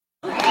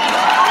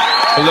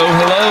Hello.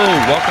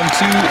 Welcome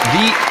to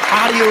the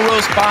Audio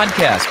Roast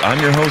Podcast. I'm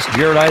your host,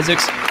 Jared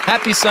Isaacs.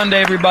 Happy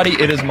Sunday, everybody.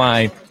 It is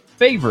my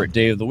favorite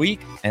day of the week,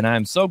 and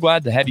I'm so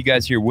glad to have you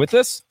guys here with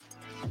us.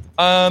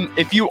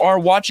 If you are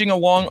watching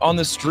along on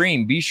the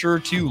stream, be sure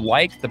to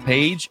like the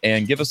page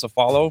and give us a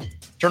follow.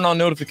 Turn on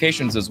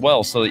notifications as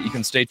well so that you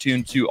can stay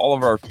tuned to all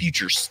of our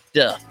future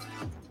stuff.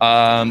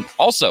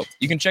 Also,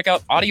 you can check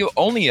out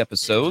audio-only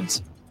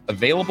episodes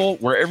available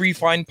wherever you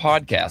find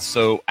podcasts.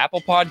 So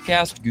Apple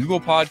Podcast, Google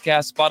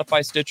Podcast,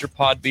 Spotify, Stitcher,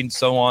 Podbean,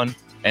 so on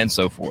and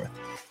so forth.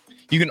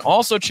 You can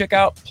also check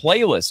out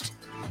playlists.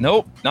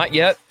 Nope, not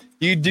yet.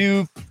 You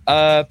do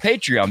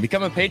Patreon.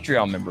 Become a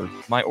Patreon member.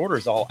 My order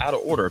is all out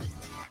of order.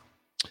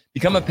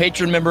 Become a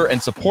patron member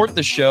and support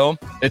the show.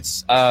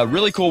 It's a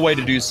really cool way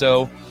to do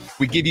so.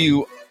 We give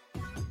you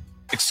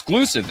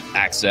exclusive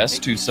access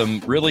to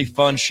some really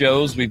fun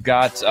shows. We've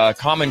got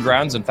Common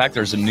Grounds. In fact,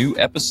 there's a new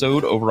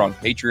episode over on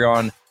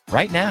Patreon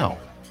right now.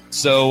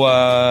 So,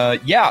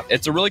 yeah,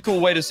 it's a really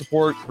cool way to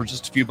support for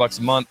just a few bucks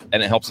a month,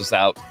 and it helps us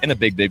out in a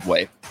big, big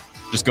way.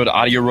 Just go to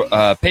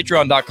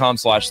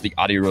patreon.com/the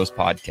Audio Roast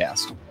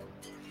Podcast.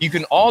 You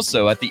can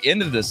also, at the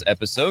end of this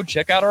episode,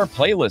 check out our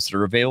playlists that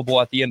are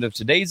available at the end of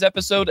today's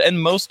episode and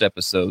most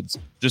episodes.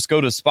 Just go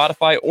to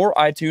Spotify or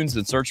iTunes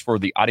and search for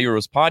the Audio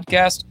Roast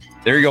Podcast.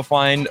 There you'll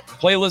find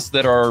playlists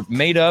that are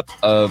made up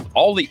of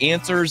all the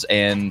answers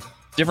and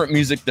different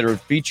music that are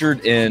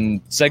featured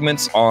in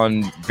segments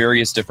on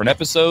various different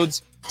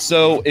episodes.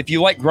 So if you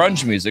like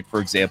grunge music,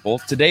 for example,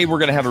 today we're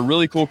going to have a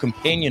really cool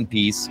companion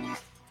piece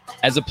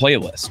as a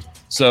playlist.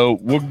 So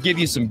we'll give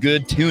you some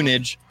good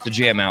tunage to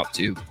jam out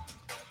to.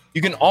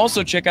 You can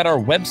also check out our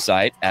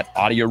website at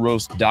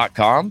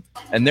audioroast.com,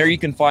 and there you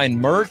can find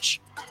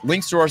merch,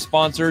 links to our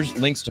sponsors,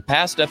 links to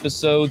past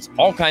episodes,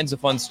 all kinds of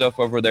fun stuff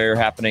over there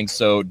happening.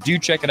 So do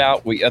check it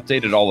out. We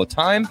update it all the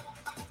time.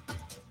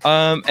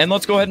 And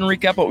let's go ahead and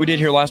recap what we did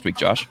here last week,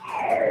 Josh.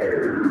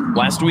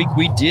 Last week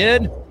we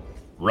did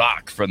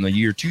rock from the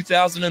year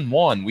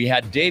 2001. We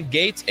had Dave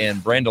Gates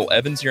and Brandel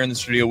Evans here in the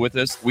studio with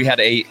us. We had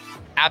a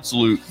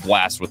absolute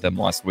blast with them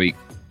last week.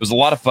 It was a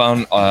lot of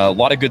fun, a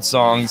lot of good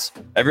songs.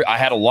 I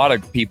had a lot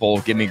of people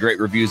give me great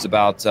reviews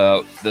about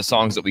the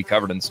songs that we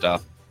covered and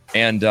stuff.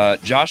 And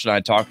Josh and I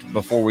talked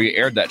before we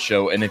aired that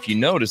show, and if you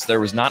notice,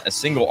 there was not a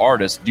single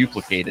artist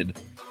duplicated.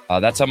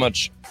 That's how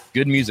much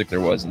good music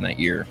there was in that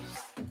year,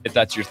 if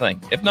that's your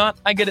thing. If not,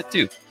 I get it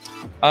too.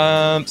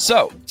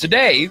 So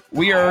today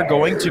we are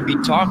going to be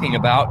talking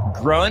about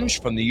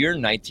grunge from the year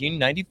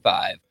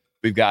 1995.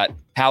 We've got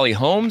Hallie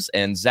Holmes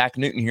and Zach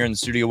Newton here in the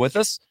studio with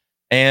us.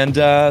 And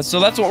so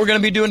that's what we're going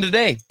to be doing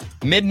today.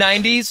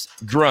 Mid-90s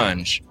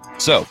grunge.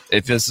 So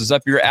if this is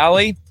up your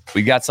alley,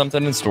 we got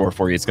something in store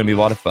for you. It's going to be a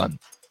lot of fun.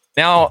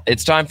 Now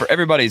it's time for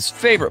everybody's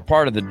favorite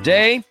part of the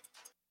day.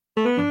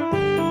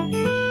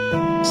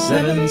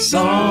 7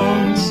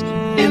 songs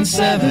in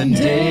 7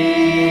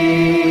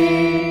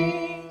 days.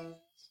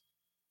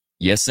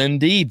 Yes,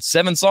 indeed.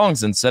 7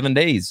 songs in 7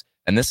 days.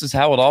 And this is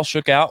how it all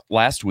shook out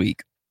last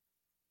week.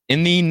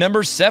 In the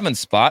number 7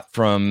 spot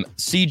from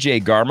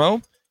CJ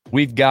Garmo,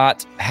 we've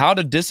got How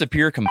to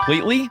Disappear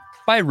Completely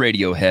by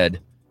Radiohead.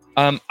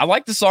 I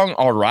like the song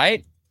all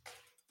right.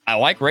 I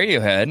like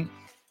Radiohead.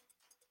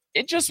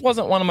 It just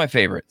wasn't one of my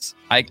favorites.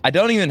 I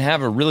don't even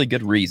have a really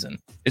good reason.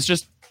 It's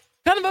just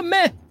kind of a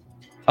meh.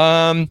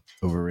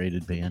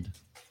 Overrated band.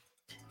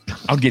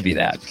 I'll give you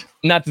that.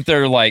 Not that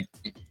they're like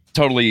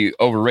totally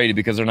overrated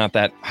because they're not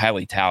that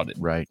highly touted.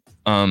 Right.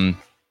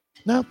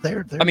 No,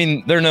 they're I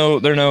mean, they're no.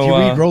 If you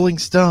read Rolling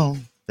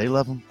Stone, they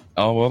love them.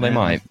 Oh, well, they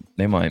might.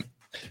 They might.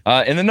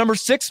 In the number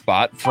 6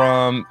 spot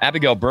from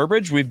Abigail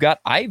Burbridge, we've got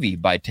Ivy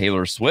by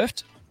Taylor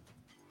Swift.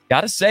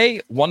 Gotta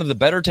say, one of the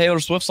better Taylor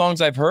Swift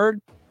songs I've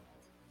heard,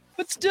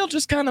 but still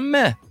just kind of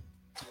meh.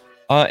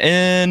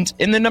 And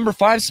in the number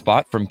 5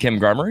 spot from Kim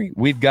Garmery,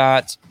 we've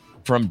got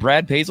from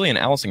Brad Paisley and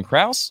Alison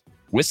Krauss,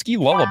 Whiskey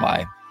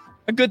Lullaby.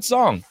 A good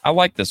song. I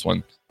like this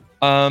one.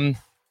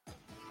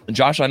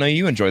 Josh, I know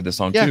you enjoyed this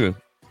song too.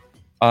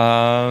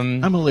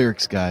 I'm a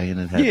lyrics guy, and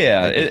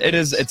it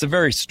is. It's a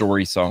very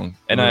story song,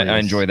 and I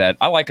enjoy that.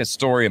 I like a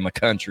story in my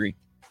country.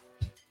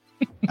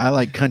 I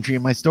like country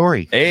in my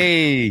story.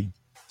 Hey,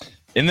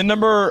 in the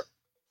number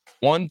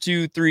 1,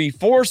 2, 3,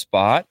 4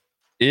 spot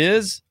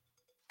is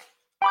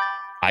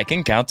I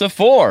Can Count to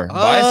 4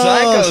 by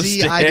Psycho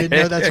Stick. I didn't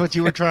know that's what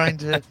you were trying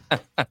to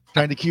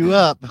cue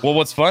up. Well,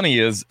 what's funny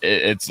is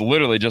it's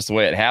literally just the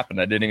way it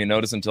happened. I didn't even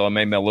notice until I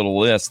made my little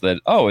list that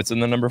it's in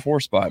the number 4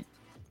 spot.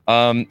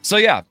 So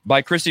yeah,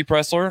 by Christy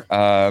Pressler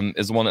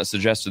is the one that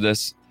suggested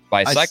this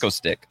by Psycho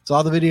Stick.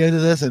 Saw the video to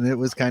this and it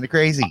was kind of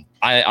crazy.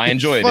 I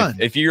enjoyed it.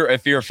 If you're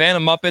a fan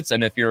of Muppets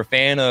and if you're a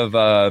fan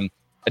of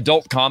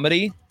adult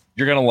comedy,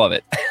 you're gonna love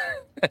it.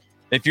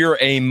 If you're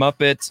a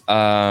Muppet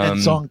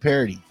and song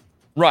parody.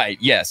 Right,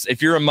 yes.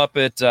 If you're a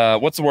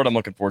Muppet, what's the word I'm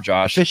looking for,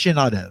 Josh?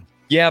 Aficionado.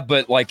 Yeah,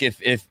 but like if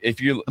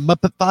you're a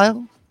Muppet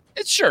file?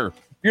 It's sure.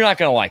 You're not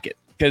gonna like it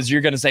because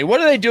you're gonna say, what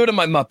do they do to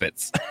my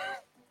Muppets?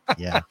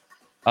 Yeah.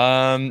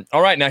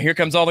 All right, now here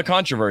comes all the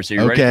controversy.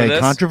 You ready for this?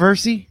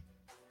 Controversy?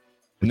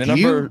 In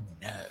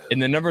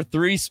the number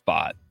 3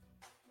 spot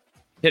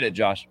Hit it,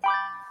 Josh.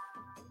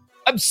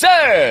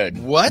 Absurd.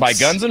 What? By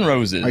Guns N'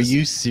 Roses. Are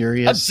you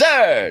serious?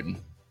 Absurd.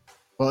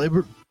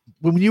 Well,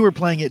 when you were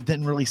playing it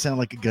didn't really sound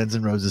like a Guns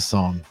N' Roses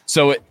song.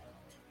 So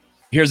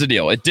here's the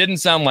deal. It didn't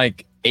sound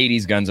like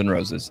 80s Guns N'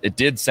 Roses. It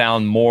did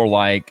sound more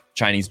like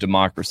Chinese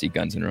Democracy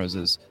Guns N'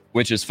 Roses,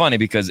 which is funny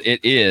because it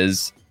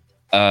is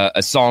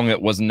a song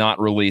that was not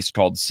released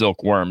called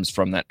Silkworms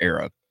from that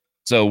era.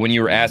 So when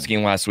you were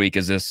asking last week,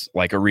 is this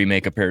like a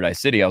remake of Paradise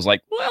City? I was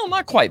like, well,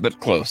 not quite, but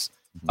close.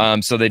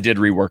 So they did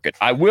rework it.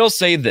 I will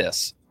say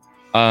this.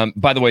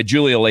 By the way,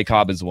 Julia Lake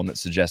Cobb is the one that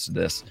suggested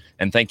this.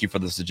 And thank you for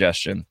the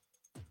suggestion.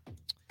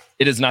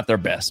 It is not their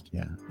best.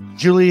 Yeah.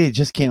 Julia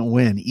just can't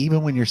win,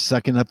 even when you're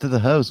sucking up to the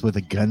host with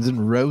a Guns N'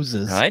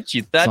 Roses. Right?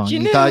 You thought song. you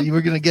You knew. thought you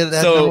were going to get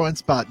that number one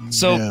spot.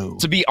 So No.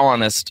 to be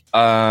honest,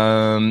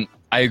 I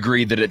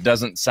agree that it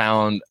doesn't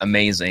sound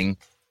amazing.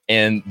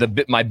 And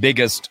my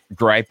biggest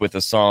gripe with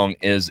the song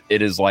is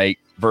it is like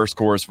verse,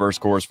 chorus, verse,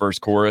 chorus, verse,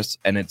 chorus,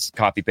 and it's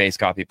copy, paste,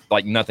 copy.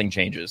 Like nothing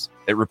changes.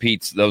 It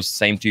repeats those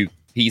same two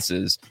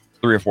pieces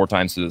 3 or 4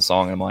 times through the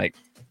song. I'm like,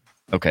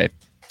 okay.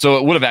 So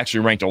it would have actually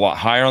ranked a lot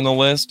higher on the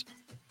list.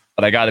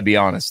 But I got to be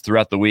honest,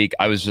 throughout the week,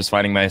 I was just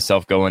finding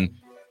myself going,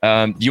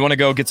 do you want to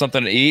go get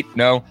something to eat?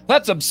 No,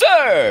 that's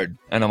absurd.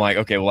 And I'm like,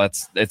 okay, well,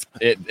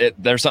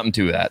 there's something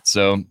to that.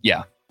 So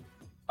yeah.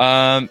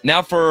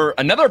 Now for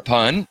another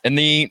pun in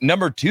the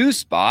number 2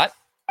 spot,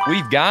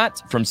 we've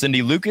got from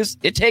Cindy Lucas,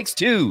 It Takes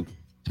Two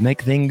to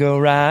Make Thing Go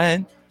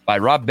Right by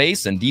Rob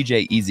Bass and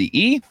DJ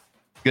Eazy-E.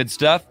 Good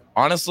stuff.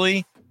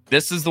 Honestly,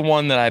 this is the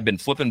one that I've been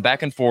flipping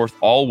back and forth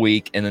all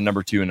week in the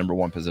number 2 and number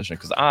 1 position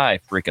because I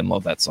freaking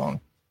love that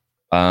song.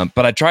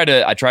 But I try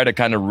to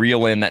kind of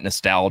reel in that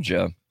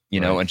nostalgia,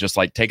 and just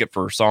like take it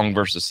for song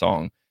versus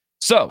song.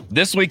 So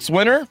this week's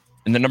winner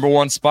in the number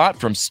 1 spot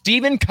from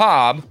Stephen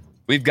Cobb,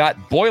 we've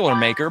got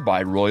Boilermaker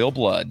by Royal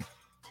Blood.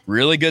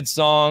 Really good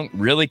song,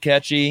 really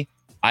catchy.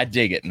 I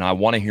dig it, and I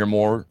want to hear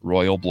more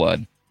Royal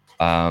Blood.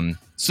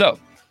 So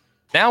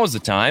now is the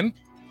time.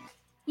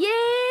 Yeah.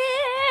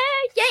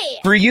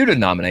 For you to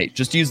nominate.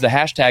 Just use the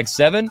hashtag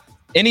 7.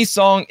 Any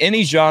song,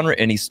 any genre,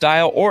 any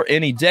style, or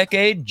any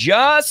decade.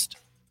 Just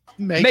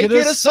make it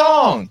a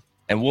song.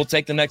 And we'll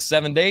take the next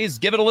 7 days,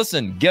 give it a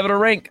listen, give it a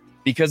rank,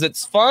 because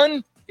it's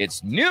fun,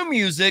 it's new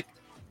music,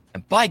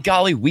 and by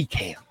golly, we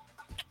can.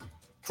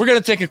 We're going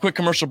to take a quick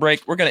commercial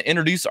break. We're going to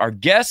introduce our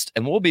guest,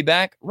 and we'll be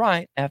back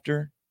right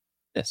after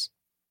this.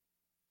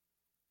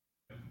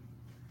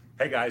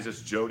 Hey guys,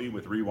 it's Jody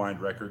with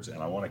Rewind Records,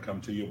 and I want to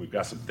come to you. We've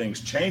got some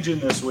things changing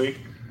this week.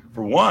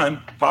 For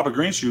one, Papa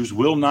Green Shoes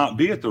will not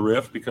be at the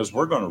Riff because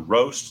we're going to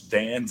roast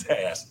Dan's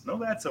ass. No,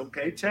 that's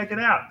okay. Check it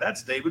out.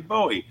 That's David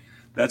Bowie.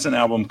 That's an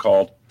album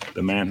called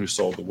The Man Who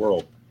Sold the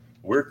World.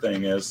 Weird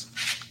thing is,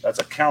 that's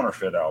a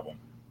counterfeit album.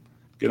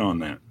 Get on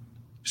that.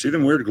 See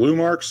them weird glue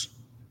marks?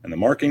 And the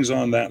markings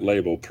on that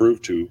label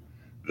prove to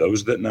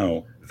those that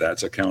know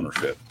that's a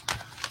counterfeit.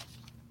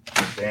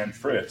 Dan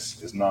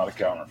Fritz is not a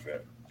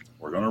counterfeit.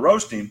 We're going to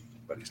roast him,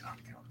 but he's not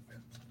a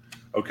counterfeit.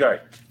 Okay,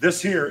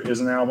 this here is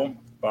an album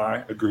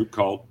by a group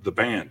called The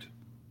Band.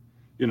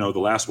 The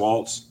Last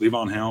Waltz,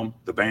 Levon Helm,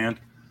 The Band.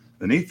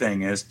 The neat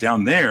thing is,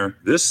 down there,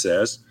 this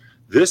says,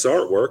 this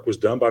artwork was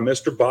done by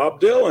Mr.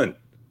 Bob Dylan.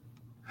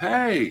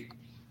 Hey,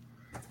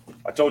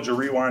 I told you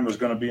Rewind was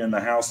going to be in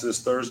the house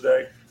this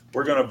Thursday.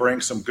 We're going to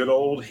bring some good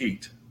old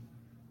heat.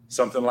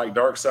 Something like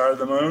Dark Side of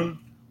the Moon.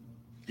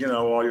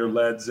 All your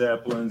Led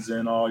Zeppelins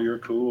and all your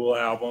cool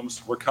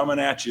albums. We're coming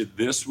at you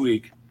this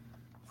week,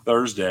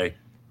 Thursday.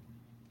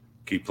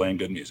 Keep playing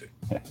good music.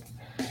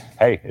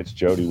 Hey, it's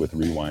Jody with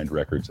Rewind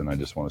Records, and I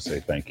just want to say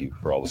thank you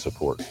for all the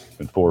support. It's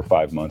been 4 or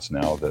 5 months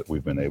now that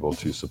we've been able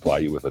to supply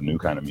you with a new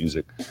kind of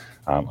music.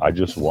 I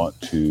just want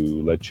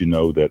to let you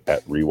know that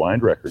at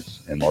Rewind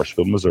Records in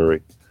Marshfield,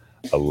 Missouri,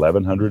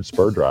 1100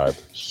 Spur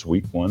Drive,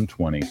 Suite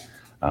 120,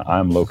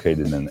 I'm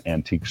located in an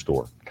antique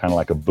store, kind of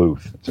like a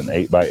booth. It's an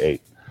 8x8.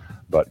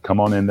 But come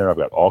on in there. I've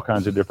got all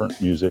kinds of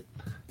different music.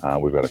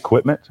 We've got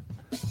equipment.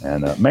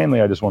 And mainly,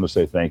 I just want to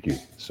say thank you.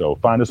 So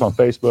find us on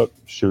Facebook.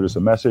 Shoot us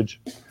a message.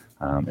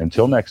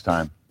 Until next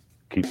time,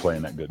 keep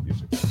playing that good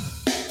music.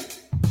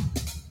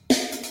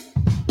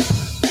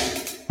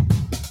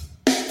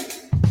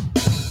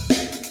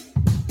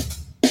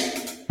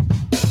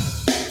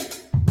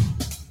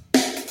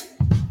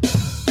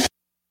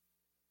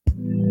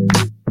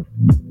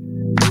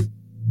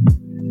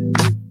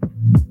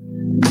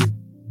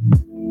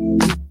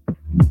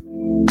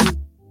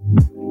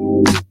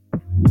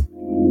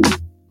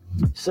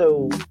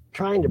 So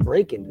trying to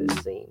break into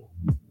this scene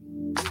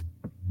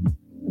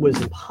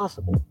was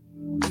impossible.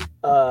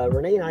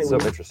 Renee and I So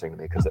were, interesting to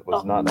me because it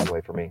was not that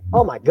way for me.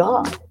 oh my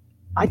God,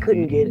 I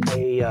couldn't get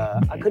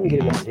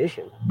an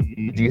audition.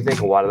 Do you think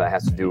a lot of that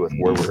has to do with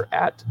where we're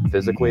at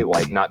physically,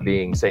 like not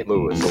being St.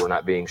 Louis or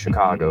not being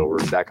Chicago or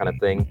that kind of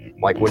thing?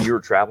 Like when you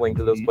were traveling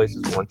to those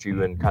places, weren't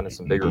you in kind of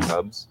some bigger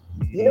hubs?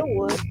 You know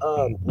what?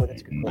 Well,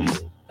 that's a good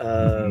question.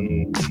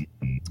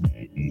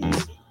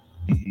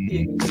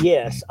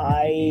 Yes,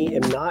 I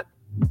am not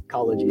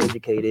college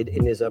educated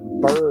and is a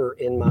burr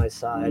in my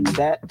side,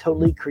 that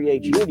totally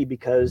creates unity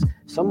because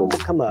someone will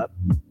come up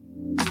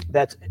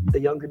that's a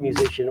younger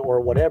musician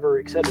or whatever,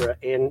 etc.,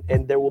 and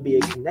there will be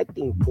a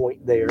connecting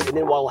point there. And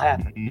then what will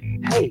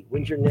happen? Hey,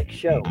 when's your next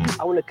show?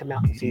 I want to come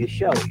out and see the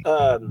show.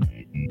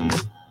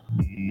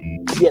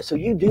 Yeah, so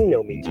you do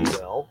know me too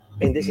well,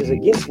 and this is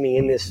against me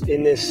in this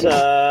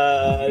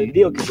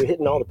deal because you're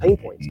hitting all the pain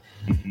points.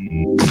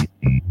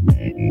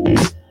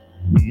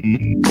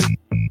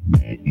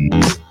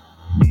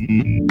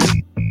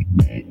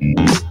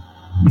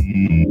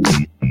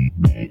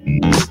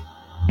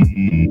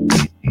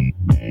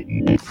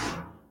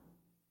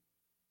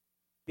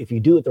 If you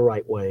do it the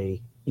right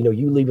way, you know,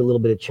 you leave a little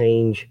bit of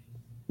change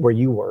where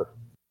you were.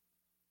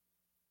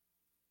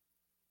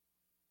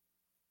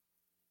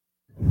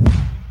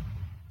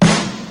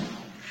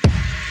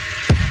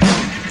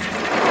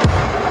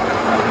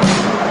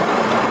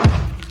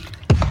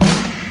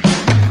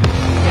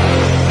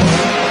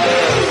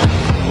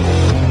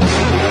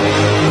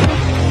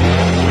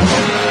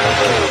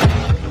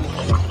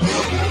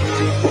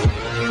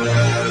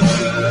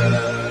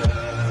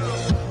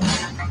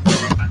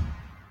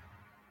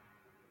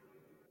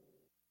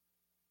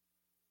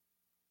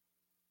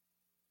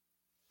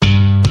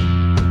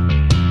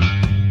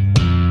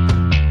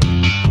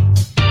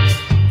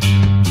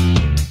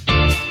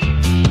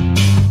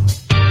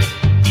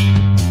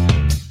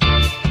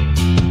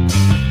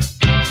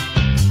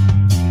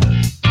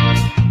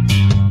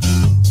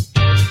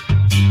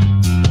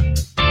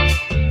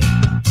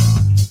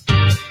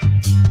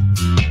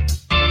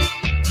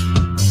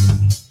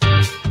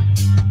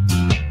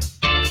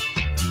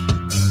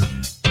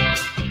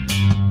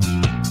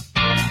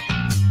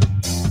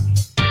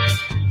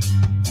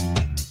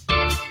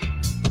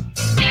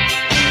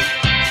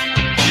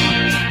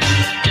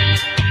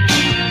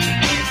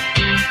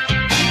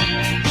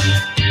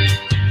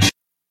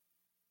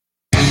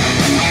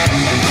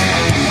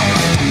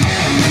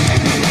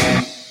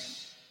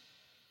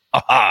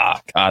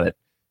 Got it.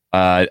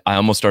 I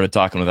almost started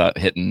talking without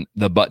hitting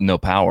the button, no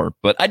power,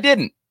 but I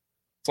didn't.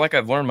 It's like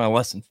I've learned my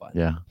lesson. Fine.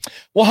 Yeah.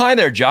 Well, hi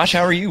there, Josh.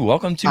 How are you?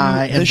 Welcome to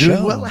I am the doing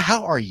show. well.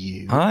 How are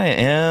you? I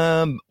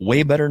am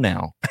way better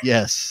now.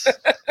 Yes.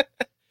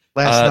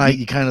 Last night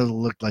you kind of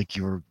looked like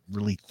you were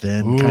really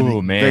thin.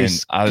 Oh man,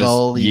 I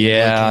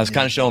was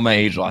kind of showing my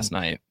age last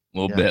night. A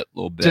little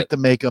bit. Took the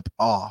makeup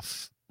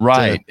off.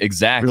 Right,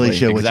 exactly. Really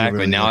show what you exactly.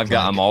 really Now look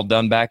I'm all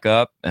done back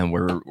up, and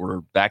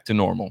we're back to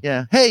normal.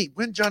 Yeah. Hey,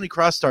 when Johnny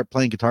Cross start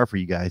playing guitar for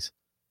you guys?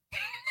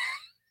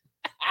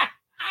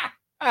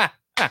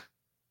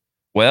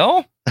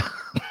 Well,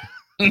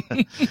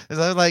 is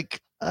I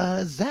like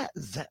is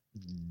that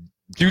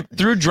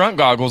through drunk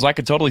goggles, I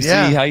could totally see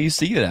how you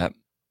see that.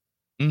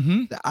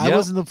 Mm-hmm. I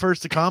wasn't the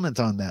first to comment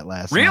on that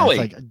last night. Really?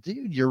 Like,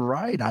 dude, you're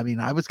right. I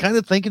mean, I was kind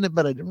of thinking it,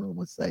 but I didn't really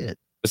want to say it.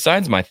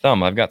 Besides my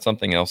thumb, I've got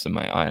something else in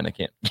my eye, and I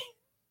can't.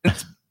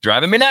 It's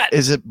driving me nuts.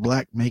 Is it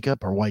black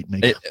makeup or white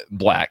makeup?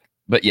 Black,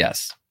 but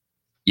yes,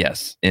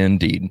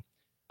 indeed.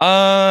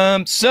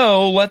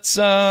 So let's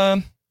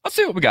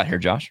see what we got here,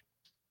 Josh.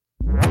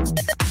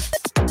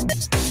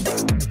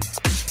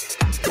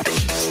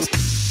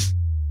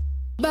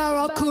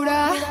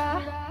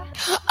 Barracuda.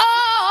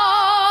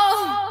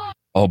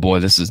 Oh boy,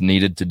 this is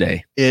needed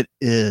today. It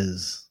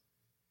is.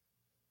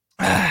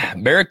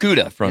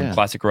 Barracuda from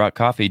Classic Rock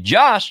Coffee.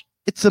 Josh.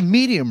 It's a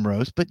medium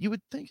roast, but you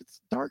would think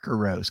it's darker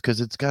roast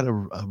because it's got a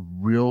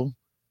real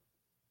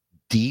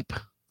deep.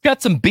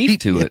 Got some beef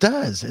to it. It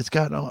does. It's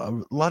got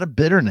a lot of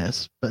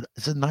bitterness, but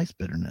it's a nice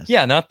bitterness.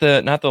 Yeah, not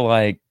the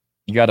like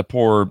you got to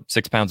pour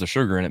 6 pounds of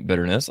sugar in it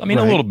bitterness. I mean,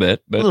 a little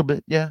bit, but a little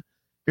bit. Yeah.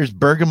 Here's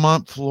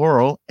bergamot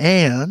floral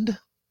and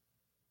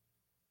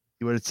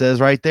see what it says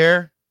right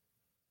there.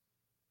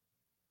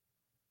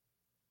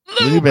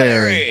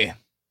 Blueberry.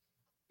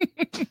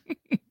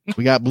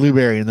 We got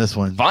blueberry in this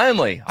one.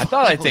 Finally. I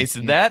thought I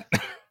tasted that.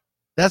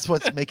 That's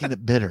what's making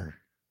it bitter.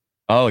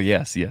 Oh,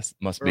 yes.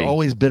 Must be. We're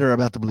always bitter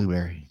about the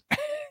blueberry.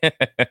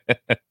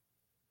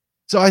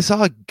 So I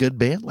saw a good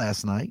band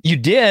last night. You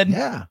did?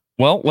 Yeah.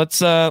 Well, let's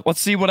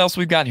see what else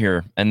we've got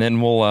here, and then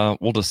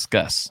we'll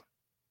discuss.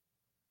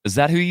 Is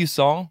that who you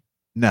saw?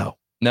 No.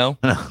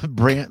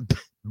 Brand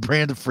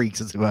of Freaks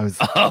is who I was.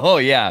 Oh,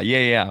 yeah.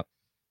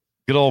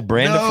 Good old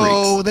Brand of Freaks.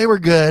 Oh, they were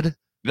good.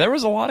 There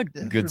was a lot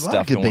of good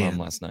stuff going on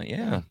last night.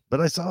 Yeah.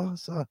 But I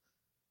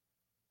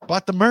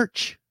bought the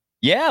merch.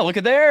 Yeah, look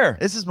at there.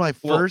 This is my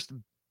first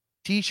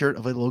t-shirt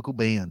of a local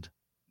band.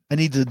 I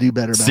need to do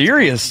better about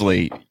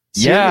Seriously.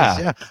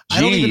 Yeah.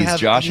 Jeez,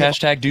 Josh,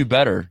 hashtag do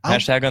better.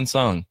 Hashtag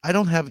unsung. I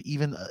don't have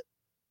even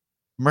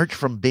merch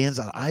from bands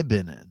that I've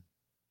been in.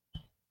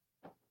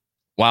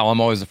 Wow, I'm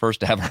always the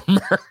first to have our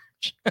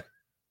merch.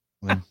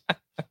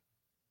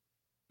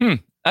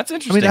 That's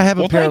interesting. I mean, I have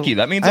thank you.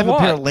 That means I have a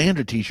lot. a Pair of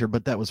Lander t-shirt,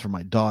 but that was for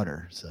my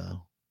daughter.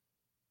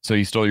 So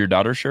you stole your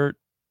daughter's shirt?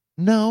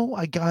 No,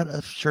 I got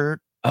a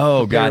shirt.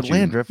 Oh, gotcha.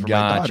 Lander for my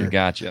daughter.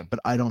 Gotcha. But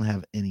I don't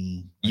have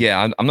any.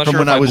 Yeah, I'm not sure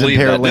when if I was believe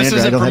in that. This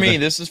Lander, isn't for me.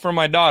 This is for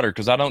my daughter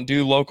because I don't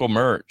do local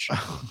merch.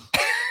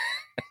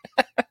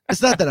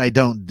 It's not that I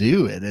don't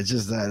do it. It's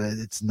just that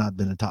it's not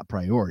been a top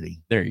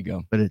priority. There you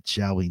go. But it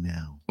shall we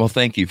now. Well,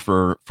 thank you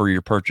for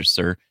your purchase,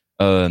 sir.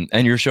 And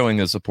you're showing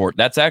the support.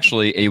 That's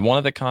actually a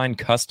one-of-a-kind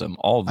custom.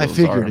 All of those I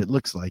figured are. it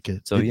looks like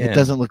it. So, It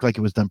doesn't look like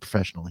it was done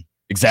professionally.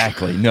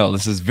 Exactly. No,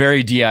 this is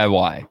very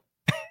DIY.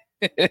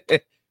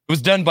 It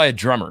was done by a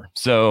drummer.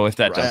 So if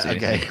that tells you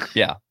anything.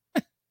 Yeah.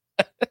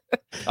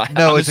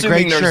 No, I'm it's a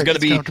great there's shirt. going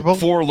to It's be comfortable.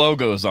 4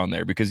 logos on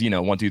there because,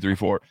 1, 2, 3,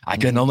 4. I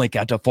can only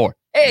count to 4.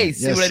 Hey,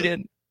 see Yes. what I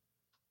did?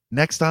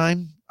 Next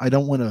time, I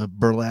don't want a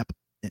burlap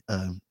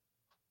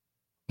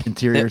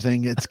interior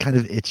thing. It's kind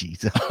of itchy.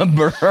 So.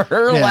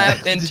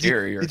 Burlap Yeah.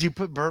 interior. Did you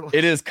put burlap?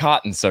 It is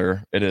cotton,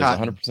 sir. It is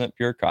Cotton. 100%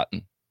 pure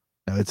cotton.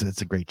 No, it's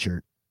a great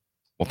shirt.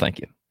 Well, thank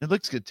you. It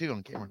looks good too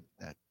on camera.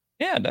 That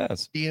Yeah, it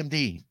does.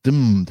 DMD.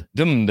 Doomed.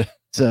 Doomed.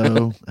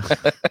 So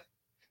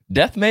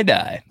Death may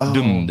die. oh,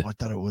 Doomed. I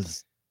thought it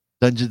was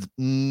Dungeons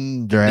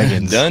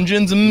Dragons.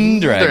 Dungeons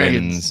and Dragons.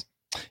 Dragons.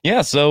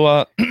 Yeah,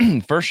 so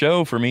first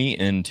show for me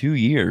in 2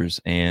 years,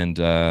 and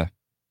got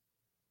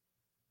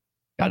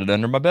it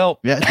under my belt.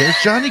 Yeah, there's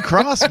Johnny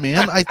Cross,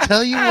 man. I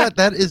tell you what,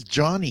 that is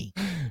Johnny.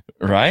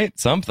 Right?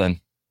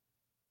 Something.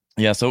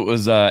 Yeah, so it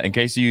was, in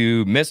case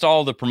you missed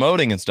all the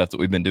promoting and stuff that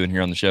we've been doing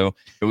here on the show,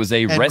 it was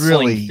a And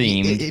wrestling really,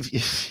 themed.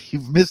 If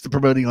you've missed the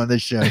promoting on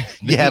this show,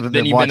 you haven't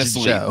then been you've watching been the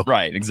asleep. show.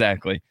 Right,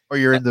 exactly. Or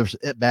you're in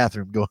the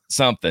bathroom going.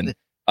 Something.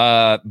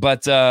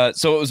 But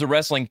so it was a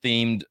wrestling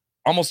themed,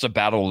 almost a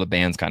battle of the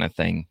bands kind of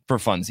thing for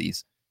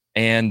funsies.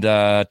 And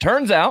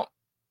turns out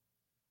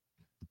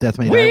Death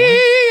May we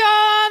Die.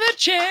 are the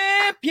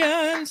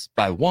champions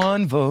by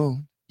 1 vote.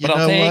 You But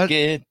I'll know take what?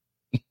 it.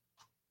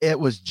 It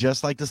was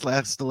just like this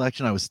last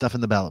election. I was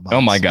stuffing the ballot box.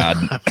 Oh my God.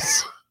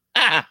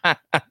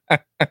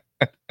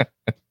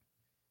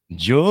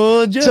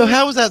 Georgia. So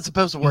how was that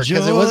supposed to work?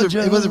 Because it wasn't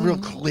Georgia. real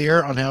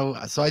clear on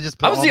how. So I just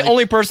put I was all the my-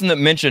 only person that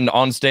mentioned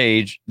on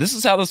stage, this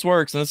is how this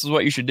works and this is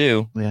what you should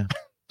do. Yeah,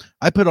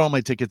 I put all my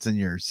tickets in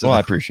yours. So Well,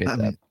 I appreciate I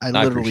that. mean, I I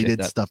literally appreciate did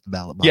that. stuff the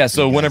ballot box. Yeah, for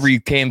so you whenever guys. you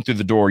came through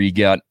the door, you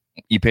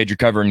paid your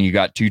cover and you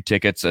got 2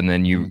 tickets, and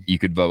then you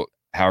could vote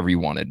however you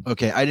wanted.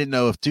 Okay, I didn't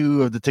know if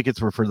 2 of the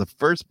tickets were for the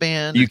first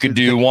band. You or 2 could of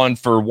the do tickets- 1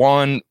 for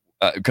 1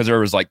 because there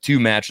was like 2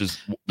 matches.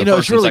 The It's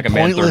first and really second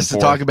band, third and pointless to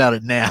fourth. talk about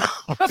it now.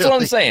 That's what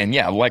I'm saying.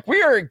 Yeah, like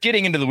we are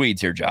getting into the weeds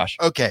here, Josh.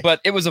 Okay,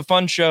 But it was a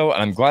fun show,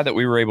 and I'm glad that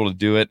we were able to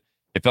do it.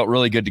 It felt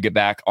really good to get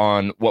back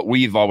on what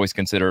we've always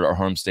considered our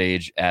home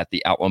stage at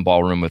the Outland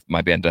Ballroom with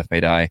my band Death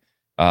May Die.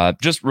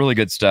 Just really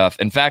good stuff.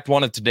 In fact,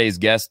 one of today's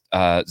guests,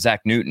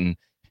 Zach Newton,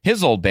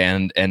 his old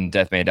band and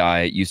Death May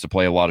Die used to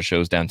play a lot of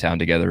shows downtown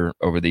together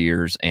over the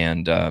years,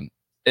 and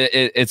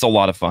it's a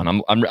lot of fun.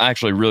 I'm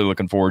actually really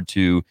looking forward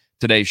to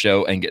today's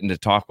show and getting to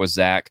talk with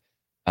Zach.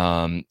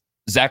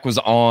 Zach was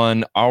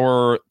on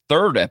our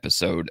 3rd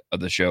episode of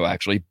the show,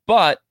 actually,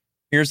 but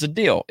here's the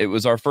deal. It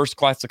was our first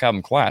Classic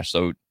Album Clash,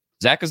 so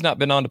Zach has not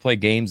been on to play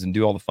games and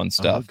do all the fun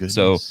stuff.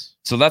 So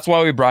that's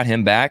why we brought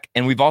him back.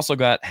 And we've also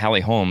got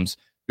Hallie Holmes,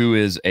 who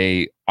is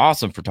a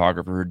awesome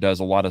photographer who does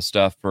a lot of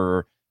stuff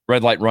for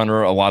Red Light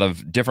Runner, a lot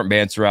of different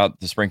bands throughout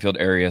the Springfield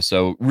area.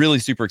 So really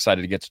super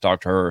excited to get to talk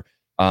to her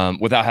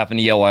without having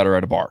to yell at her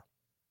at a bar.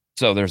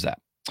 So there's that.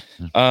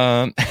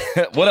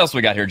 What else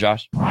we got here,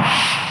 Josh?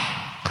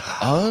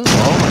 Oh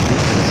my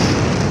goodness.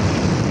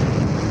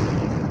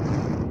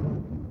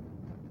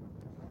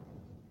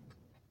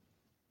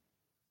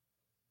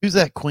 Who's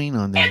that queen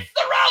on there?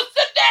 The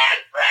roasted Dan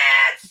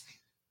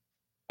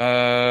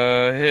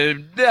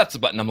Fritz. That's the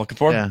button I'm looking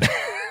for. Yeah.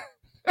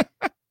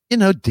 You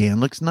know, Dan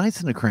looks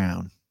nice in a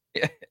crown.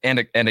 and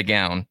a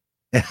gown.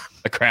 Yeah.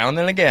 A crown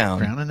and a gown.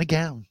 Crown and a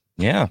gown.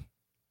 Yeah.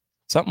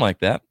 Something like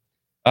that.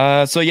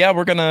 So yeah,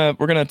 we're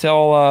gonna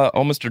tell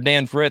old Mr.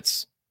 Dan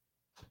Fritz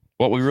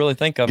what we really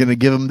think of him. Gonna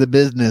give him the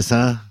business,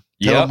 huh?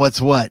 Tell Yep. him what's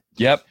what.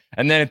 Yep.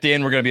 And then at the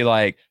end, we're gonna be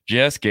like,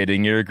 "Just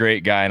kidding, you're a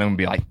great guy," and I'm gonna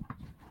be like,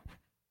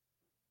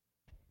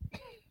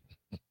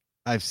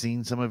 I've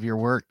seen some of your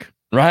work.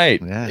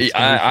 "Right, Yeah, it's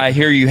I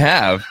hear you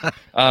have."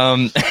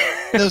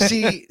 No,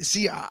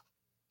 see, I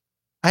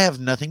have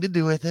nothing to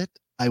do with it.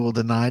 I will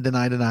deny,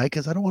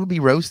 because I don't want to be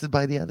roasted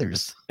by the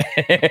others.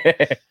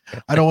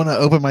 I don't want to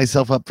open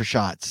myself up for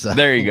shots. So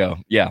There you go.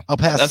 Yeah, I'll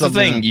pass. that's the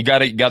something thing. on. You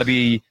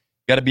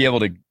gotta be able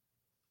to.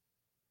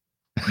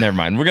 Never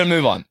mind. We're gonna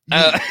move on.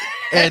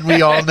 And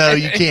we all know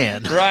you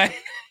can. Right.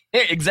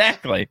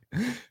 Exactly.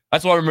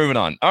 That's why we're moving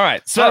on. All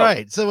right. So. All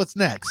right. So what's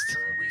next?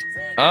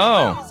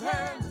 Oh,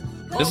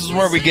 this is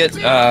where we get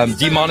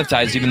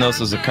demonetized, even though this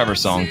is a cover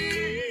song.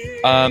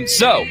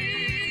 So,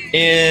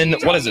 in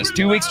what is this?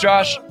 2 weeks,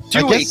 Josh? 2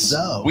 I guess weeks.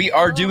 so. We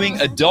are doing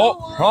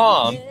adult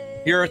prom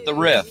here at the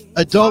Riff.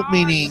 Adult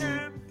meaning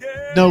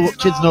no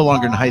kids no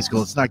longer in high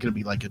school. It's not going to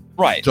be like an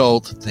Right.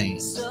 adult thing.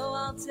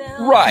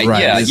 Right.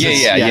 Yeah. It's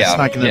just- Yeah. It's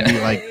not going to be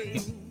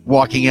like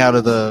walking out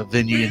of the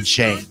venue in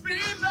shame.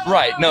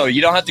 Right. No,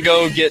 you don't have to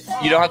go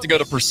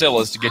to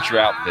Priscilla's to get your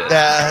outfit.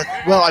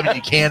 Well, I mean,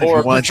 you can if Or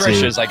you want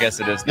Patricia's, to. I guess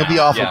it is. You'll now. be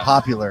awful Yeah.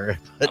 popular.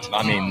 But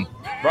I mean,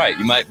 right.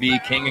 You might be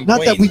king and not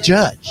queen. that we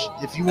judge.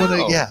 If you want to,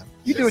 No. yeah.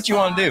 You do what you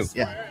want to do.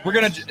 Yeah. We're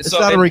gonna. It's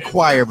not a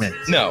requirement.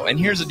 No, and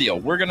here's the deal: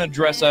 we're gonna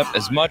dress up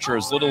as much or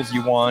as little as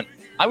you want.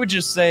 I would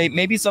just say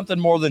maybe something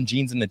more than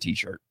jeans and a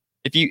t-shirt.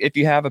 If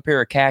you have a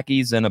pair of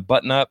khakis and a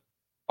button-up,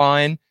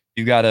 fine. If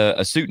you got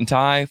a suit and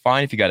tie,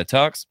 fine. If you got a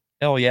tux,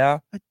 hell yeah.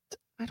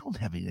 I don't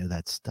have any of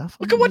that stuff.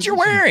 Look at what you're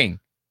wearing.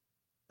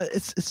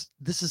 This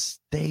is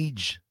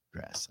stage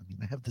dress. I mean,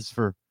 I have this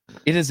for.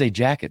 It is a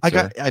jacket. I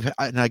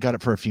sir. got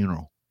it for a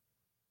funeral.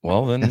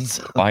 Well, then,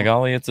 by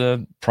golly, it's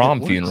a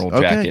prom funeral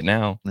jacket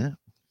now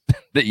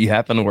that you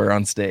happen to wear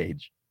on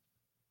stage.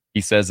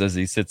 He says as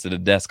he sits at a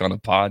desk on a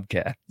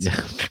podcast. Yeah.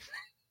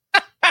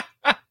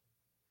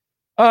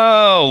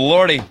 Oh,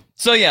 Lordy.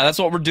 So, yeah, that's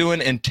what we're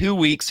doing in 2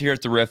 weeks here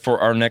at the Riff for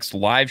our next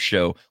live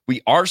show.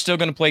 We are still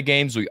going to play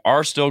games. We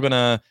are still going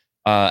to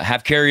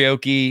have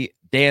karaoke,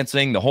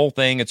 dancing, the whole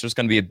thing. It's just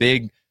going to be a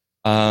big,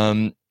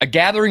 a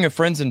gathering of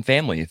friends and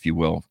family, if you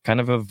will,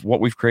 kind of what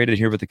we've created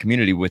here with the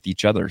community with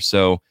each other.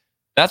 So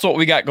that's what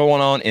we got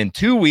going on in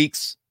 2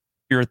 weeks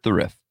here at the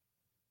Riff.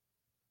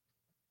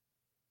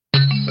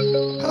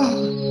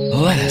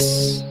 Let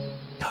us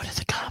go to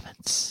the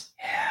comments.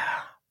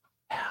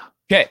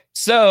 Okay,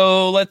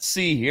 so let's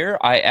see here.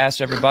 I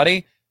asked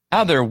everybody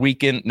how their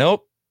weekend.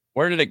 Nope.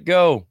 Where did it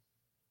go?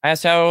 I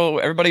asked how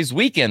everybody's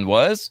weekend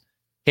was.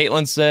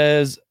 Caitlin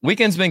says,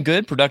 weekend's been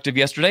good, productive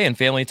yesterday, and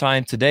family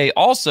time today.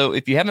 Also,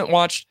 if you haven't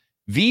watched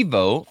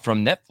Vivo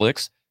from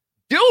Netflix,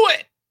 do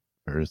it.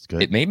 It's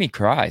good. It made me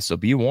cry, so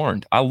be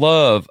warned. I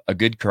love a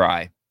good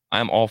cry.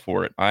 I'm all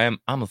for it. I'm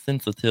a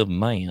sensitive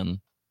man.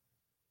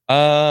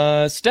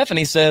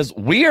 Stephanie says,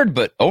 weird,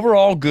 but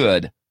overall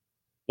good.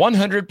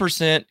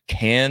 100%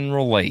 can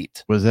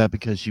relate. Was that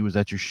because she was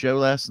at your show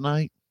last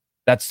night?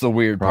 That's the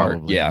weird part.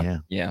 Probably,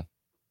 Yeah.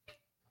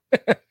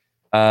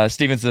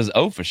 Steven says,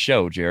 oh, for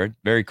sure, Jared.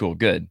 Very cool.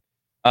 Good.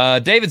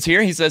 David's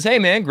here. He says, hey,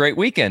 man, great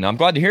weekend. I'm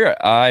glad to hear it.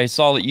 I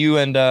saw that you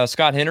and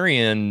Scott Henry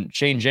and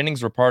Shane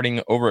Jennings were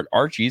partying over at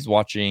Archie's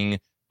watching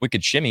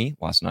Wicked Shimmy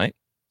last night.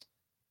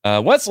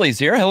 Wesley's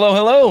here.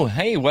 Hello.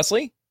 Hey,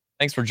 Wesley.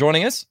 Thanks for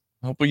joining us.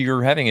 Hope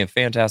you're having a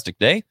fantastic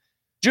day.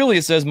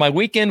 Julia says, my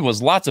weekend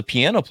was lots of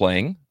piano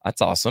playing.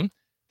 That's awesome.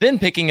 Then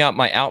picking out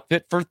my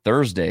outfit for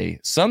Thursday.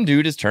 Some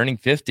dude is turning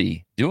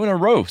 50, doing a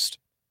roast.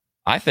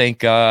 I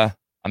think, I've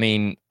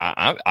been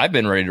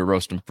ready to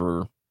roast him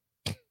for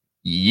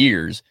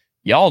years.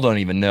 Y'all don't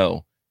even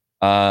know.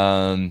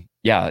 Dan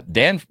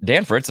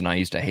Fritz and I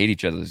used to hate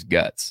each other's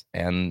guts.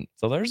 And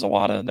so there's a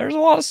lot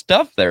of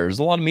stuff there. There's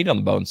a lot of meat on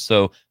the bones.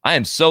 So I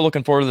am so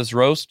looking forward to this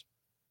roast.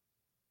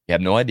 You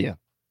have no idea.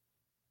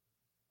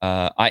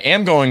 I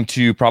am going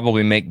to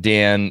probably make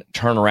Dan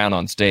turn around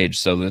on stage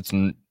so that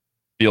it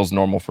feels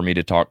normal for me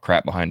to talk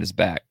crap behind his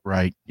back.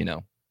 Right. You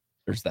know,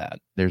 there's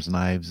that. There's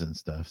knives and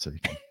stuff. So you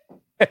can...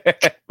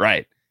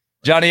 Right.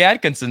 Johnny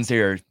Atkinson's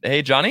here.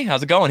 Hey, Johnny,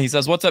 how's it going? He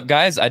says, what's up,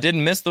 guys? I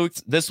didn't miss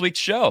this week's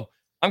show.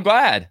 I'm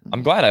glad.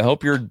 I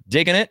hope you're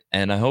digging it.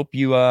 And I hope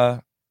you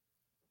have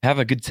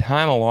a good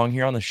time along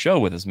here on the show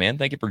with us, man.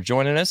 Thank you for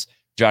joining us.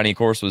 Johnny, of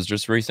course, was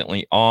just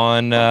recently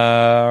on...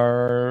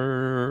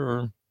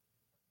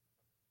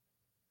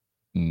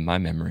 my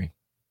memory.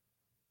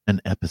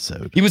 An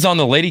episode. He was on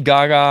the Lady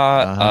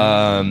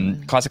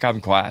Gaga Classic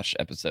Album Clash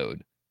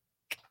episode.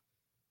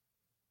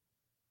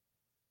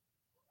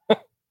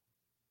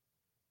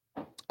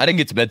 I didn't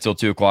get to bed till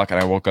 2:00 and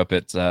I woke up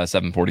at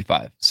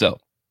 7:45. So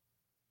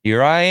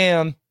here I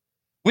am.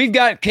 We've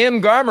got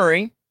Kim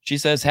Garmery. She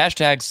says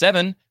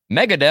 #7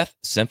 Megadeth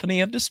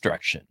Symphony of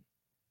Destruction.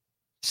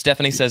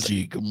 Stephanie says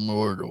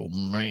mortal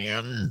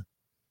man.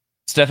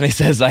 Stephanie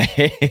says, I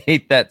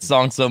hate that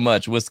song so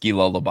much. Whiskey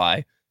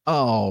Lullaby.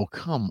 Oh,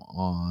 come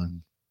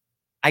on.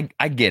 I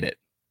get it.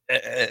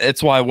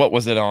 It's why, what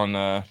was it on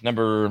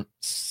number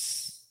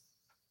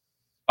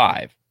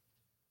 5?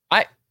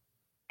 I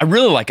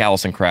really like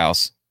Alison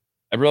Krauss.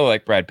 I really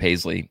like Brad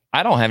Paisley.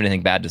 I don't have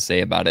anything bad to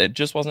say about it. It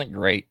just wasn't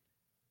great.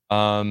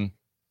 Julia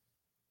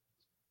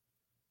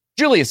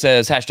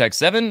says,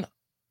 #7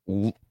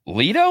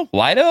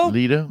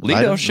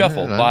 Lido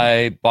Shuffle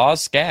by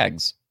Boz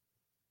Scaggs.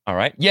 All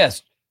right.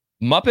 Yes.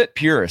 Muppet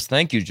Purist.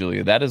 Thank you,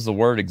 Julia. That is the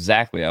word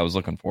exactly I was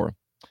looking for.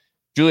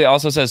 Julia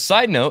also says,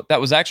 side note,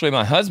 that was actually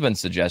my husband's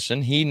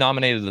suggestion. He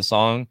nominated the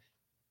song.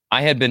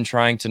 I had been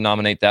trying to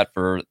nominate that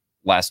for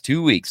last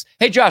 2 weeks.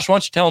 Hey, Josh, why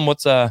don't you tell him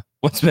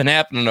what's been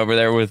happening over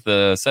there with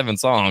 7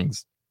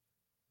 songs?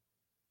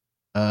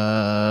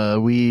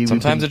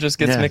 Sometimes it just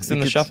gets mixed in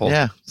the shuffle.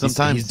 Yeah,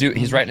 sometimes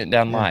he's writing it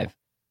down live.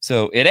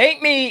 So it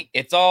ain't me.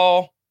 It's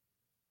all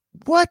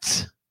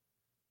what?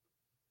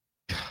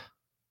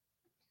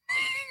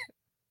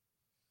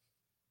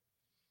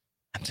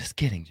 I'm just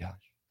kidding, Josh.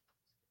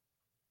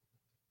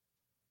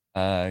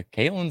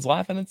 Caitlin's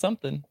laughing at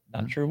something.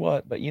 Not sure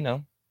what, but you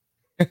know.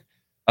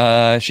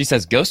 She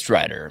says Ghost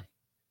Rider.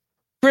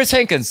 Chris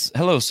Hankins,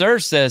 hello, sir,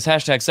 says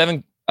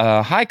 #7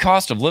 High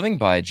Cost of Living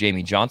by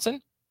Jamie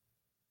Johnson.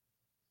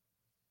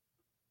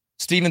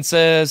 Steven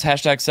says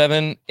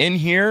 #7 In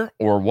Here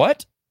or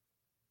What?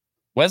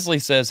 Wesley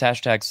says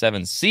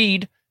 #7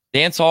 Seed.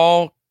 Dance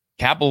Hall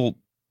Capital.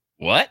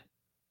 What?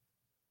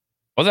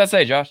 What does that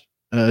say, Josh?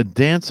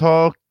 Dance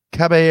Hall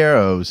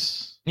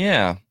Caballeros.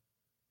 Yeah.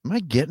 Am I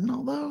getting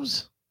all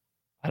those?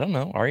 I don't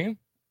know. Are you?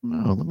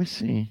 No, let me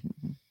see.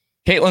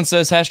 Caitlin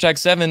says,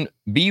 #7,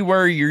 be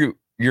where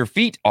your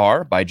feet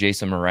are by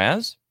Jason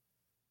Mraz.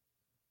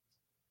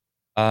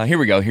 Here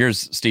we go.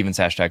 Here's Steven's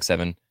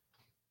 #7.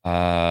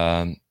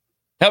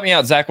 Help me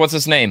out, Zach. What's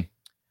his name?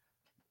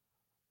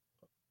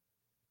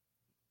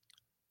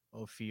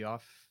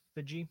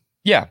 Ophiophagy.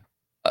 Yeah.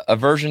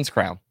 Aversion's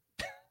crown.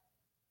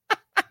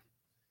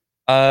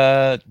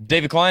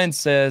 David Klein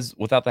says,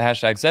 without the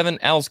 #7,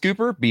 Alice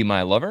Cooper, be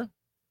my lover.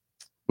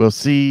 Well,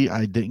 see,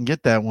 I didn't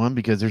get that one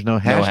because there's no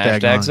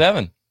hashtag. No on.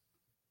 #7.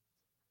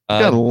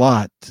 Got a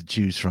lot to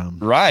choose from.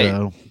 Right.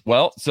 So.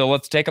 Well, so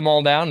let's take them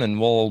all down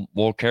and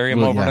we'll carry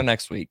them over to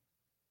next week.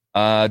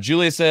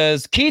 Julia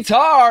says,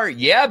 guitar.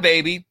 Yeah,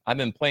 baby. I've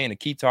been playing a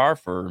guitar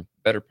for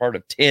better part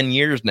of 10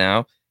 years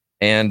now.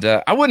 And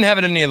I wouldn't have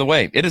it any other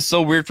way. It is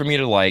so weird for me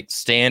to like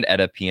stand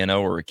at a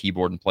piano or a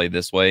keyboard and play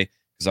this way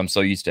because I'm so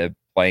used to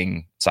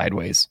playing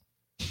sideways.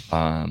 It's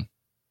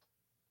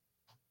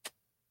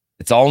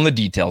all in the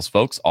details,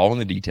 folks. All in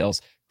the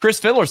details. Chris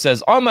Filler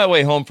says, on my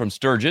way home from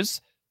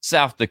Sturgis,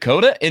 South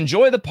Dakota,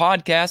 enjoy the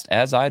podcast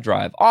as I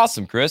drive.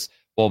 Awesome, Chris.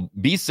 Well,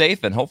 be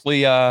safe and hopefully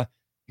you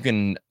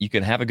can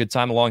have a good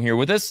time along here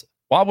with us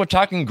while we're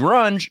talking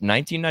grunge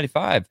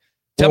 1995.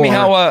 Tell me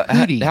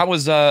how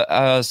was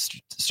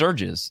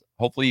Sturgis?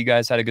 Hopefully you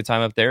guys had a good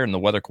time up there and the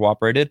weather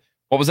cooperated.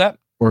 What was that?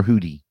 Or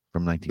Hootie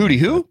from 1995. Hootie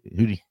who?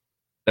 Hootie.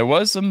 There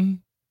was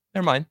some.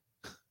 Never mind.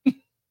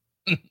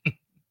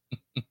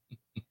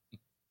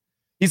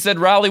 He said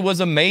Raleigh was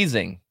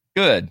amazing.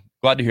 Good.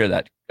 Glad to hear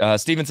that.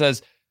 Steven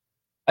says,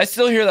 I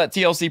still hear that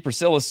TLC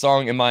Priscilla's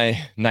song in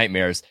my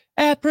nightmares.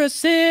 At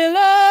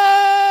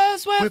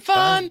Priscilla's where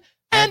fun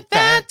and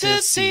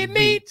fantasy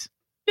meet.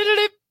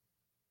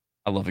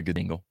 I love a good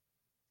jingle.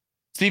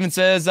 Steven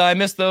says, I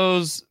miss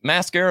those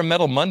Mascara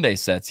Metal Monday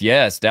sets.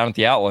 Yes, down at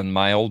the Outland.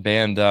 My old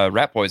band,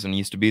 Rat Poison,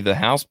 used to be the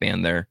house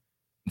band there.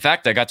 In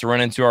fact, I got to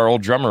run into our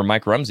old drummer,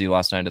 Mike Rumsey,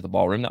 last night at the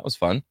ballroom. That was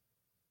fun.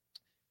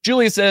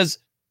 Julia says,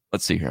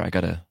 let's see here.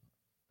 Let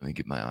me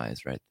get my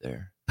eyes right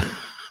there.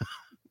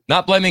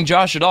 Not blaming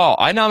Josh at all.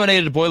 I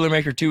nominated a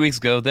Boilermaker 2 weeks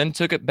ago, then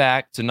took it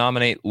back to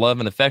nominate Love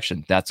and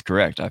Affection. That's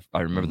correct. I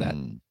remember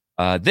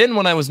that. Then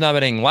when I was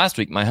nominating last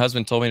week, my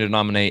husband told me to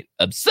nominate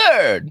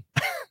Absurd.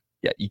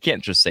 Yeah, you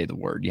can't just say the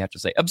word. You have to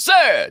say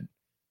Absurd.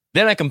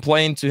 Then I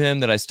complained to him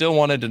that I still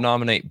wanted to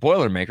nominate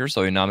Boilermaker,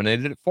 so he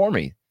nominated it for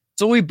me.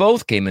 So we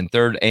both came in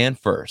third and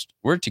first.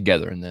 We're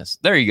together in this.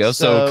 There you go.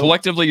 So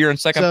collectively, you're in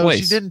second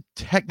place. She didn't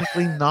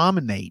technically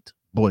nominate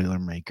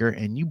Boilermaker,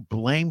 and you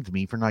blamed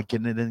me for not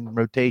getting it in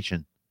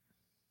rotation.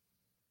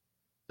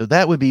 So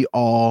that would be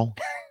all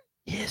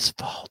his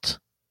fault.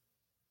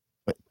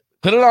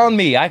 Put it on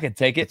me. I could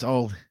take it. It's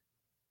all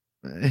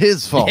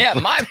his fault. Yeah,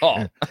 my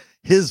fault.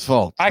 His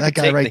fault. That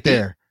guy right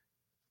there.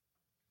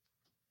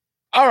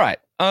 All right.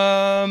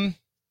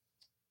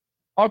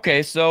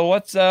 Okay, so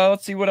let's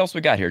see what else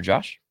we got here,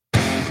 Josh.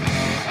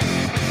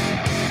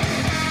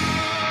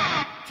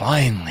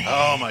 Finally.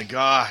 Oh my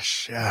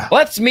gosh. Yeah.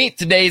 Let's meet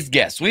today's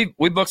guests. We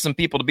booked some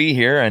people to be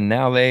here, and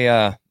now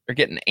they're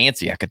getting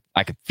antsy.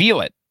 I could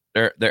feel it.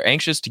 They're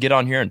anxious to get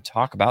on here and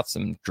talk about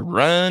some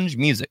grunge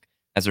music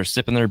as they're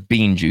sipping their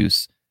bean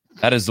juice.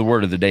 That is the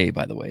word of the day,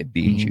 by the way.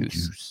 Bean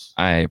juice.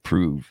 I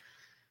approve.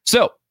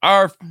 So,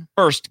 our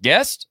first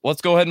guest,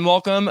 let's go ahead and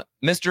welcome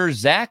Mr.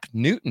 Zach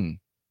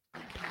Newton.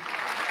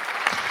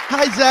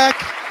 Hi, Zach.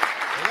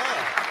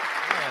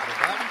 Hello,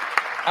 everybody.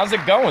 How's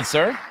it going,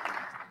 sir?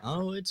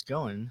 Oh, it's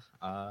going.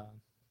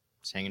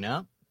 Just hanging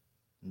out,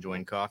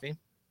 enjoying coffee.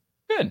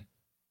 Good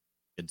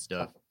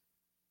stuff.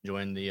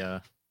 Enjoying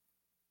the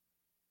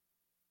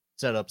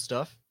setup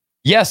stuff.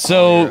 Yeah.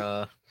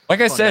 So, like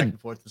I said, back and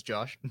forth with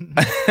Josh.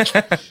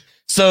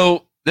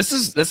 So this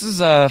is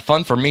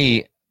fun for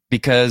me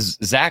because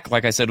Zach,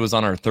 like I said, was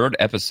on our third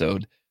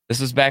episode.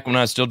 This is back when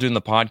I was still doing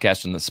the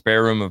podcast in the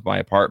spare room of my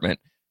apartment,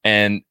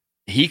 and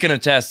he can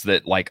attest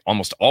that like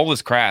almost all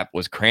this crap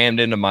was crammed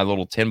into my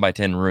little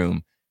 10x10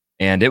 room.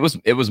 And it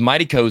was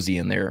mighty cozy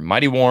in there,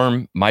 mighty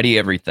warm, mighty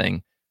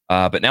everything.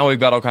 But now we've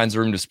got all kinds of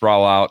room to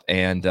sprawl out.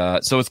 And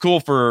so it's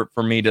cool for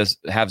me to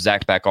have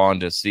Zach back on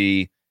to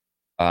see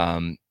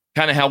kind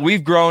of how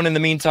we've grown in the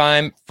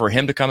meantime, for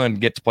him to come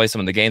and get to play some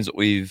of the games that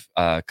we've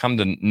come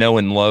to know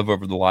and love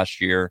over the last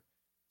year.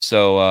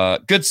 So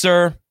good,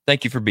 sir.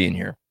 Thank you for being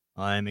here.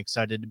 I'm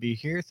excited to be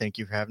here. Thank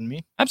you for having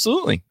me.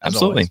 Absolutely. As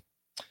Absolutely.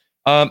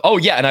 Oh,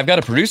 yeah. And I've got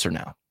a producer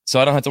now. So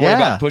I don't have to worry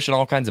about pushing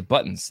all kinds of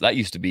buttons. That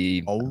used to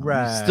be. All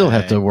right. Still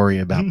have to worry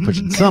about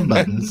pushing some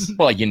buttons.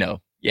 Well, yeah.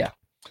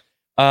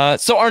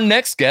 So our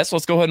next guest,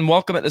 let's go ahead and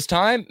welcome at this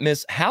time,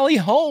 Miss Hallie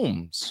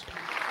Holmes.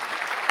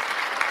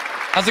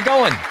 How's it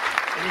going?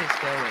 It is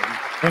going.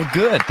 Oh,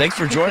 good. Thanks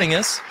for joining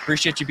us.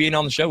 Appreciate you being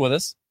on the show with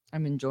us.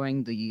 I'm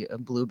enjoying the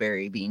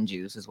blueberry bean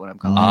juice is what I'm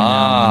calling it.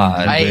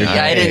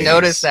 I didn't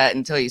notice that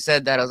until you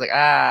said that. I was like,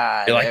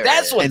 You're like,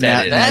 that's what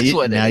that is. That's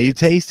what now you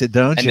taste it,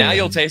 don't and you? And now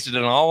you'll taste it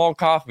in all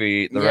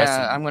coffee. The rest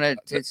of I'm gonna.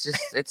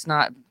 It's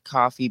not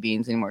coffee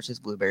beans anymore. It's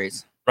just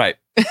blueberries. Right.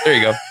 There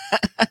you go.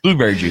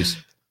 Blueberry juice.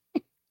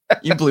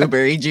 You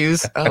blueberry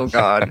juice. Oh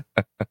God.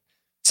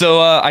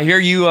 So I hear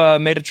you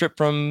made a trip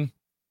from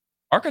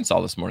Arkansas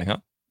this morning, huh?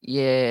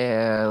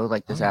 Yeah,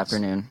 like this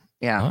afternoon.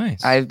 Yeah.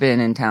 Nice. I've been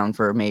in town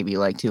for maybe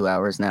like 2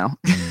 hours now.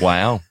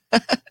 Wow.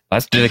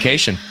 That's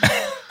dedication.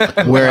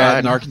 Where at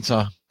in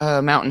Arkansas?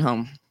 Mountain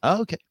Home.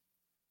 Oh, okay.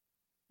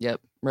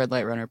 Yep. Red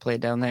Light Runner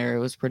played down there. It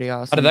was pretty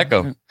awesome. How did that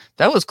go?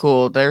 That was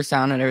cool. Their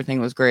sound and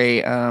everything was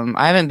great.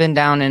 I haven't been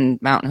down in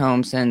Mountain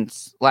Home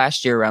since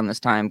last year around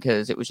this time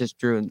because it was just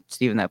Drew and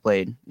Steven that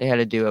played. They had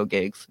a duo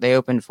gig. They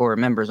opened for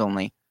members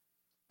only.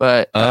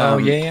 But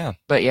yeah.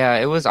 But yeah,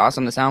 it was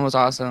awesome. The sound was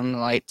awesome. The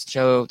light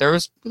show. There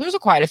was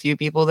quite a few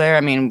people there.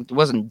 I mean, it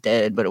wasn't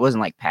dead, but it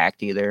wasn't like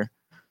packed either.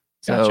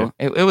 So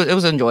Gotcha. it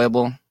was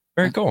enjoyable.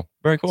 Very cool.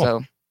 Very cool.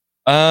 So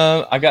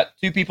I've got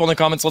 2 people in the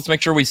comments. Let's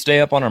make sure we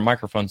stay up on our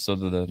microphones so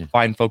that the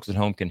fine folks at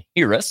home can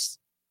hear us.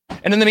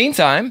 And in the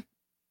meantime,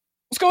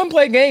 let's go and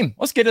play a game.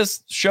 Let's get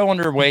this show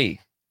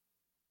underway.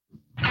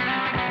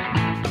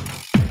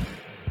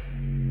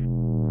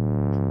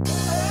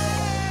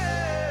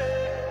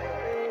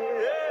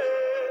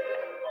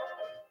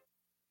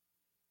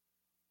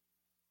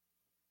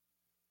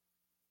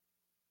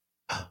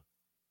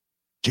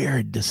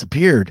 Jared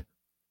disappeared.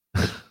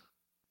 Here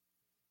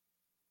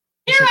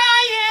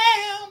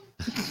I am,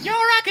 your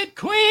rocket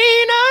queen,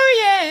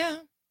 oh yeah.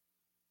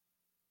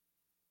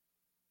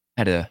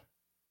 Had to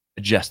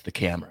adjust the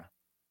camera.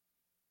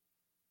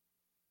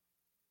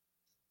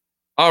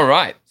 All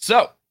right,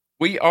 so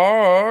we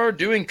are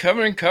doing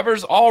covering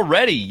covers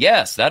already.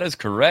 Yes, that is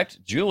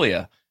correct,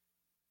 Julia.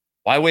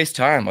 Why waste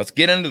time? Let's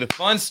get into the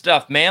fun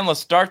stuff, man. Let's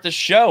start the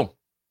show.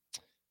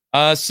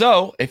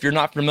 So, if you're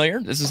not familiar,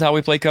 this is how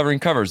we play covering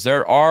covers.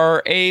 There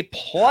are a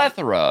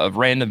plethora of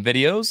random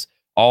videos,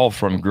 all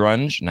from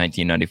Grunge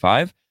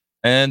 1995,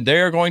 and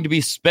they're going to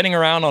be spinning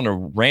around on a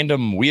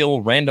random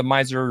wheel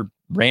randomizer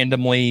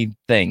randomly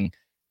thing.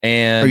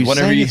 And Are you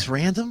whenever saying you, it's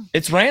random?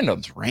 it's random.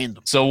 It's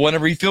random. So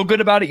whenever you feel good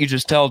about it, you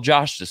just tell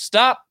Josh to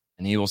stop,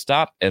 and he will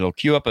stop. It'll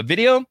queue up a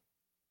video.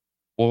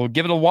 We'll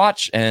give it a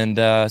watch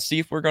and see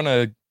if we're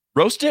gonna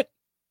roast it.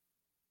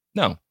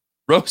 No,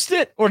 roast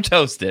it or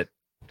toast it.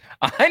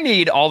 I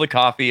need all the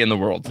coffee in the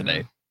world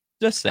today.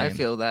 Just saying. I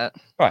feel that.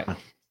 All right.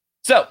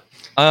 So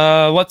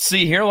let's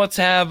see here. Let's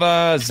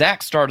have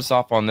Zach start us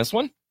off on this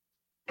one.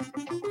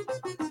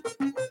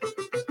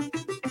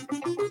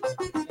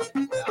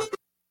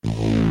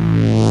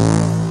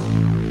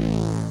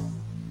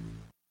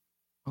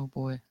 Oh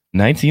boy.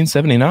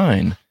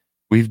 1979.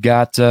 We've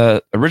got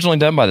originally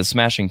done by the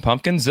Smashing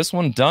Pumpkins. This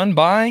one done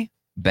by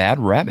Bad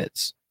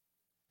Rabbits.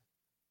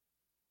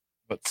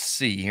 Let's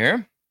see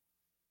here.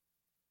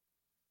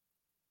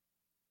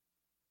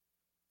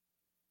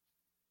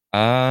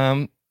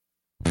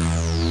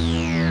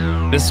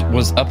 This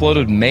was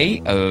uploaded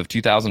May of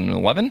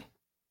 2011.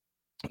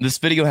 This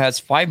video has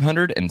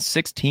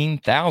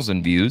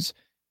 516,000 views.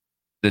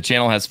 The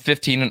channel has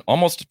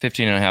almost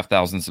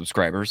 15,500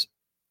 subscribers.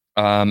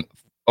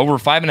 Over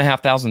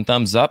 5,500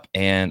 thumbs up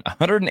and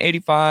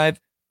 185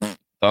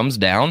 thumbs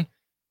down.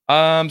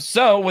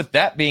 So with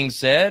that being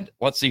said,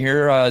 let's see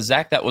here.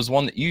 Zach, that was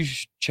one that you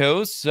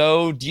chose.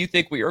 So do you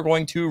think we are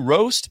going to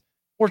roast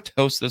or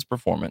toast this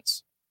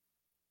performance?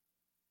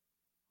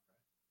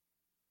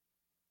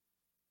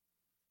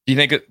 Do you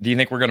think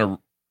we're going to,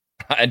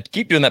 I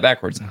keep doing that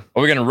backwards.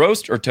 Are we going to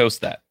roast or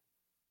toast that?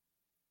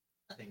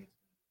 I think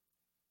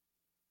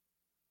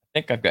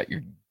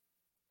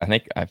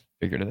I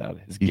figured it out.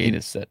 His gate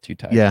is set too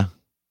tight. Yeah.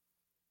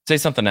 Say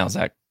something now,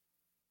 Zach.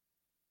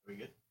 Are we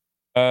good?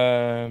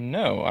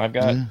 No, I've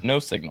got no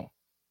signal.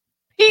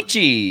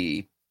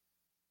 Peachy.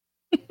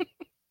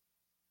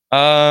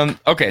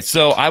 Okay,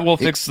 so I will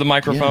fix the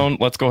microphone.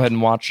 Let's go ahead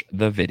and watch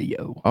the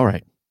video. All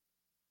right.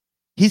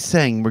 He's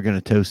saying we're going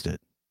to toast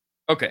it.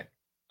 Okay.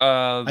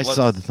 I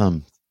saw the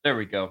thumb. There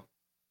we go.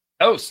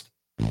 Toast.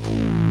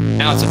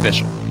 Now it's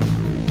official.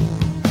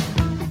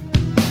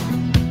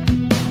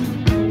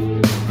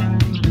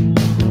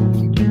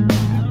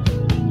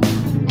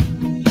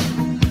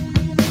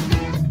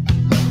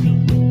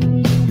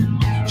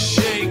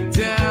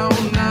 Shakedown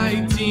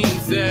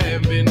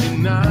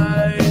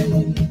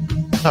 1979.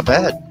 Not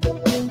bad.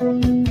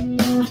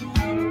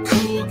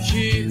 Cool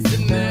kids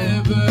that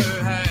never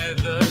had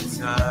the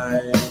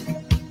time.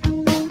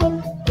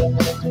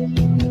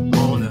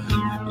 On a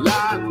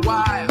live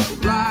wire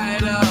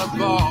right up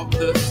off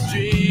the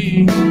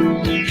street.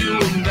 You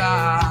and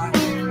I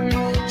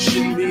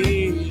should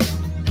meet.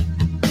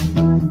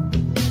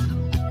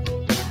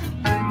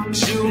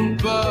 Shooting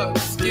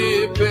bugs,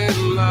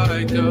 skipping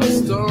like a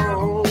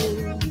stone.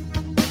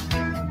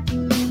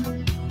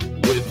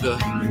 With the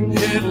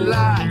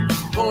headlights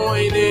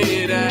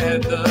pointed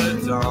at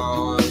the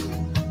dawn.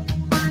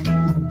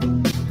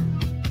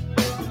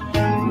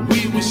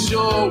 We were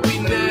sure we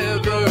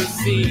never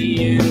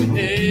see an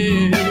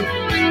end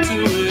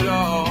to it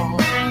all.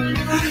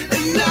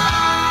 And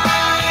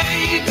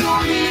I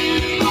don't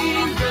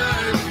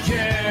even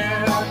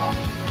care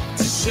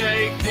to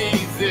shake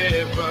these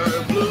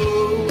zipper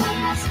blues.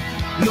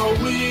 No,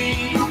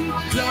 we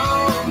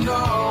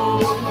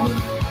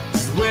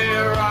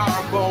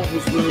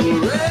souls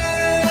will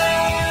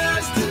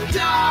rest in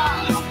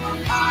dust,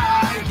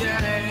 I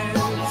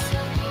guess,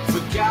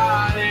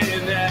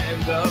 forgotten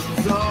and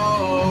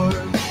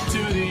absorbed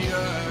to the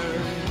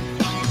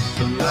earth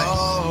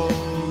below.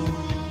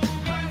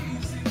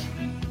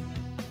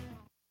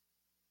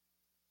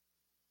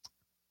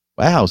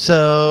 Wow.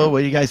 So, what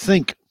do you guys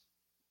think?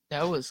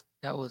 That was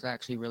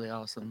actually really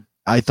awesome.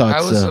 I thought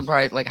I was so.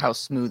 surprised like how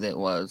smooth it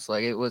was.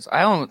 Like it was.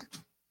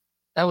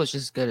 That was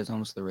just as good as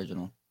almost the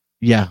original.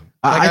 Yeah.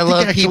 Like I think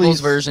love actually people's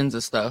versions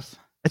of stuff.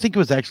 I think it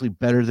was actually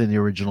better than the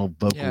original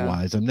vocal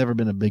wise. I've never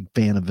been a big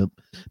fan of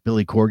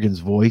Billy Corgan's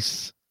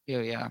voice.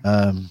 Yeah.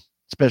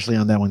 Especially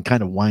on that one,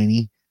 kind of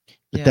whiny.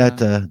 But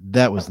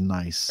that was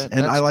nice.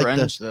 And I like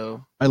Grunge,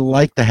 though. I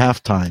like the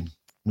halftime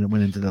when it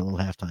went into that little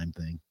halftime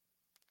thing.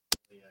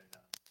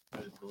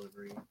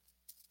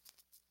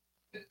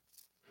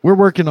 We're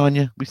working on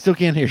you. We still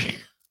can't hear you.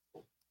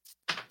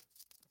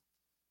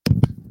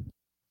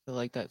 I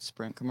like that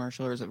Sprint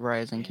commercial, or is it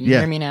Verizon? Can you Yeah.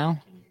 hear me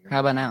now?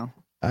 How about now?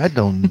 I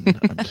don't.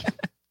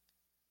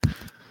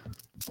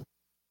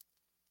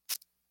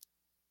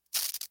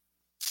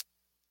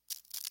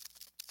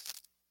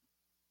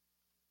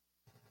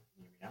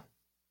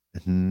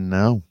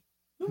 No.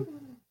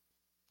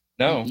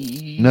 No.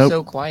 He's Nope.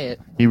 so quiet.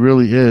 He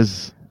really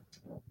is.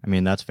 I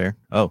mean, that's fair.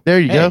 Oh, There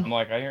you hey. go. I'm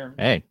like, I hear him.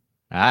 Hey,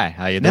 hi,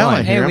 how you Now doing?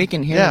 I hear Hey, him. we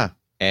can hear. Yeah.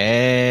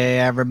 Hey,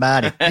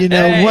 everybody. You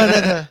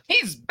know,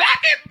 He's back.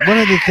 one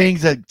of the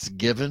things that's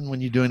given when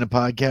you're doing a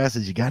podcast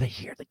is you got to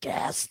hear the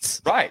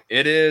guests. Right.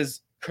 It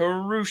is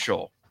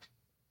crucial.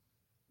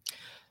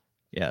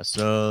 Yeah,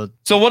 so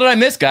So what did I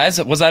miss,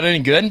 guys? Was that any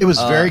good? It was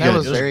very that good.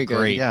 was it was very good.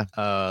 great.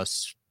 Yeah.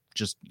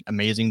 Just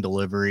amazing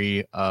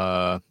delivery.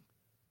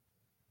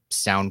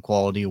 Sound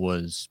quality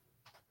was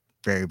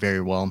very, very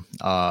well.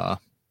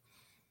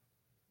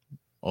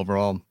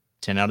 Overall,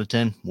 10 out of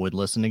 10. Would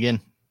listen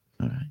again.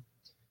 All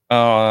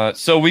right.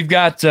 So we've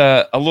got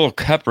a little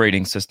cup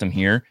rating system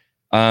here.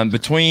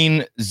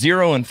 Between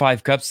 0 and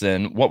 5 cups,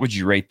 then what would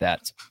you rate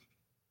that?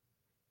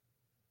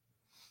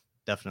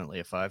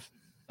 Definitely a 5.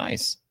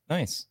 Nice.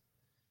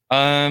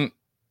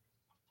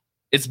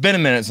 It's been a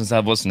minute since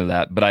I've listened to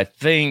that, but I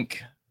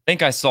think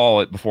I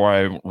saw it before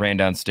I ran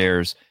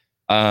downstairs.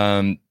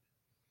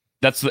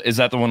 Is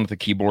that the one with the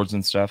keyboards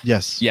and stuff?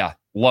 Yes. Yeah,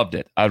 loved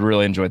it. I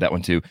really enjoyed that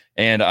one too.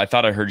 And I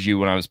thought I heard you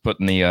when I was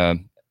putting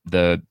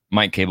the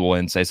mic cable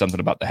in say something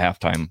about the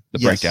halftime, the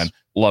Yes. breakdown.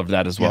 Loved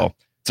that as well.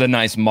 It's a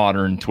nice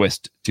modern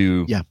twist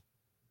to. Yeah.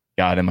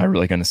 God, am I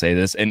really going to say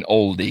this? An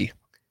oldie.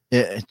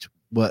 It's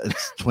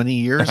 20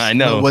 years? I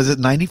know. Was it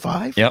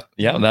 95? Yep.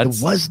 Yeah, that's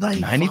it was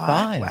 95.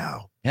 95.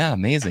 Wow. Yeah,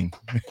 amazing.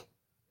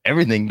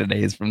 Everything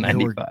today is from You know,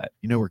 95.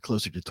 You know, we're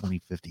closer to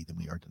 2050 than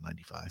we are to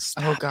 95.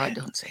 Oh God,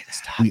 don't say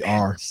this. We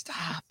are.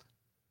 Stop.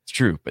 It's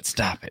true, but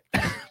stop it.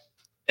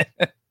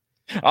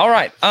 All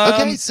right.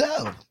 Okay,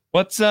 so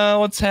let's have.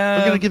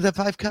 we're going to give that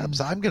 5 cups.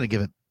 I'm going to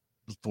give it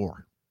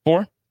 4.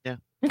 4? Yeah.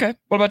 Okay.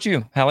 What about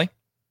you, Hallie?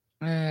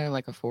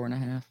 Like a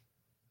 4.5.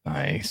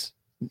 Nice.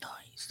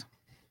 Nice.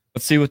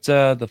 Let's see what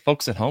the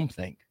folks at home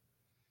think.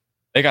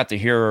 They got to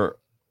hear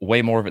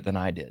way more of it than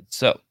I did.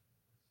 So,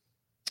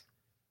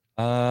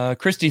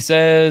 Christy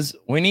says,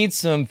 we need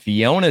some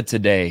Fiona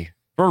today.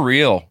 For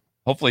real.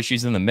 Hopefully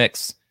she's in the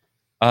mix.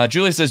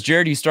 Julie says,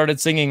 Jared, you started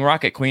singing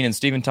Rocket Queen and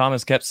Stephen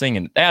Thomas kept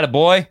singing.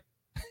 Attaboy.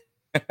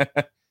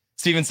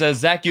 Stephen says,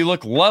 Zach, you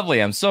look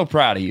lovely. I'm so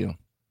proud of you.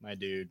 My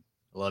dude,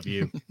 I love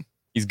you.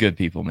 He's good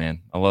people,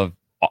 man. I love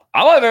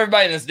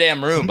everybody in this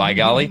damn room, by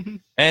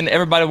golly. And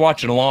everybody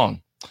watching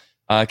along.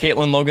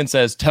 Caitlin Logan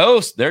says,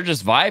 toast. They're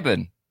just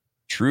vibing.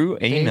 True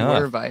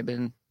enough. We're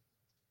vibing.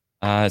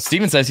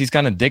 Steven says he's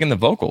kind of digging the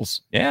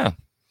vocals. Yeah.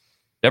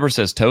 Deborah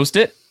says, toast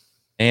it.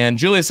 And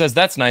Julia says,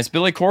 that's nice.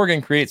 Billy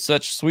Corgan creates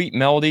such sweet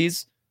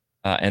melodies.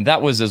 And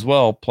that was as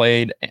well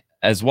played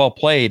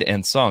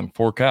and sung.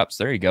 4 cups.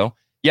 There you go.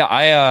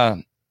 Yeah,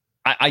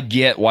 I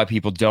get why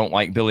people don't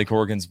like Billy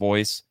Corgan's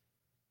voice.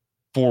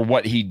 For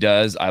what he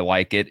does, I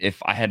like it.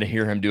 If I had to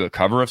hear him do a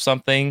cover of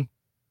something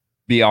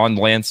beyond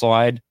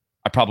Landslide,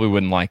 I probably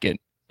wouldn't like it.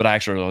 But I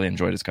actually really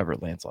enjoyed his cover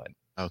of Landslide.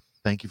 Oh,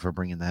 thank you for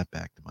bringing that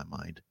back to my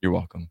mind. You're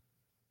welcome.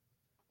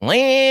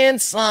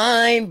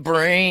 Landslide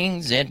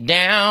brings it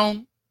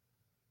down.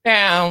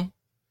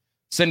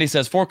 Cindy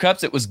says 4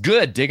 cups. It was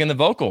good. Digging the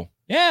vocal.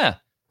 Yeah.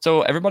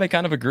 So everybody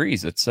kind of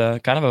agrees. It's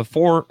kind of a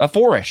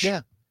 4-ish.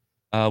 Yeah.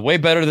 Way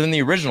better than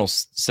the original,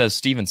 says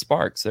Steven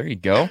Sparks. There you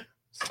go.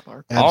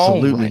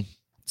 Absolutely. All right.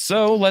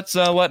 So let's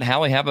let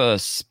Hallie have a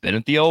spin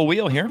at the old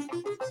wheel here.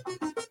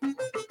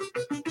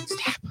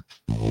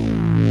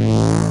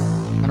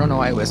 I don't know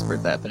why I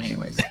whispered that, but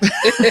anyways.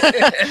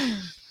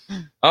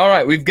 All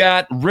right, we've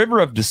got River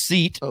of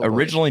Deceit, Oh, boy.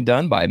 originally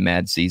done by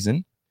Mad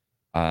Season,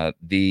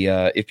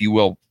 the if you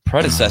will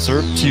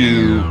predecessor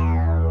to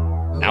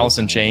Alice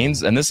in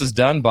Chains, and this is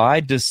done by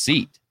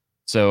Deceit.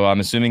 So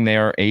I'm assuming they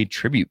are a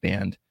tribute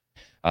band.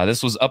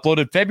 This was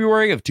uploaded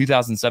February of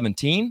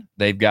 2017.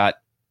 They've got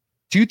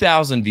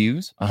 2,000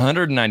 views,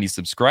 190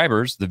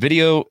 subscribers. The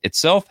video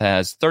itself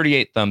has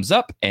 38 thumbs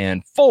up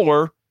and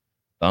 4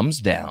 thumbs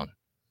down.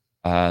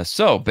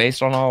 So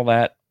based on all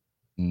that,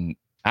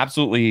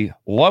 Absolutely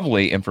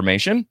lovely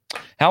information.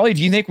 Hallie,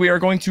 do you think we are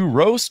going to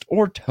roast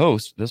or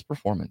toast this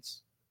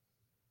performance?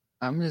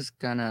 I'm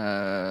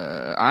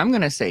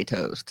gonna say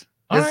toast.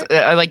 All 'Cause,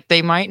 right. like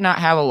they might not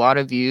have a lot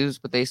of views,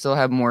 but they still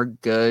have more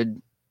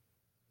good.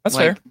 That's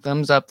like, fair.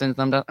 Thumbs up than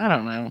thumbs down. I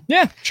don't know.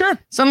 Yeah, sure.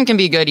 Something can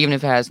be good even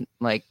if it has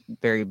like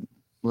very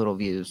little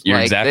views. You're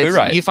like, exactly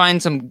right. You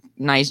find some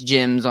nice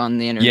gems on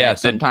the internet. Yeah, that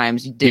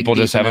sometimes you dig people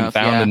just deep haven't enough,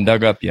 found yeah. and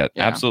dug up yet.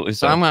 Yeah. Absolutely.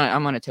 So So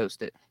I'm gonna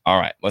toast it. all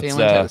right, let's Feeling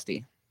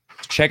toasty.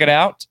 check it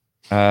out.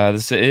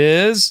 This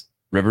is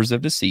Rivers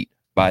of Deceit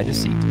by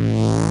Deceit.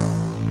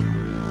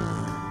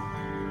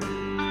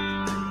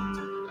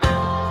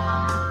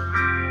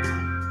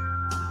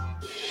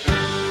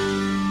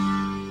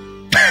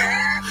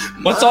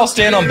 Let's all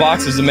stand on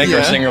boxes and make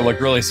our singer look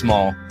really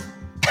small.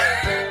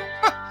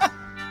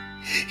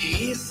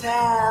 He's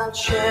our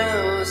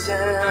chosen.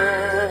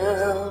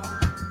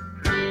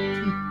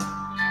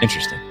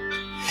 Interesting.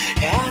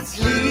 As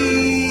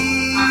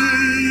leaves,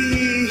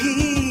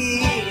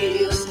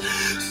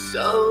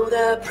 so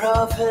the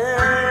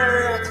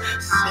prophet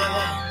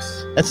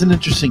says. That's an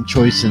interesting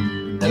choice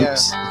in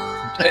notes.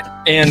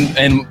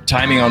 And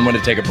timing on when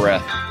to take a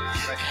breath.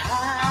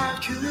 How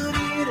could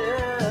it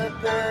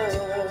have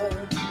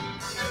been?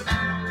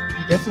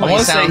 I Definitely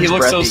want to say he sounds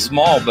looks so breathy.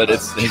 small, but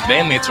his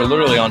bandmates are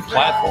literally on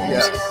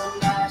platforms.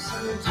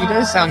 He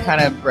does sound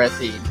kind of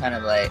breathy, kind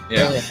of like.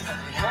 Yeah.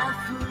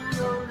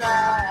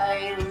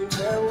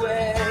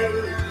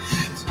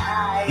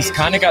 He's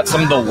kind of got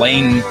some of the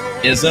Lane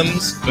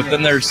isms, but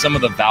then there's some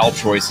of the vowel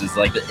choices,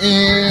 like the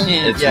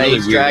it's yeah, really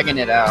he's weird. dragging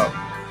it out.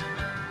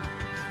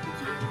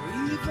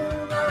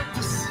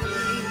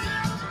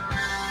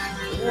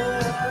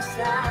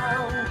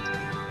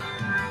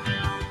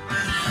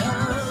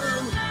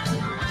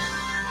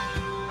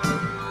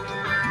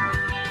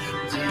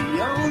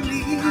 The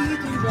only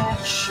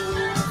direction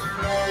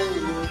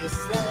is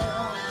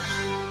down.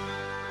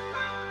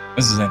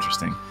 This is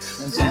interesting. This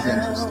is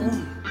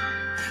interesting.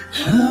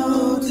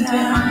 Oh,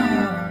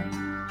 down.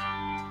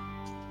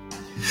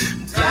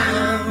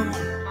 Down.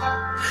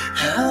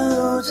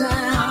 Oh,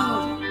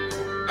 down.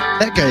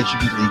 That guy should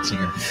be lead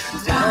singer.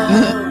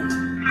 Down.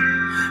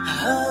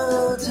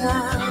 Oh,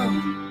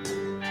 down.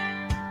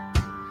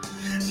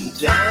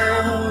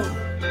 Down.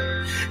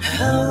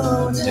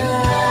 Oh,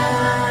 down.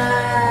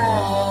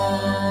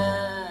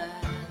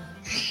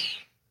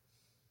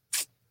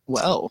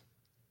 Well,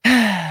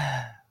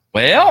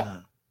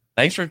 Well,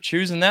 thanks for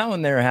choosing that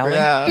one there, Hallie.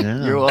 yeah,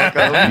 Yeah. you're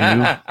welcome.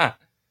 That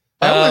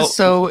That was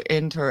so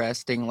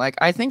interesting. Like,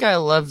 I think I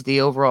loved the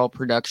overall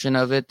production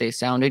of it. They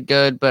sounded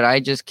good, but I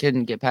just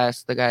couldn't get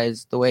past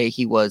the way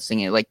he was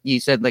singing it. Like you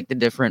said, like the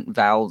different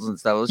vowels and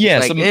stuff. It was just Yeah,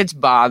 like, some- it's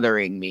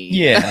bothering me.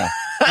 Yeah.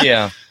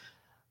 Yeah.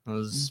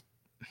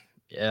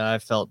 I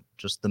felt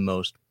just the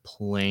most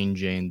plain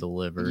Jane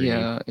delivery.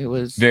 Yeah, it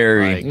was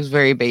Very, it was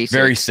very basic.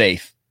 very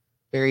safe.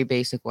 very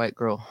basic white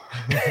girl.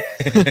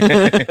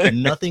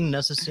 Nothing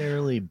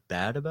necessarily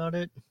bad about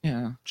it,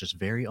 Yeah. just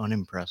very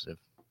unimpressive.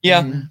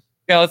 Yeah. Mhm.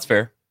 Yeah, that's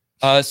fair.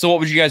 So what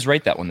would you guys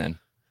rate that one then?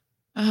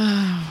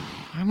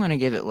 I'm gonna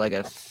give it like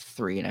a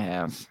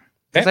 3.5. Okay.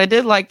 Because I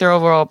did like their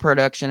overall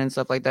production and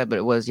stuff like that, but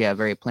it was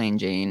very plain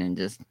Jane and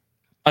just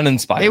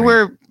Uninspiring. they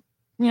were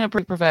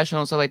pretty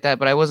professional and stuff like that,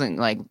 but I wasn't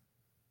like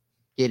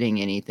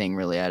getting anything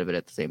really out of it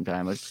at the same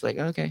time. I was just like,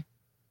 okay.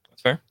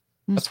 That's fair.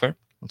 That's fair.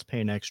 Let's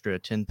pay an extra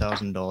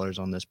 $10,000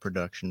 on this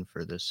production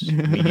for this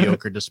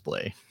mediocre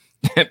display.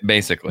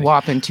 Basically.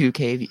 Whopping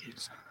 2K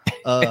views.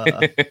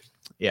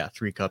 Yeah,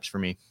 3 cups for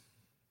me.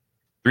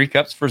 3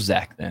 cups for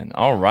Zach then.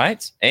 All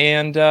right.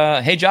 And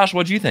hey Josh,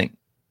 what'd you think?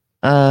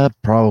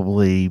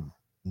 Probably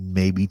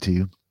maybe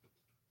 2.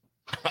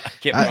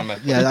 Can't remember.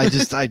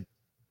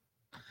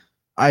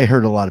 I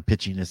heard a lot of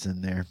pitchiness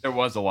in there. There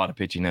was a lot of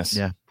pitchiness.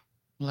 Yeah.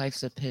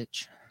 Life's a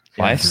pitch.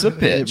 Life's a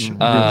pitch. It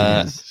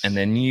really is. And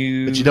then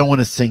But you don't want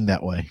to sing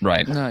that way.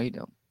 Right. No, you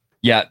don't.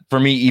 Yeah, for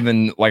me,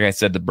 even like I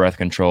said, the breath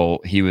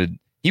control, he would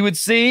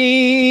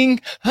sing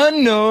a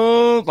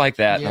note like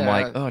that. And I'm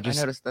like, oh, I just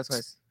noticed that's why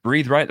it's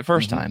breathe right the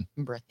 1st time.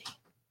 breathy.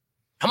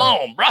 Come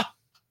on, bruh.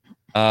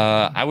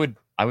 I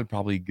would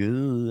probably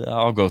go.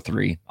 I'll go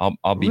 3.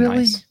 I'll be Really?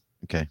 nice.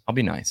 Okay. I'll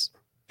be nice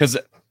because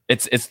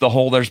it's the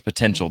whole. There's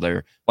potential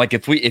there. Like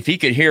if he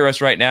could hear us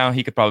right now,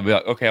 he could probably be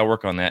like, okay, I'll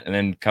work on that, and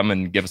then come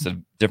and give us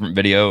a different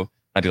video.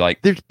 I'd be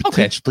like, There's okay,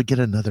 potential to get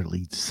another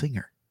lead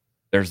singer.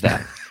 there's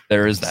that.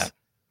 There is that.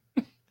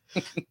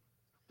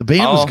 The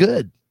band was Oh.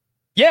 good.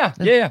 Yeah.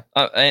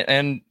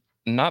 And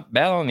not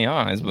bad on the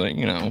eyes, but that ain't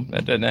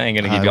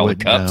gonna give I you all the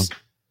wouldn't know.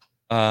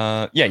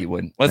 cups. Yeah, you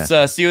would. Let's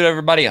see what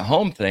everybody at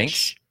home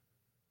thinks.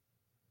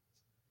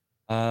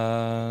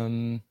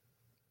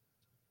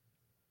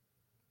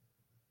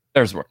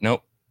 There's where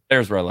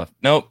I left.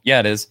 Nope. Yeah,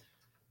 it is.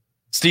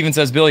 Steven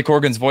says Billy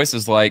Corgan's voice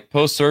is like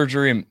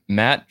post-surgery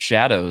Matt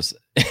Shadows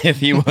if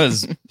he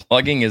was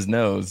plugging his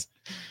nose.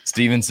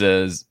 Steven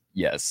says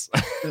yes.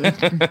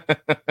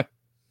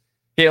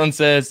 Caitlin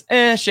says,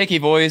 shaky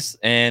voice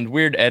and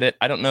weird edit.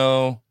 I don't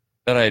know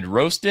that I'd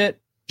roast it.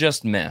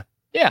 Just meh.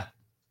 Yeah,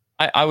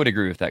 I would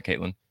agree with that,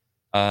 Caitlin.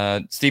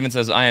 Steven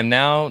says, I am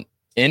now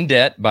in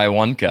debt by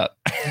 1 cup.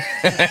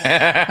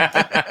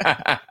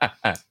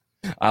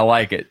 I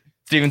like it.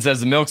 Steven says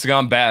the milk's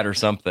gone bad or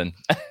something.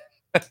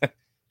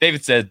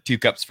 David said 2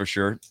 cups for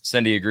sure.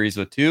 Cindy agrees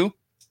with 2.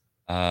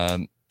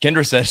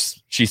 Kendra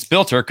says she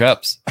spilt her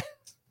cups.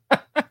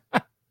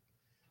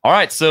 All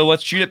right, so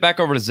let's shoot it back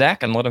over to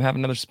Zach and let him have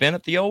another spin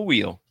at the old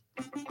wheel.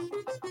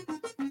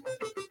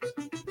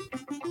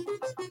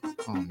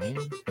 Oh man,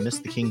 I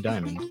missed the King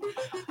Diamond.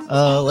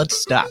 Let's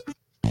stop.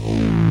 Do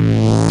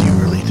you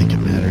really think it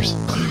matters?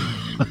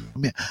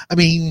 I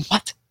mean,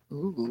 what?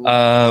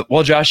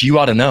 Well, Josh, you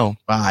ought to know.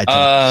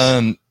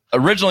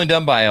 Originally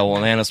done by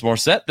Alanis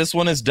Morissette. This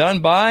one is done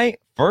by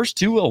First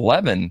to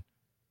 11.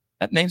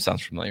 That name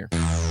sounds familiar.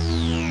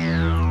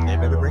 They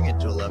better bring it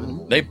to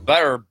 11. They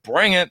better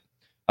bring it.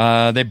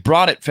 They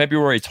brought it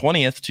February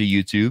 20th to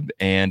YouTube,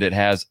 and it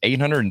has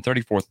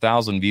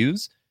 834,000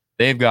 views.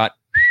 They've got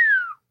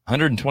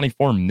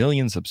 124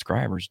 million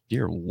subscribers.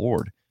 Dear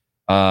Lord.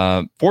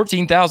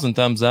 14,000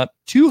 thumbs up,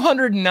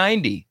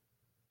 290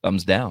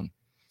 thumbs down.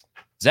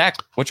 Zach,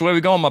 which way are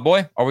we going, my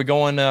boy? Are we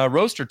going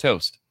roast or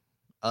toast?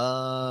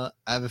 I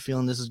have a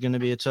feeling this is going to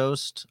be a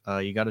toast.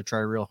 You got to try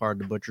real hard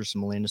to butcher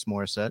some Alanis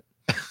Morissette.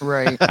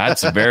 Right.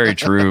 That's very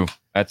true.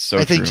 That's so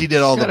true. I think she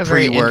did all the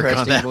pre-work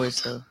on that.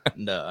 Voice, though.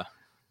 And,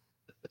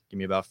 give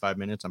me about 5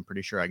 minutes. I'm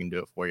pretty sure I can do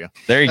it for you.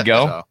 There you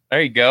go. So.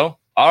 There you go.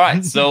 All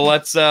right, so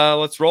let's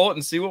roll it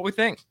and see what we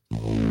think.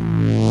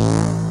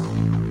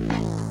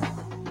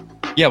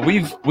 Yeah,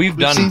 we've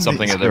done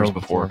something of theirs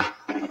before.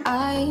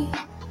 I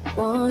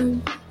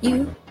want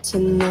you to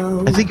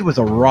know. I think it was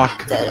a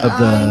rock of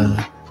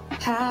the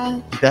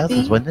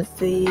 2000s, wasn't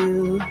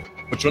it?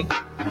 Which one?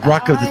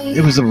 Rock of the.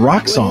 It was a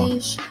rock song,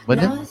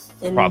 wasn't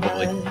it?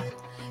 Probably.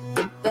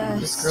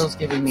 This girl's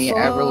giving me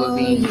Avril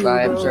Lavigne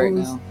vibes right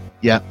now.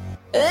 Yeah.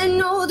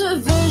 An older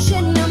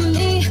version of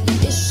me.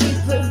 Is she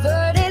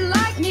perverted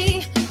like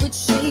me? Would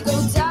she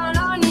go down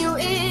on you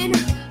in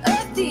a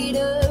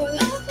theater?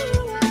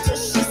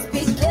 Does she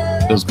speak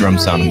Those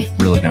drums sound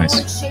really nice.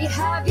 Would she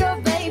have your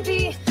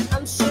baby?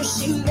 I'm sure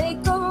she'd make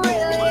a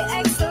really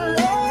excellent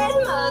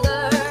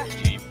mother.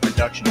 The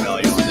production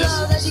value on this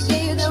is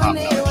top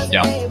notch.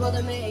 Yeah. Able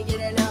to make it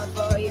enough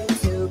for you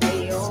to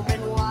be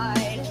open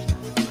wide.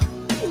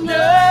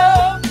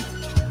 No.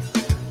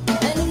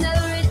 And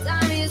every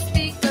time you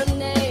speak her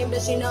name,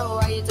 does she know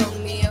why you told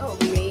me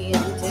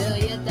until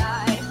you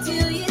die?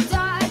 Till you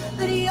die,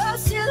 but you're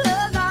still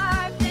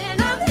alive.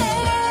 And I'm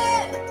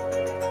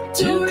here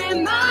to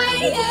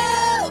remind you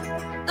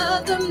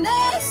of the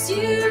mess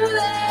you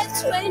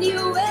left when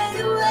you went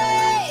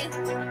away.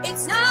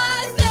 It's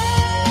not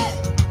fair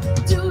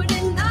to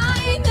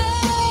deny me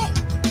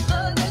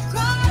of the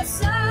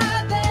cross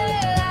I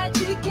bear that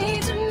you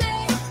gave to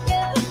me.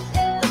 Yeah,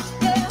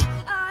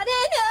 I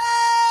didn't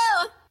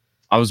know.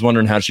 I was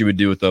wondering how she would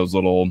do with those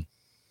little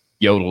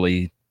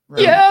yodely.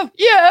 Right.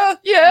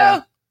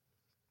 Yeah.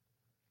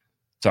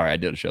 Sorry, I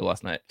did a show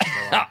last night.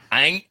 I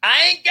ain't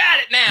got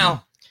it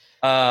now.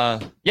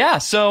 Yeah.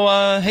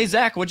 So, hey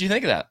Zach, what'd you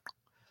think of that?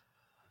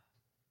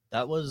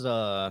 That was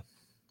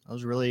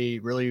really,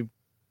 really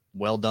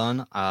well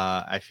done.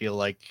 I feel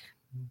like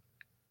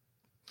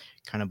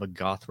kind of a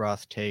goth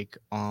rock take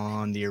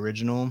on the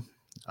original.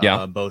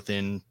 Yeah. Both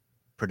in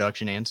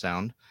production and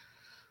sound.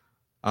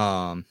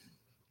 And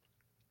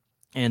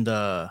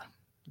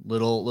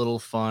little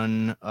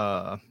fun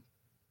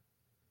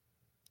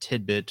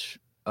tidbit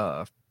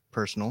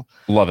personal.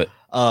 Love it.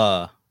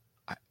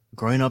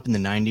 Growing up in the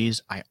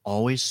 90s, I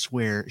always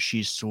swear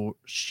she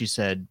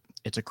said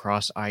it's a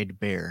cross-eyed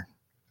bear.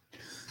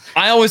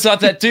 I always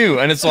thought that too,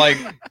 and it's like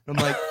I'm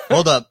like,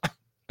 hold up,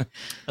 that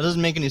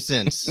doesn't make any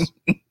sense.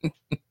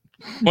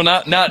 Well,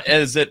 not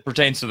as it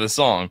pertains to the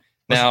song.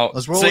 Now,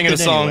 let's roll singing a with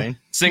it song, anyway.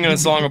 singing a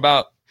song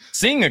about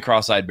seeing a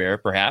cross-eyed bear,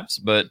 perhaps,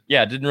 but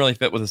yeah, it didn't really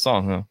fit with the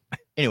song, huh?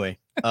 Anyway,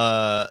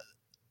 I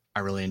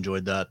really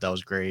enjoyed that. That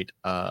was great.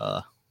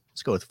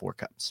 Let's go with 4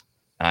 cups.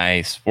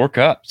 Nice, 4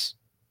 cups.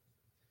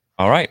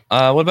 All right.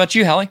 What about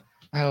you, Hallie?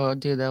 Oh,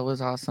 dude, that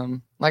was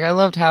awesome. Like, I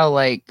loved how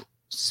like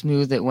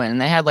smooth it went,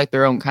 and they had like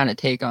their own kind of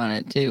take on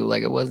it too.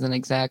 Like, it wasn't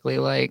exactly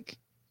like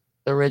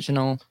the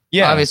original.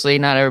 Yeah. Obviously,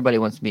 not everybody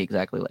wants to be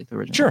exactly like the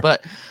original. Sure.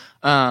 But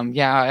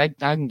yeah,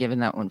 I'm giving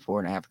that one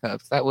 4.5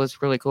 cups. That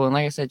was really cool. And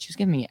like I said, she's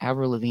giving me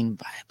Avril Lavigne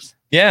vibes.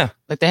 Yeah.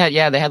 Like they had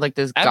like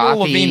this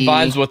Avril gothy Lavigne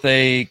vibes with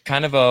a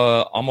kind of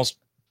a almost,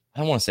 I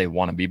don't want to say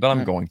wannabe, but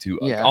I'm going to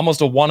almost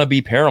a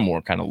wannabe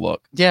Paramore kind of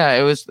look. Yeah,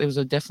 it was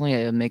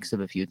definitely a mix of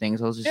a few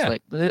things. I was just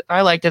like,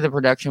 I liked it. The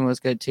production was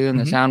good too, and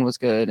the sound was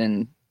good,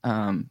 and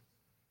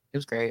it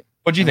was great.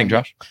 What do you think,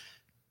 Josh?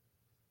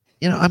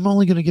 You know, I'm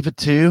only going to give it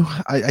 2.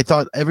 I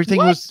thought everything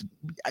was,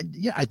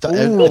 I thought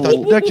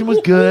the production was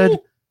good.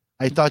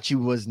 I thought she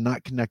was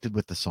not connected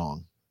with the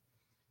song.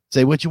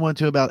 Say what you want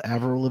to about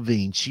Avril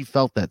Lavigne. She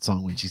felt that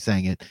song when she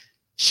sang it.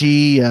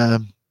 She,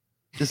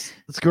 this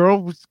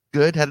girl was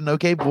good, had an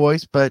okay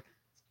voice, but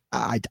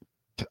I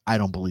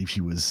don't believe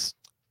she was.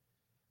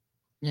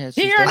 Yeah,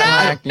 you're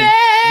not there.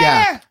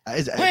 Yeah,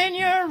 when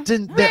you're I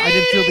didn't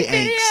feel the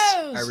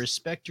angst. I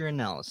respect your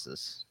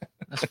analysis.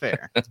 That's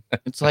fair.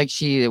 It's like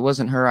it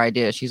wasn't her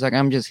idea. She's like,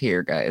 I'm just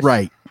here, guys.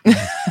 Right.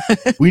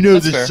 We know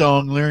That's this fair.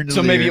 song. Learn the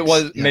So maybe it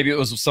lyrics. was maybe it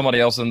was somebody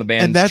else in the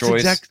band's and that's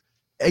choice.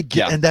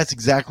 and that's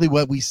exactly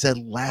what we said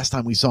last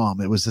time we saw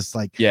him. It was just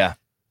like, Yeah.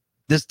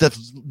 this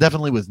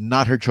definitely was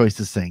not her choice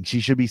to sing. She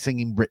should be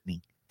singing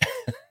Britney.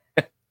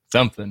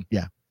 Something.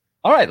 Yeah.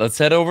 All right, let's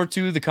head over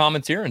to the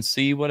comments here and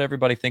see what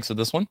everybody thinks of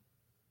this one.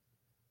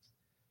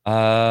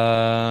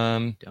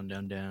 Down.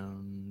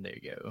 There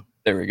you go.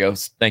 There we go.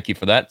 Thank you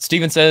for that.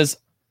 Steven says,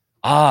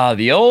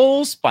 the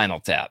old Spinal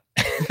Tap.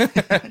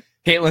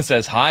 Caitlin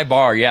says, high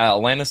bar. Yeah,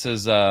 Alanis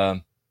is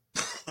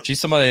she's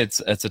somebody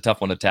it's a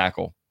tough one to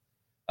tackle.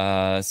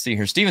 See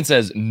here. Steven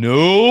says,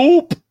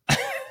 nope.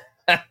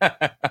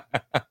 Let's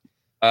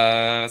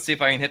see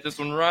if I can hit this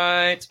one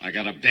right. I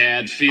got a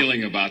bad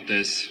feeling about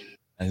this.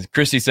 As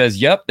Christy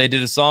says, yep, they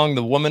did a song,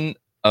 The Woman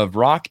of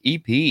Rock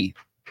EP.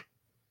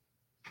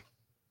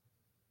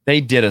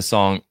 They did a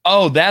song.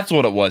 Oh, that's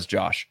what it was,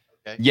 Josh.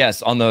 Okay.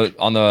 Yes, on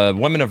the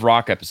Women of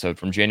Rock episode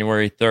from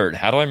January 3rd.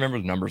 How do I remember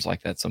the numbers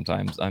like that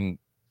sometimes? I'm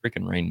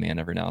freaking Rain Man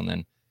every now and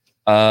then.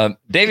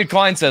 David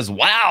Klein says,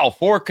 wow,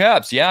 4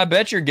 cups. Yeah, I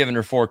bet you're giving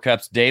her 4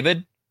 cups,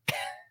 David.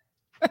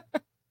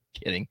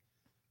 Kidding.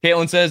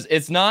 Caitlin says,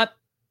 it's not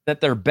that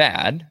they're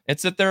bad.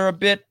 It's that they're a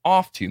bit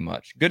off too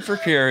much. Good for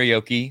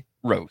karaoke.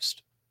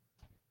 Roast.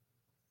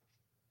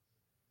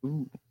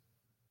 Ooh.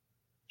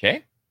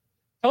 Okay.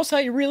 Tell us how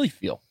you really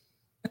feel.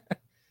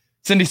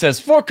 Cindy says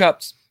 4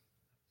 cups.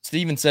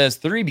 Steven says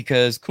 3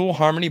 because cool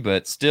harmony,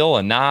 but still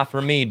a nah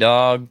for me,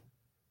 dog.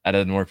 That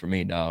doesn't work for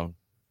me, dog.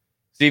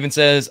 Steven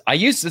says, I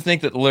used to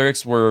think that the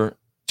lyrics were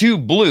too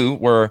blue,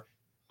 were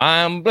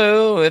I'm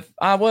blue, if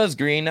I was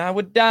green, I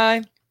would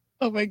die.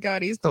 Oh my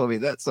God, he's told me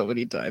that so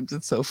many times.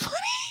 It's so funny.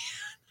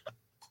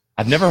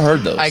 I've never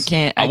heard those. I won't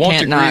can't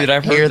agree not that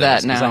I've heard hear those, that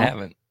 'cause now. I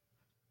haven't.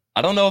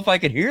 I don't know if I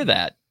could hear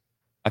that.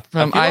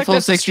 From I feel like Eiffel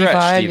that's a stretch,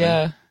 65, Steven.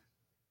 yeah.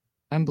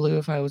 I'm blue,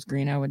 if I was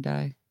green, I would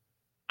die.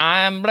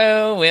 I'm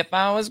blue, if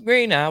I was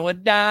green, I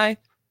would die.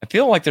 I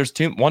feel like there's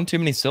too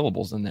many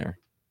syllables in there.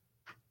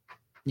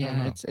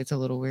 Yeah, it's a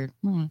little weird.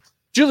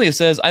 Julia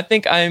says, I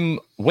think I'm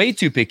way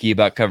too picky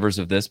about covers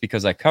of this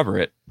because I cover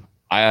it.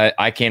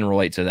 I can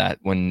relate to that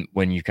when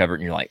you cover it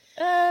and you're like,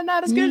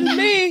 not as good as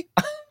me.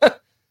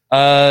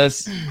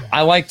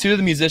 I like 2 of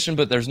the musician,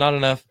 but there's not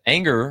enough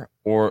anger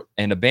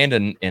and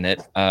abandon in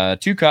it.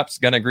 2 cups,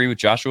 gonna agree with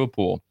Joshua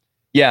Poole.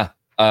 Yeah.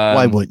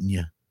 Why wouldn't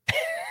you?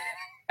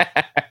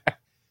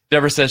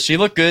 Deborah says she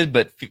looked good,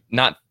 but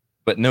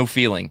no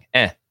feeling.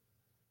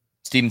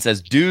 Steven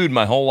says, dude,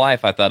 my whole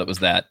life I thought it was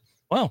that.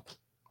 Well,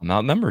 I'm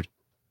outnumbered.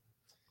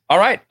 All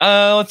right,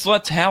 let's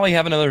let Hallie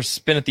have another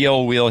spin at the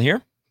old wheel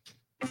here.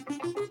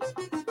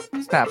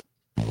 Stop.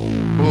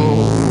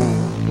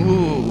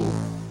 Ooh.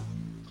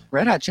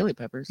 Red Hot Chili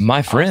Peppers.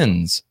 My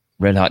friends,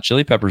 Red Hot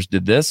Chili Peppers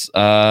did this.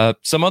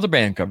 Some other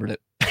band covered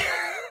it.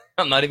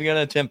 I'm not even going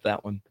to attempt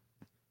that one.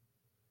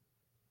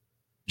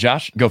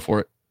 Josh, go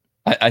for it.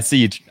 I see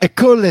you.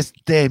 Écoles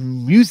de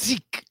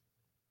musique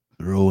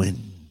ruin.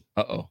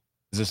 Uh-oh.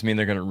 Does this mean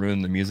they're going to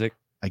ruin the music?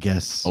 I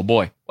guess. Oh,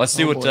 boy. Let's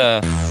see what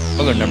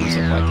other numbers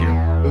look like here.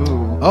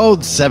 Ooh. Oh,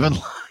 7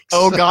 likes.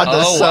 Oh God,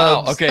 the Oh, subs.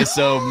 wow. Okay,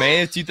 so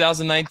May of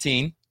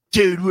 2019.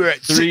 Dude, we're at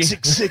 3.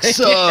 666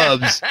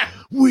 subs.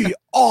 We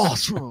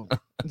awesome.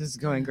 This is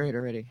going great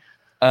already.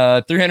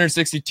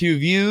 362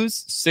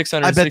 views,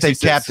 I bet they 666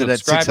 capped it at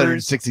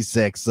subscribers,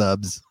 666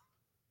 subs.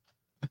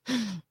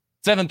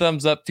 7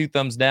 thumbs up, 2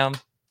 thumbs down.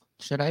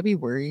 Should I be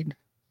worried?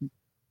 Be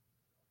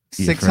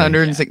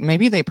 606.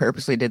 Maybe they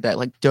purposely did that.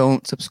 Like,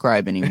 don't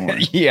subscribe anymore.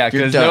 Yeah,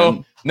 You're because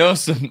done. no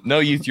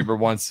YouTuber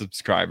wants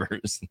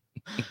subscribers.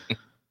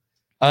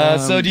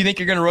 So do you think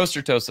you're gonna roast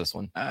or toast this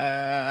one?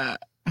 Oh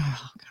God,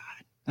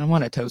 I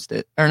want to toast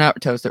it, or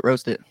not toast it,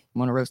 roast it. I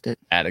want to roast it.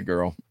 Atta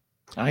girl.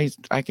 I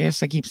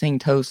guess I keep saying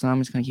toast, and I'm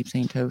just gonna keep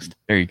saying toast.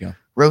 There you go.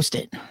 Roast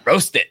it.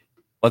 Roast it.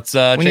 Let's We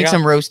check need out,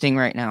 some roasting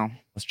right now.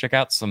 let's check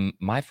out some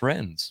My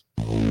Friends.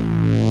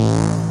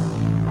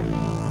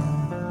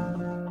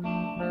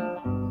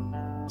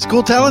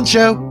 School talent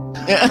show.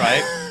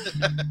 Right?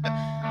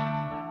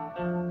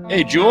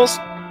 Hey, Jules.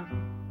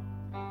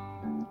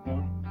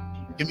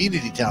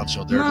 Community talent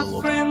show. They're a My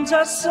little. friends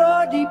are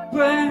so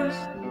depressed.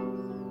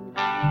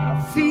 I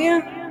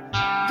fear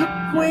the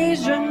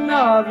poison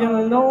of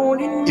your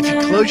loneliness. If you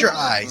close your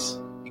eyes,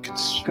 you can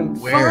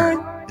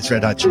swear it's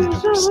Red Hot Chili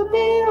Peppers.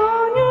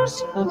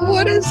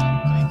 What is?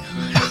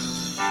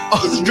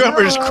 Oh, the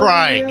drummer is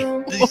crying.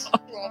 You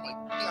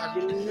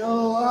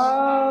know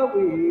I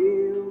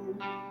will.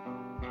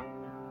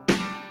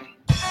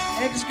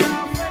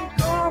 Ex-girlfriend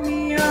call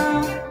me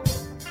up,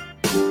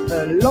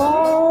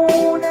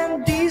 alone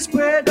and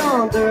desperate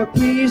on the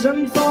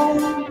prison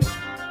phone.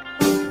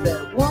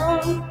 That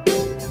one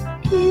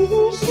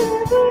who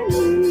never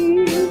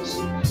leaves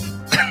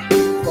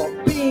for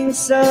being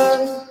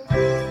sad.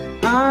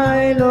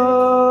 I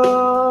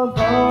love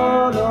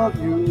all of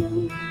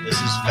you. This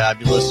is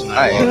fabulous, and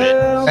I love it.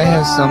 I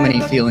have so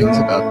many feelings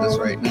about this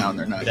right now.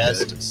 They're not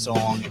Best good.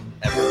 song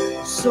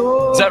ever.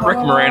 So Is that Rick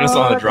Moranis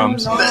on the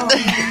drums?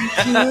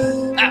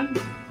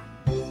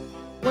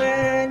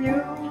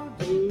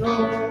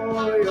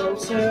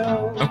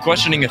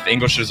 questioning if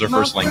English is their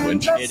first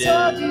language. It is.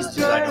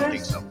 I don't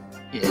think so.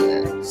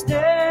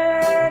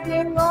 Yeah.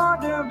 And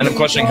I'm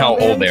questioning how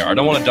old they are. I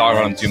don't want to dog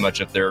on them too much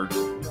if they're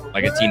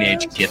like a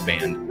teenage kid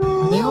band.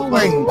 Are they all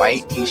wearing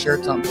white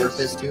t-shirts on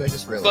purpose too? I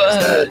just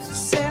realized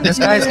that. This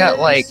guy's got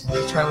like,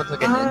 he's trying to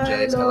look like a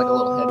ninja. He's got like a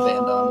little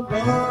headband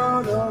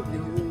on.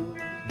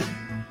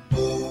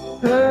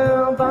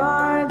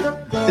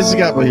 This has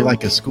got really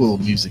like a school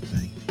music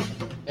thing.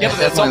 Yeah, but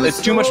that's all,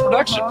 it's too much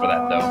production for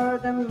that, though.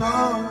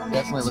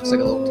 Definitely looks like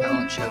a little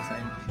talent show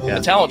thing. Yeah,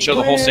 the talent show,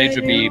 the whole stage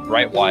would be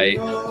bright white.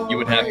 You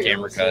would have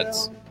camera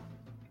cuts.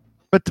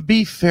 But to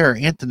be fair,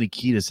 Anthony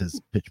Kiedis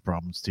has pitch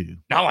problems too.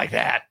 Not like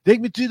that.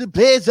 Take me to the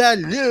place I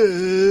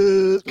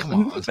love.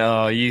 Come on.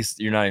 No,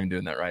 you're not even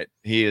doing that right.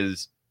 He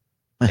is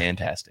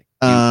fantastic.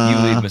 You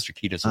leave Mr.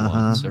 Kiedis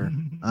alone, sir.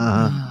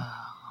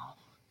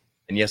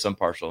 And yes, I'm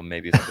partial.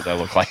 Maybe it's because I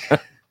look like him.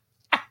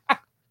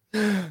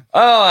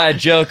 Oh, I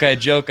joke, I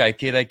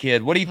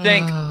kid. What do you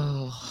think?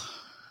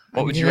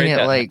 What would you rate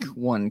that? Like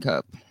 1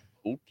 cup.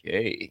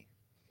 Okay.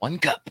 1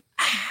 cup.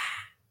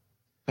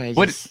 But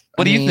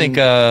What do you think,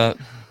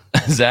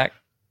 Zach?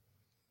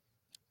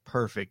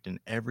 Perfect in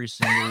every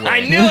single way.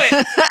 I knew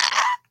it.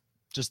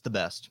 Just the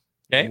best.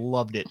 Okay.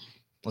 Loved it.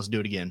 Let's do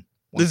it again.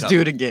 Let's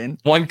do it again.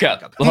 1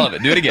 cup. Love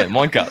it. Do it again.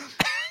 1 cup.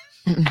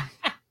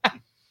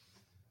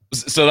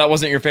 So that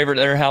wasn't your favorite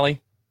there,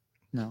 Hallie?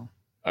 No.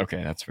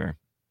 Okay, that's fair.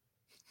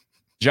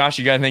 Josh,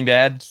 you got anything to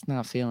add? Just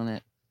not feeling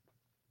it.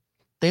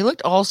 They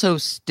looked all so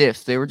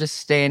stiff. They were just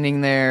standing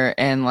there,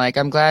 and like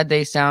I'm glad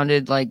they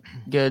sounded like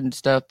good and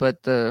stuff,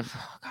 but there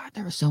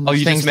were so much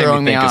you things just made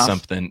throwing me think me of off.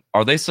 something.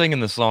 Are they singing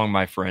the song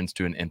 "My Friends"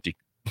 to an empty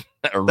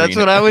arena? That's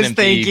what I An was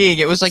empty- thinking.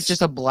 It was like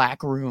just a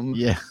black room.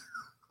 Yeah.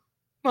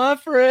 My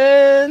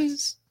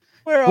friends,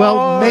 where Well,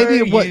 are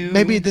maybe you?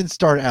 maybe it didn't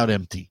start out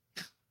empty.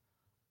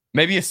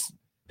 Maybe if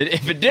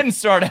it didn't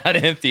start out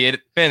empty,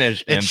 it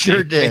finished It empty.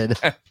 sure did.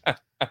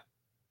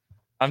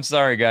 I'm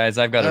sorry, guys.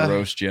 I've got to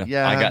roast you.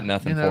 Yeah, I got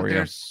nothing for you.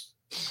 there's-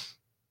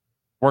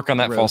 Work on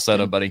that Roasting.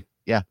 falsetto, buddy.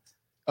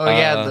 Oh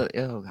yeah. Uh,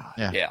 Oh god.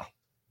 Yeah.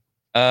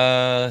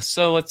 Yeah.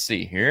 So let's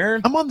see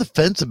here. I'm on the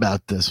fence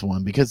about this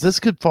one because this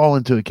could fall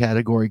into a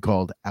category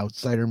called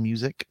outsider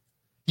music.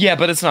 Yeah,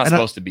 but it's not And I-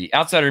 supposed to be.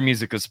 Outsider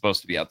music is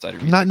supposed to be outsider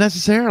music. Not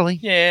necessarily.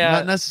 Yeah.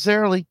 Not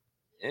necessarily.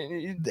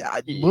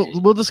 Uh,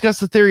 We'll discuss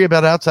the theory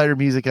about outsider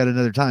music at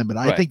another time, but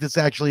I Right. think this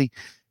actually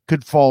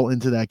could fall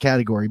into that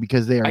category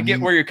because they are. I get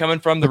where you're coming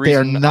from. The but they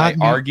are reason not I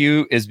new-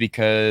 argue is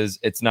because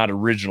it's not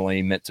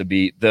originally meant to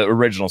be. The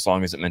original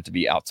song isn't meant to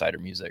be outsider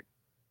music.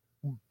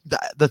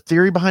 the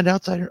theory behind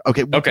outsider.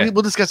 Okay. Okay.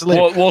 We'll discuss it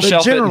later. We'll But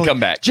shelf it and generally- come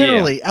back. Yeah.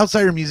 Generally,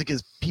 outsider music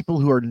is people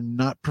who are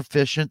not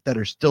proficient that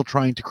are still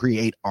trying to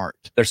create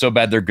art. They're so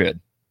bad they're good.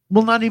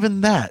 Well, not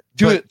even that.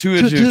 To but a to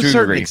a certain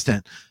degree.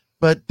 extent.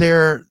 But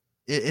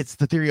it's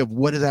the theory of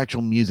what is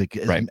actual music.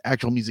 Does Right.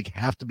 actual music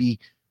have to be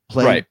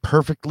played Right.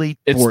 perfectly?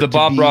 It's for the it to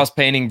Bob be- Ross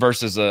painting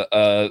versus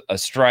a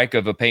strike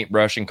of a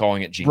paintbrush and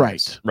calling it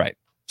genius. Right.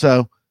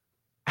 So,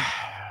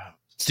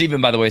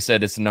 Stephen, by the way,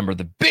 said it's the number of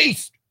the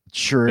beast.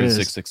 sure It was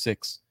is.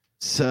 666.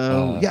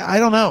 So yeah, I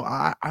don't know.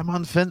 I'm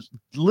on the fence.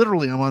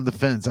 Literally, I'm on the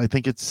fence. I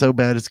think it's so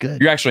bad it's good.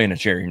 You're actually in a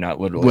chair. You're not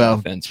literally Well, on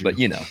the fence, but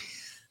you know,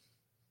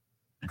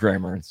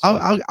 grammar. And I'll,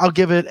 stuff. I'll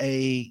give it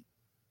a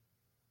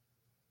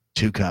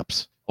 2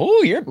 cups.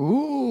 Oh, you're.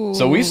 Ooh.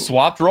 So we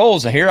swapped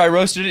roles. Here I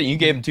roasted it, and you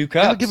gave him 2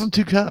 cups. I'll give them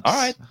 2 cups. All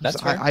right, that's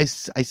So fair. I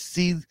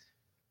see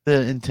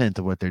the intent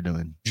of what they're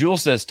doing.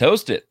 Jules says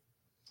toast it.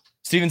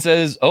 Steven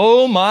says,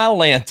 "Oh my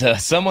Lanta,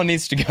 someone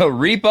needs to go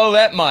repo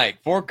that mic.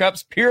 4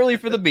 cups purely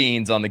for the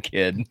beans on the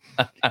kid."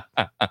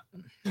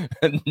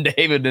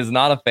 David is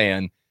not a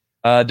fan.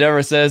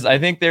 Deborah says, "I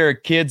think they're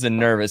kids and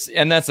nervous,"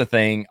 and that's the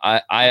thing.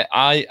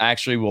 I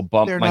actually will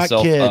bump They're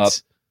myself not up.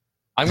 kids.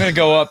 I'm gonna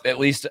go up at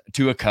least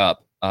to a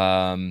cup,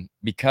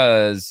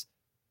 because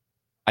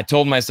I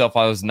told myself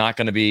I was not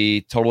going to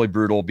be totally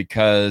brutal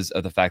because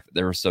of the fact that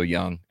they were so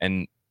young.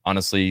 And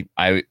honestly,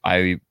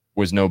 I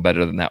was no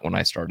better than that when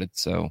I started.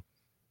 So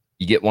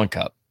you get 1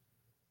 cup.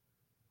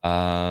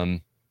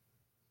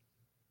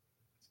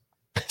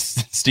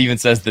 Steven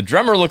says the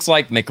drummer looks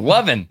like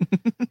McLovin.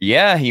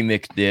 Yeah, he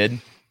did.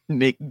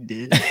 Mick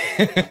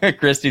did.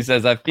 Christy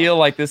says, I feel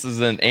like this is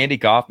an Andy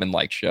Kaufman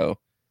like show.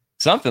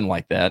 Something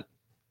like that.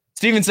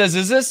 Steven says,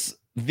 is this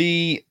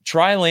the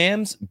Tri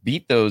Lambs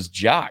beat those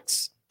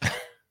jocks?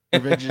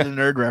 Revenge of the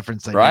Nerd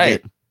reference. I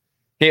Right. get.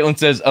 Caitlin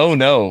says, oh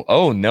no.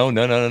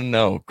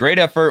 No. Great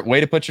effort. Way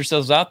to put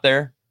yourselves out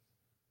there.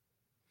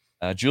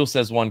 Jules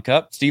says 1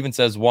 cup. Steven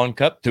says 1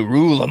 cup to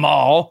rule them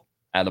all.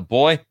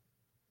 Attaboy.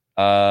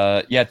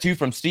 Yeah, 2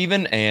 from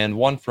Steven and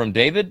 1 from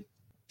David.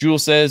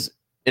 Jules says,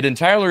 it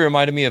entirely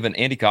reminded me of an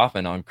Andy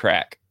Kaufman on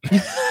crack.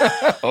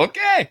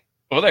 Okay.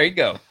 Well, there you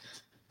go.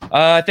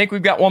 I think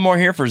we've got one more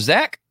here for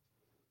Zach.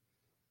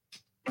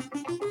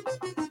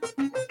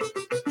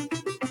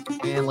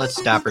 And let's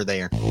stop her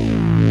there.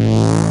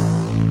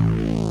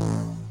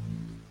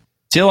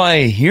 Till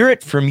I Hear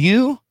It From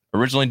You,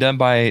 originally done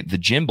by the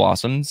Gin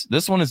Blossoms.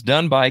 This one is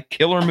done by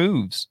Killer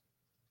Moves.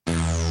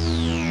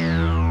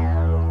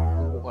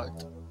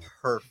 What?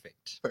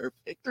 Perfect.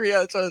 perfect. 3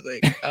 out of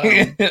 6.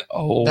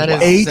 Oh, That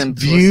is 8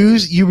 simplicity.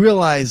 views. You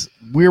realize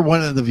we're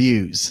one of the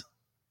views.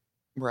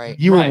 Right.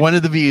 You were Right. one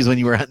of the views when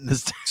you were hunting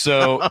this.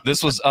 So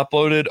this was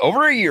uploaded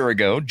over a year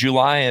ago,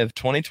 July of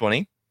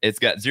 2020. It's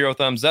got 0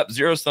 thumbs up,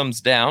 0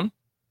 thumbs down.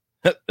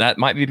 That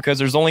might be because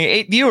there's only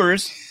 8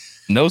 viewers,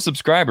 no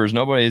subscribers.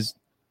 Nobody's,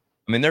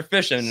 I mean, they're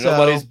fishing. So-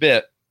 Nobody's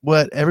bit.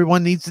 What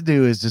everyone needs to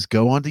do is just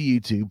go onto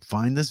YouTube,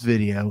 find this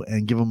video,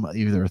 and give them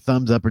either a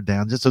thumbs up or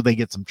down, just so they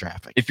get some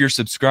traffic. If you're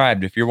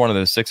subscribed, if you're one of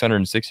the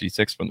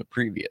 666 from the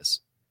previous,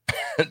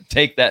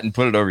 take that and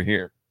put it over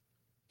here.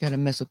 Gotta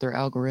mess with their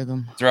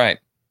algorithm. That's right.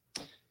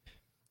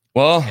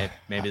 Well,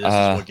 Maybe this is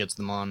what gets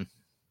them on.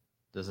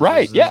 This is,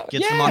 right, this is- yeah,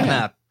 Gets them on the yeah.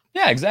 map.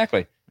 yeah,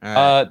 exactly. All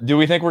right. Do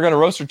we think we're going to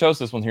roast or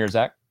toast this one here,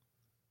 Zach?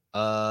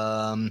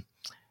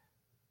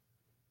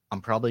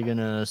 I'm probably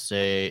gonna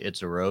say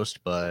it's a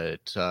roast, but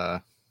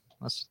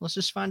let's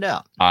just find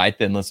out. All right,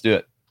 then let's do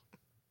it.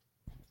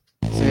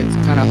 So it's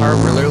kind of hard.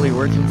 We're literally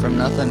working from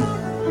nothing.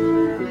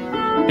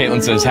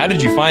 Caitlin says, how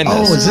did you find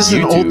this? Oh, is this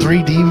an old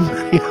YouTube.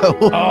 3D video?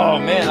 Oh,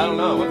 man, I don't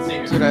know. Let's see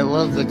here. Dude, I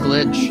love the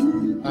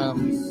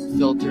glitch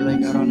filter they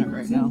got on it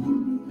right now.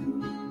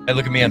 Hey,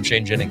 look at me. I'm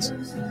Shane Jennings.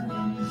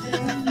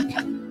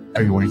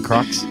 Are you wearing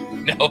Crocs?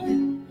 No.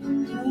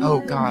 Oh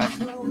God.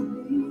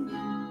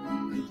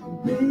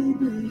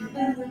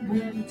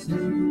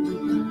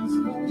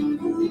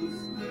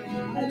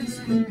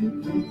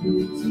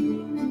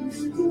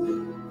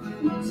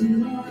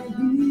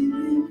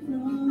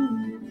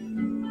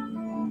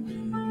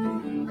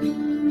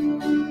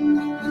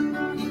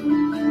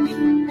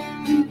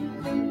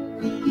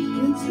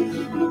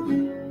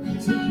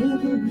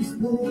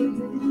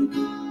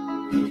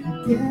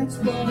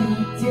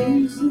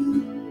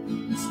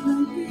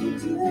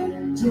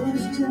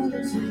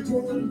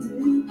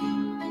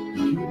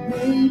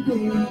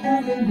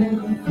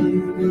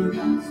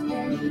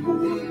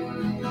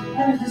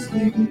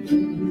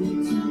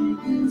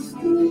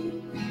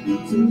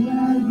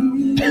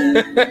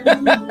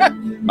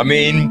 I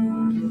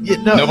mean,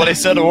 Yeah, no, nobody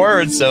said a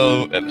word,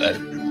 so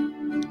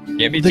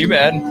can't be too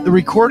bad. the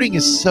recording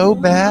is so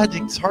bad;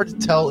 it's hard to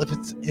tell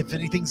if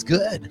anything's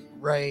good.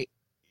 Right.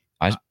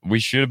 We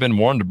should have been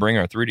warned to bring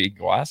our 3D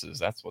glasses.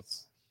 That's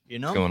what's You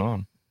know, going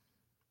on.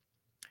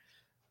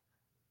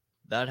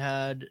 that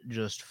had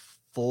just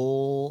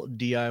full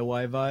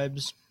DIY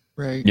vibes.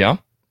 Right. Yeah.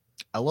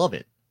 I love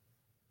it.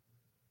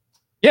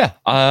 Yeah.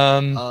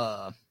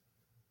 Let's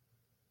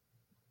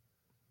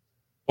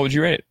What would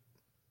you rate it?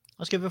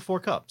 give it 4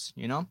 cups.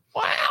 You know,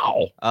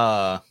 Wow.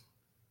 uh,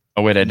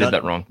 Oh, wait, I did no-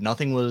 that wrong.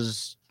 Nothing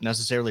was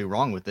necessarily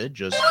wrong with it.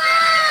 Just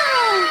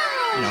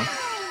you know,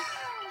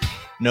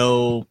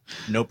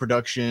 no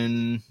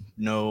production,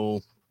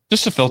 no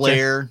Just a filter.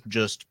 flair.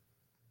 Just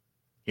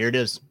here it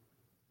is.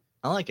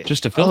 I like it.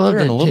 Just a I loved filter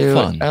and a it little too.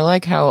 fun. I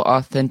like how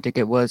authentic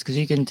it was because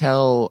you can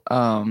tell,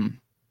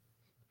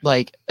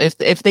 like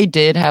if they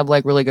did have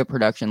like really good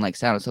production, like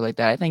sound and stuff like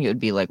that, I think it would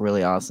be like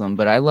really awesome.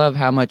 But I love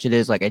how much it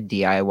is like a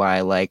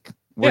DIY. Like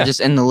we're Yeah.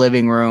 just in the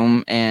living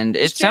room, and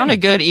it Just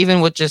sounded good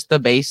even with just the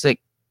basic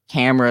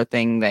camera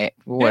thing that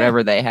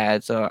whatever they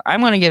had. So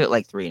I'm gonna give it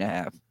like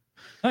 3.5.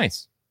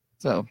 Nice.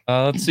 So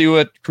Let's see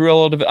what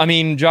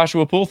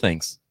Joshua Poole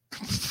thinks.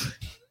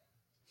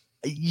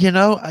 You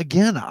know,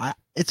 again,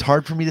 it's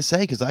hard for me to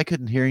say because I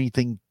couldn't hear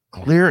anything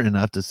clear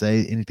enough to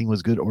say anything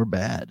was good or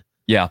bad.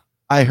 Yeah.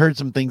 I heard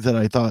some things that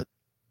I thought,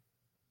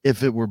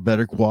 if it were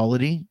better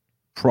quality,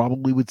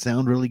 probably would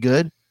sound really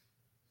good.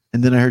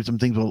 And then I heard some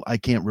things. Well, I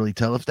can't really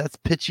tell if that's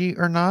pitchy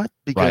or not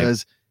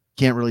because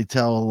can't really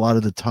tell a lot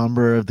of the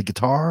timbre of the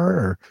guitar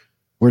or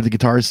where the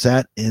guitar is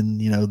sat in,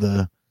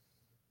 the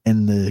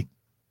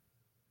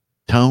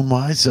tone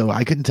wise. So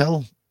I couldn't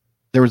tell.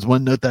 There was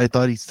one note that I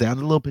thought he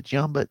sounded a little pitchy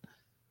on, but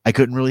I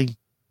couldn't really.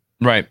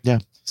 Right. Yeah.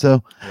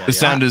 So Yeah,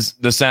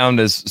 The sound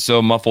is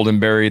so muffled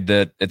and buried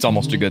that it's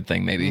almost a good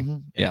thing, maybe.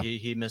 mhm. Yeah.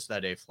 He missed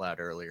that A flat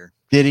earlier.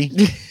 Did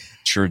he?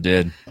 Sure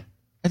did.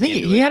 I think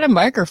Can't do he it. had a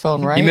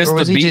microphone, right? He missed or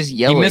was the he B. just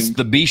yelling? He missed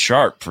the B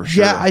sharp for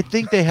sure. Yeah, I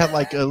think they had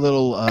like a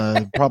little,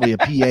 probably a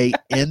PA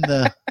in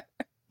the.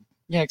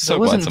 Yeah, because So it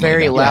glad wasn't somebody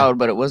very got that. loud,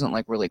 but it wasn't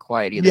like really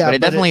quiet either. Yeah, but it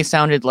but definitely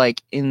sounded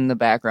like in the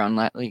background,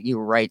 like you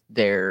were right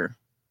there.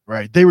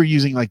 Right. They were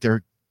using like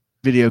their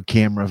video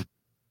camera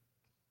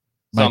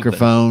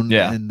microphone.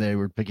 Yeah. And they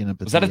were picking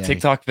up. Was that a PA.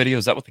 TikTok video?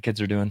 Is that what the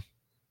kids are doing?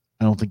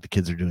 I don't think the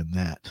kids are doing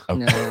that.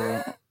 Okay.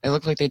 No, it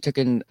looked like they took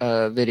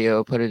a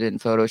video, put it in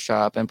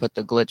Photoshop, and put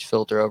the glitch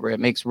filter over it. It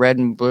makes red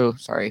and blue.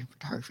 Sorry,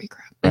 photography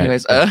crap. Right.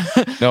 Anyways,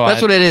 No,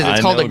 that's what it is. It's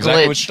I called know a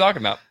exactly glitch, what you're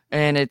talking about.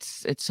 and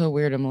it's so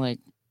weird. I'm like,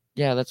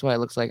 yeah, that's why it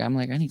looks like. I'm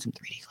like, I need some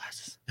 3D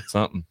glasses.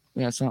 Something.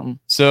 Yeah, something.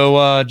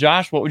 So,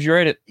 Josh, what would you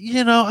rate it?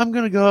 I'm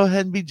going to go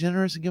ahead and be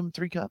generous and give them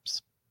 3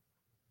 cups.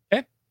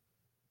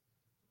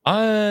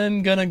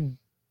 I'm gonna.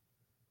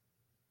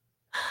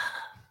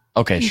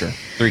 Okay, sure.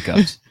 3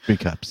 cups. 3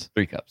 cups.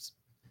 3 cups.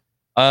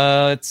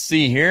 Let's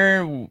see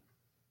here.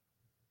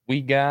 We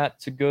got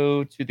to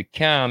go to the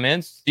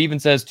comments. Steven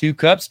says 2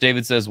 cups.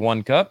 David says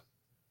 1 cup.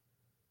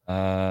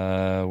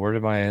 Where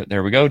did my?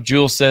 There we go.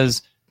 Jules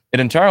says It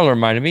entirely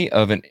reminded me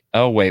of an...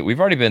 Oh, wait. We've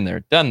already been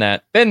there. Done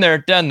that. Been there.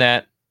 Done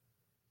that.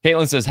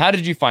 Caitlin says, how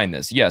did you find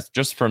this? Yes,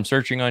 just from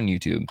searching on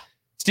YouTube.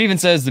 Steven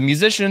says, the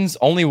musicians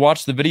only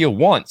watched the video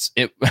once.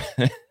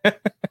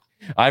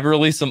 I've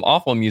released some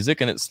awful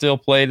music, and it still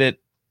played it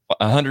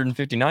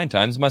 159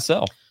 times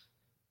myself.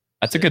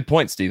 That's a good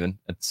point, Steven.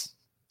 It's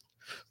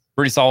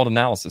pretty solid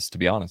analysis, to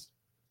be honest.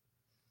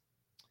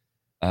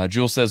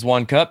 Jules says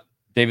 1 cup.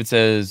 David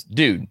says,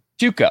 dude,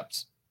 2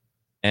 cups.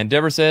 And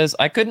Deborah says,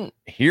 I couldn't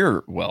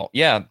hear well.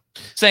 Yeah,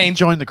 same.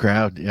 Join the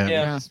crowd.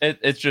 Yeah.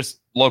 It's just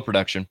low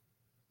production.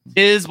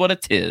 Is what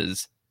it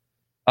is.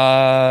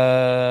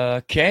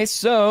 Okay,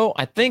 so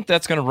I think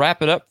that's going to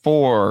wrap it up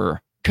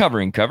for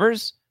covering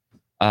covers.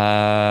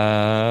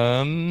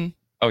 Oh,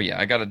 yeah,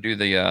 I got to do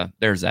the,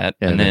 there's that.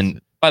 Yeah, and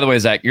then, by the way,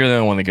 Zach, you're the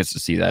only one that gets to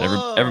see that.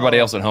 Everybody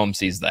else at home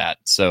sees that.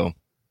 So,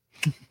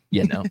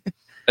 you know,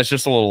 that's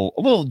just a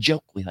little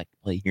joke we like to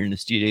play here in the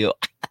studio.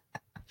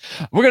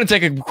 We're going to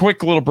take a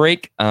quick little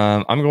break.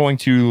 I'm going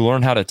to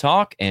learn how to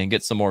talk and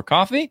get some more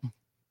coffee.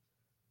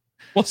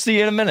 We'll see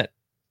you in a minute.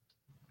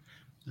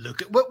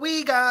 Look at what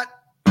we got.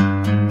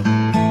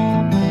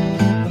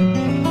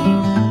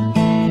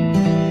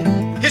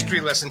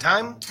 History lesson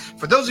time.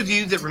 For those of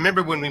you that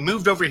remember when we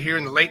moved over here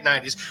in the late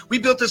 90s, we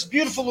built this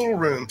beautiful little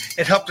room.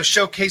 It helped us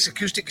showcase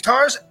acoustic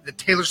guitars, the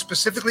Taylor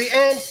specifically,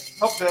 and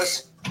helped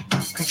us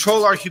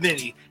control our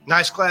humidity.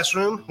 Nice glass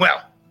room.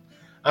 Well,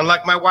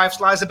 unlike my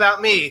wife's lies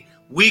about me,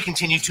 we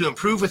continue to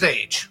improve with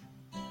age.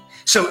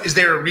 So is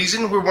there a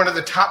reason we're one of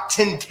the top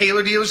 10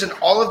 Taylor dealers in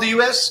all of the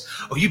U.S.?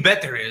 Oh, you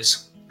bet there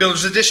is.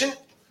 Builder's Edition?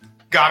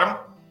 Got them.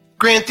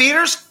 Grand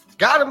Theaters?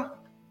 Got them.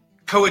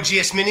 Koa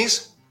GS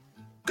Minis?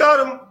 Got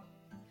them.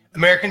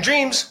 American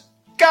Dreams?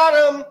 Got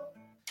them.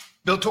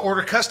 Built to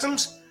order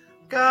customs?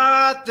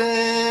 Got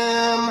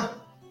them.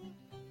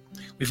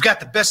 We've got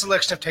the best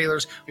selection of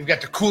Taylors. We've got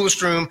the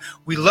coolest room.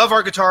 We love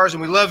our guitars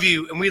and we love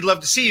you, and we'd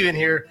love to see you in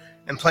here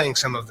and playing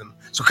some of them.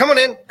 So come on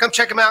in, come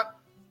check them out.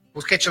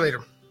 We'll catch you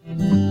later.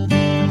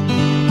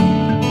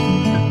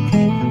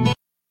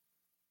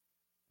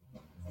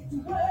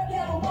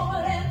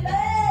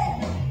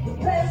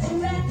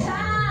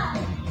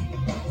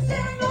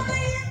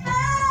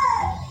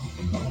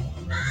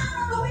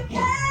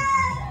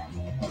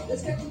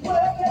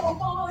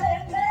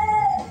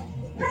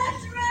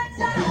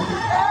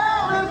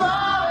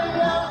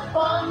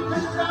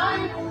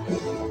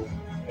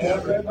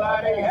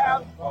 Everybody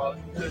have fun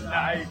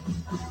tonight.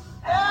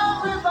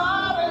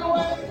 Everybody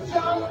wake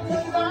jump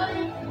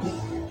tonight.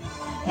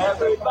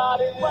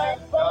 Everybody wake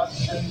up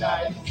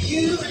tonight.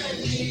 You and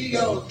me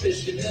go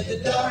fishing in the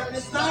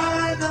darkness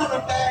night on a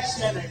back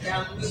center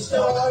counting the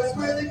stars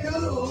where the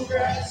cool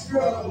grass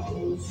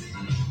grows.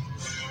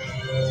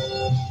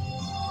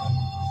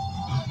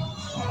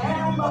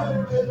 And by the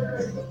river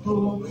in the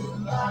pool we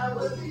lie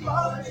with the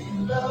body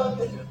love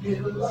in the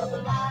middle of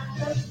the night,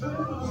 just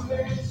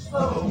moving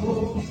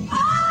slow.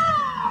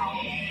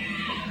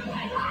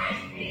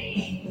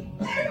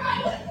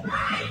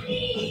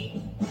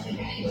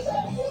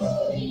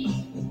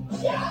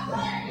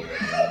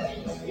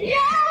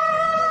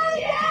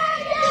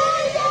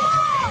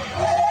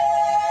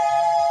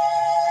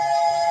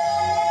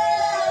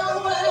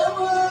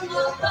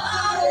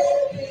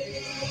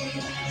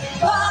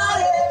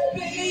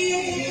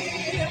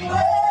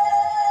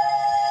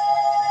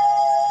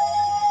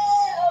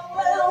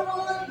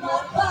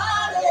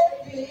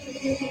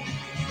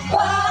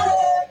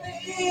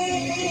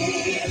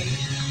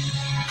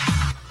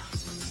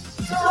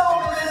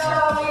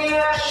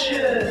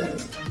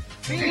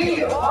 Be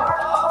a part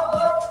of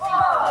the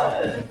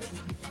fun.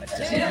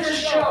 Attend the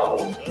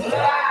show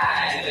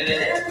live and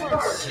in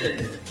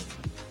person.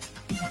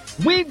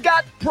 We've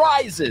got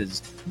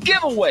prizes,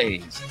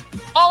 giveaways,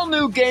 all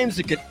new games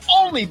that can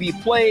only be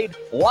played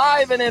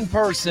live and in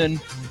person.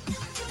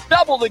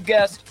 Double the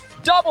guest,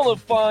 double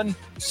the fun,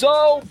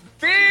 so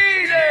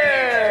be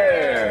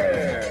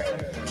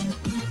there!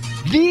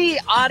 The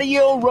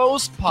Audio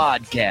Roast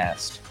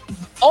Podcast,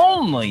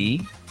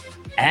 only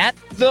at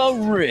the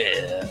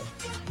Riff.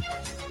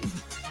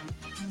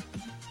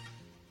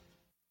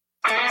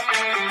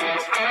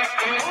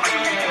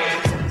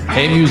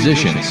 Hey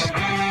musicians,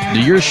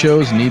 do your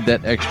shows need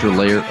that extra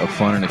layer of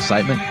fun and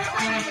excitement?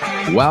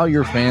 Wow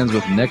your fans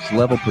with next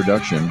level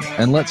production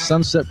and let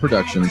Sunset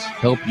Productions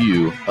help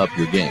you up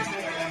your game.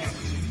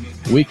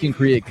 We can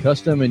create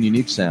custom and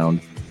unique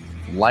sound,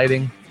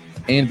 lighting,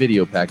 and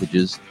video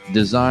packages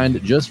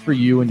designed just for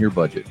you and your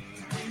budget.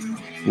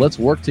 Let's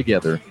work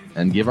together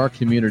and give our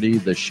community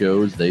the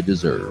shows they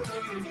deserve.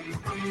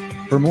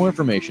 For more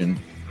information,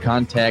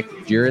 contact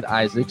Jared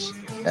Isaacs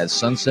at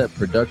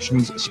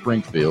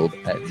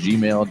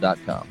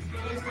sunsetproductionsspringfield@gmail.com.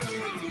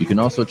 You can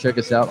also check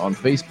us out on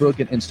Facebook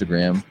and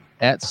Instagram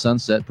at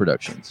Sunset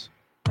Productions.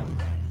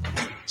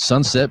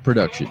 Sunset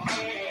Productions.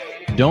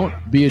 Don't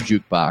be a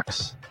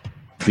jukebox.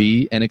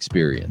 Be an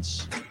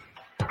experience.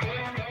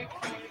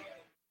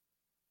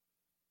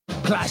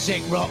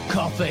 classic rock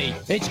coffee.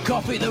 It's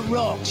coffee that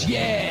rocks,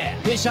 yeah.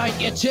 This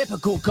ain't your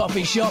typical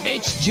coffee shop.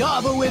 It's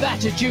Java with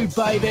attitude,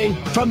 baby.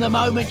 From the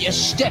moment you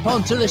step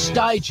onto the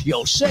stage,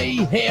 you'll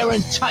see, hear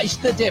and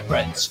taste the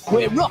difference.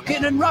 We're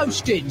rocking and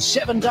roasting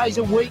 7 days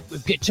a week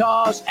with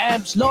guitars,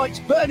 amps, lights,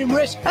 burning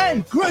wrists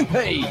and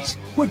groupies.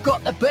 We've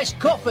got the best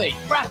coffee,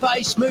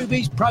 frappes,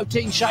 smoothies,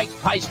 protein shakes,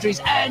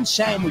 pastries and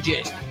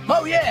sandwiches.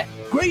 Oh yeah,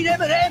 green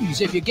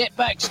M&Ms if you get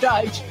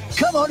backstage.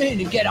 Come on in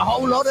and get a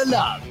whole lot of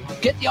love.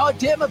 Get the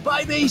idea, my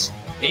babies?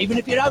 Even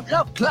if you don't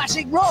love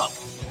classic rock.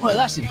 Well,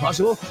 that's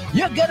impossible.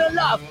 You're gonna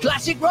love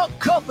classic rock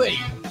coffee.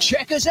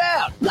 Check us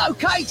out.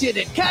 Located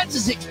at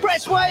Kansas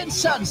Expressway and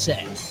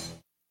Sunset.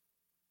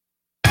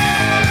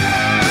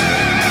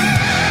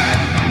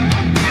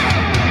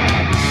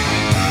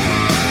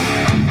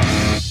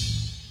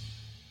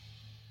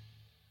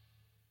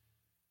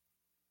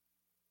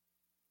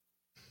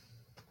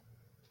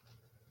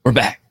 We're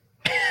back.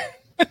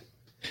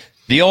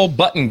 The old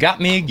button got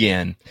me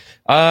again.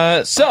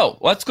 So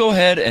let's go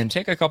ahead and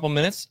take a couple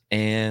minutes,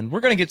 and we're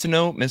going to get to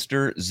know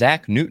Mr.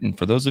 Zach Newton.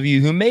 For those of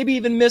you who maybe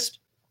even missed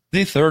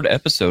the 3rd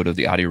episode of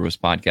the Audio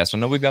Roast podcast, I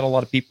know we've got a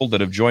lot of people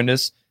that have joined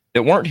us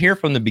that weren't here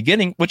from the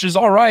beginning, which is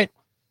all right.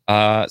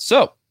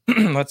 So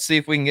let's see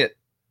if we can get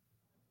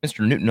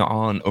Mr. Newton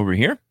on over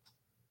here.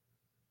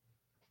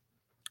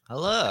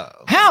 Hello.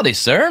 Howdy,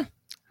 sir.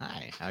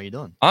 Hi. How you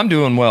doing? I'm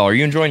doing well. Are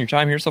you enjoying your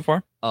time here so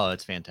far? Oh,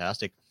 it's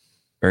fantastic.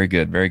 Very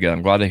good. Very good.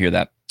 I'm glad to hear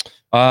that.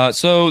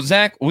 So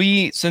Zach,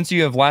 since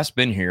you have last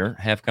been here,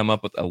 have come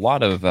up with a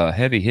lot of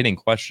heavy hitting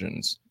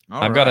questions.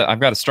 I've got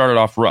to start it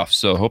off rough.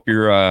 So hope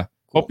you're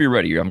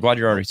ready. I'm glad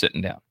you're already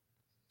sitting down.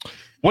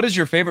 What is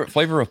your favorite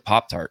flavor of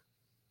Pop-Tart?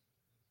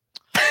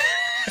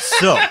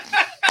 So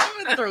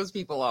It throws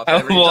people off. I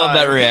Every love time.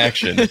 that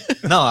reaction.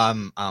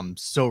 no, I'm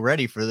so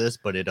ready for this,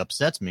 but it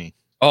upsets me.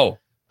 Oh.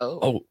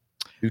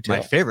 My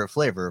favorite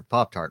flavor of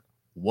Pop-Tart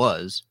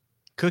was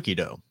cookie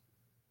dough.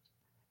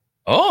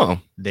 Oh.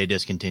 They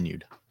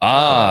discontinued.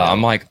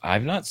 I'm like,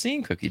 I've not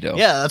seen cookie dough.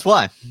 Yeah, that's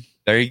why.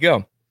 There you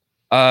go.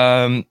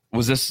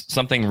 Was this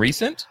something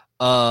recent?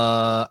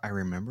 I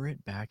remember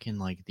it back in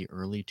like the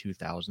early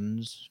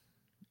 2000s.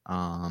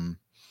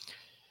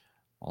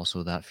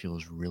 Also, that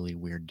feels really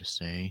weird to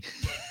say.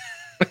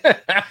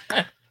 That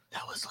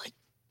was like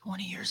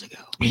 20 years ago.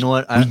 You know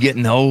what? We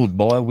getting old,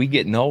 boy. We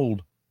getting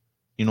old.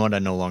 You know what? I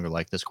no longer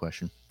like this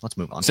question. Let's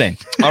move on. Same.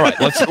 All right,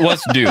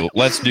 let's do.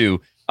 Let's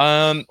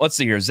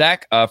see here.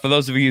 Zach, for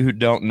those of you who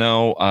don't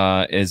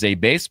know, is a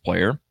bass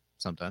player.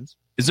 Sometimes.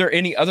 Is there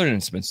any other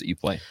instruments that you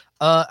play?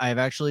 I've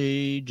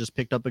actually just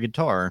picked up a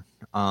guitar.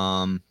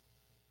 Some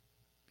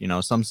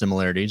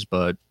similarities,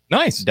 but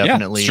nice.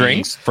 Definitely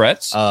strings,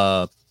 frets.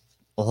 A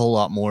whole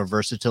lot more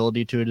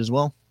versatility to it as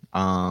well.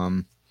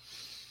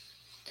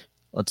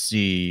 Let's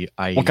see.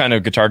 What kind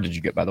of guitar did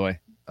you get, by the way?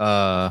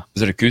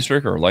 Is it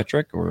acoustic or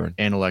electric or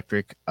an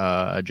electric?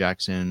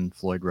 Jackson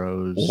Floyd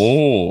Rose.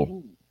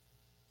 Oh,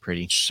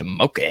 pretty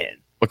smoking.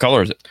 What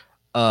color is it?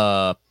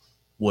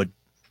 Wood.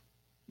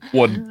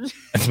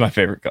 That's my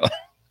favorite color.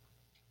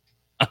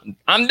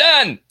 I'm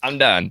done.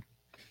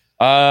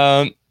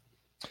 Are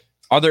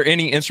there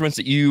any instruments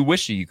that you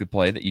wish you could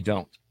play that you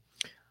don't?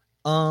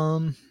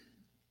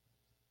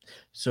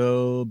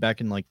 So back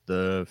in like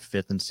the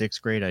 5th and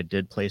 6th grade, I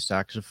did play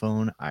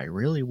saxophone. I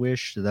really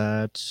wish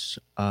that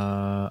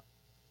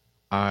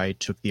I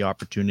took the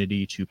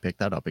opportunity to pick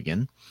that up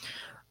again.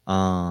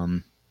 I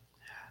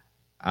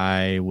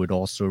would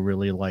also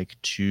really like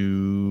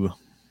to,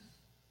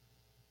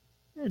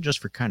 just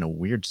for kind of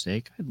weird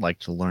sake, I'd like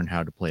to learn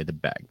how to play the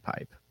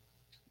bagpipe.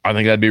 I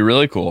think that'd be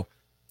really cool.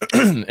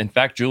 In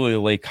fact, Julia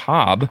Leigh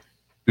Cobb,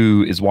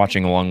 who is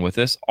watching along with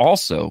us,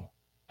 also,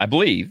 I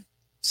believe,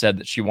 said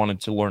that she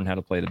wanted to learn how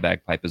to play the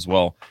bagpipe as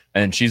well.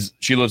 And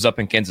she lives up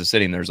in Kansas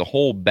City, and there's a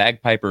whole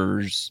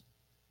bagpipers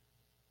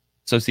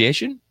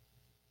association,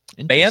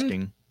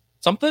 band,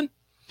 something,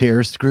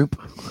 terrorist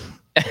group,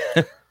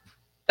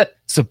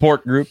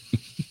 support group,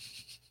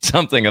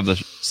 something of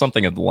the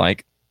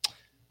like.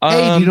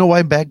 Hey, do you know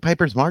why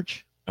bagpipers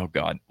march? Oh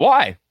God,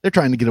 why? They're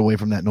trying to get away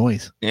from that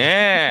noise.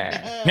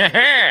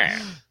 Yeah.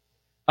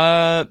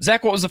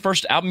 Zach, what was the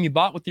first album you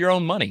bought with your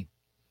own money?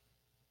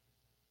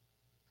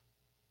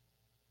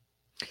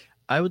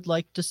 I would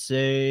like to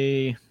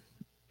say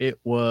it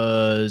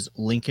was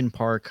Linkin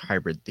Park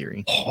Hybrid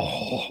Theory.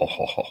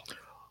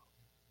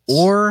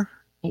 Or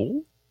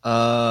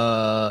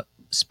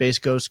Space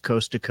Ghost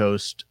Coast to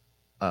Coast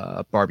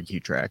barbecue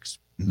tracks.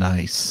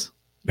 Nice.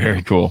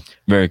 Very cool.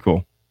 Very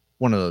cool.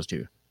 One of those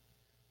two.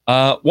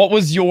 What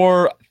was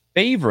your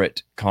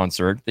favorite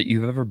concert that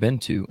you've ever been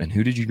to, and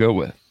who did you go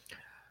with?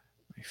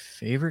 My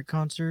favorite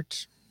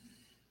concert?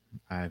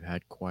 I've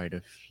had quite a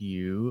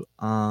few.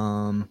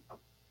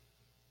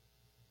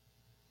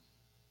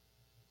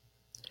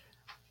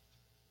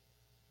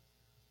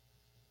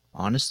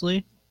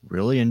 Honestly,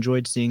 really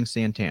enjoyed seeing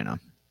Santana.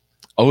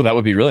 Oh, that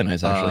would be really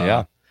nice, actually.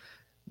 Yeah.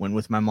 Went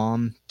with my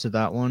mom to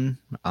that one.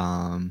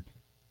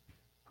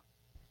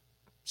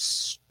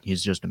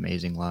 He's just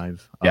amazing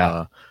live.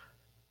 Yeah.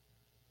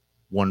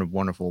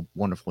 wonderful,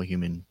 wonderful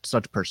human.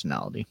 Such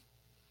personality.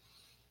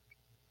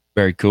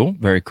 Very cool.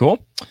 Very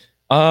cool.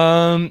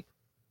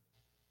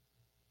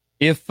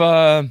 If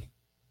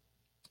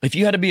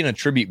you had to be in a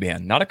tribute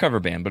band, not a cover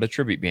band, but a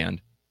tribute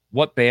band,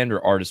 what band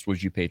or artist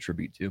would you pay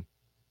tribute to?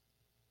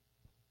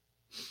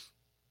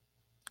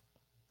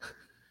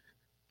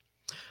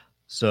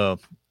 So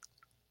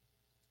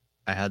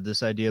I had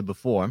this idea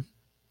before,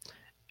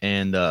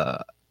 and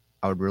I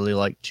would really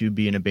like to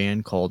be in a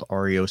band called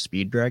REO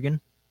Speed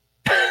Dragon.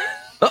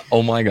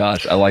 Oh my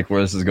gosh, I like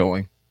where this is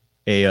going.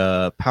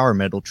 A power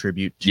metal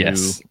tribute to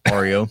Yes.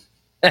 REO.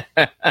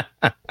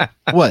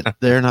 What?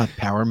 They're not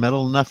power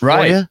metal enough for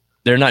Right. you?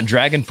 They're not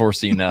Dragon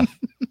Force enough.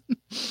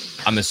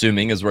 I'm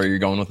assuming is where you're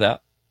going with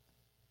that.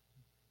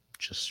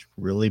 Just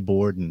really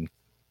bored and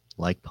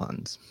like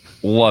puns.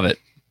 Love it.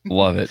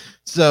 Love it.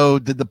 So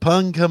did the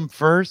pun come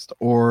first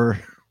or?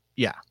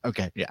 Yeah.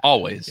 Okay. Yeah.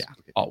 Always. Yeah.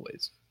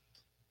 Always.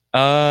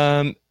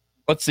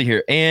 Let's see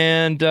here.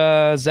 And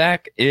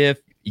Zach, if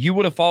you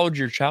would have followed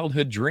your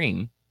childhood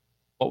dream,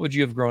 what would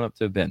you have grown up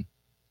to have been?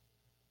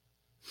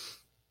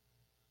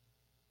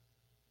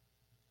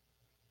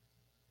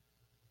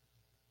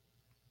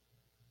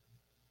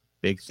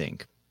 Big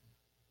think.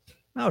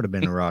 I would have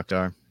been a rock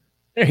star.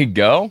 There you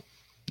go.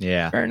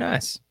 Yeah. Very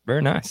nice.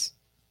 Very nice.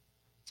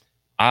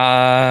 You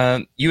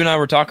and I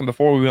were talking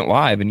before we went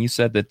live, and you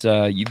said that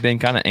you've been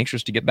kind of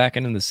anxious to get back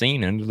into the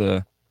scene,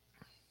 into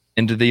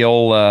the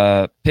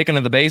old picking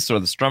of the bass or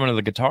the strumming of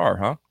the guitar,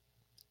 huh?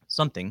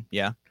 Something.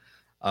 Yeah.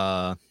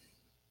 No,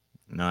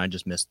 I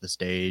just missed the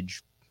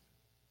stage.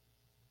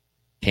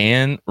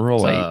 Can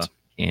relate.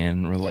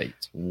 Can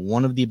relate.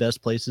 One of the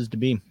best places to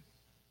be.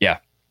 Yeah,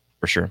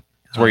 for sure.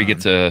 It's where you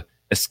get to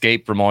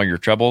escape from all your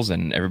troubles,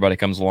 and everybody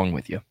comes along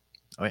with you.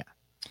 Oh yeah.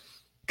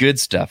 Good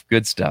stuff.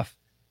 Good stuff.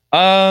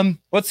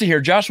 Let's see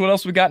here, Josh. What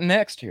else we got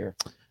next here?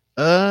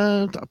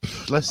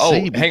 Let's Oh,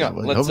 see. hang on.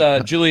 Let's.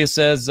 Julia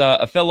says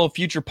a fellow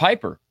future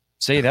piper.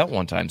 Say that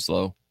one time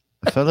slow.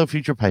 A fellow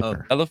future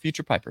piper. Fellow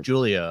future piper.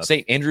 Julia.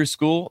 St. Andrew's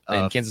School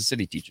in Kansas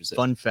City teaches it.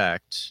 Fun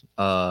fact.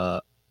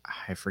 I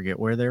forget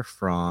where they're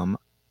from.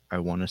 I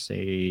want to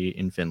say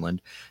in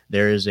Finland.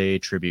 There is a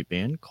tribute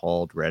band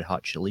called Red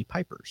Hot Chili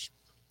Pipers.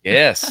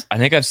 Yes, I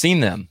think I've seen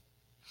them.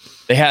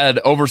 They had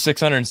over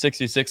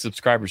 666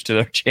 subscribers to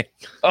their channel.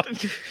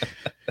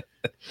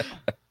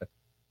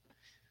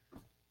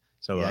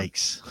 So,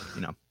 yikes.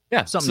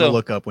 Yeah, something to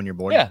look up when you're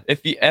bored. Yeah,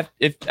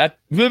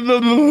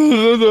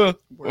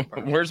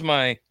 where's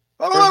my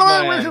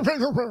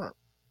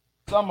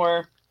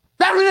somewhere.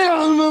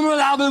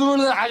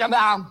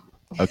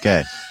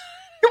 Okay.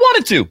 You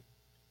wanted to.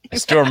 I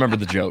still remember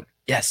the joke.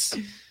 Yes.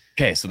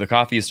 Okay, so the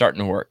coffee is starting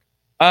to work.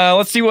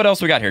 Let's see what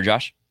else we got here,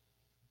 Josh.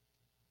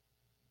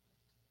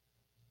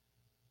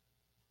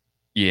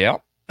 Yeah.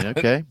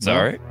 Okay.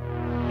 Sorry.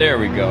 There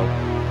we go.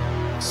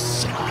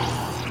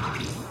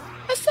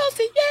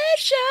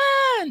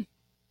 Association.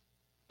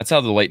 That's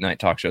how the late night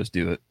talk shows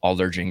do it. All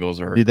their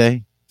jingles are Do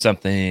they?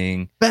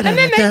 something. Better And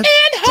then they than end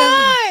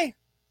high.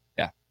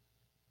 Yeah.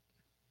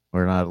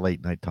 We're not a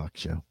late night talk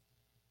show.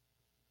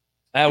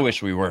 I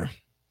wish we were.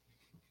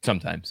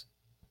 Sometimes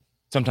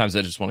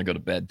I just want to go to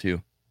bed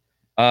too.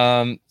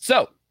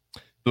 So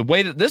the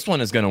way that this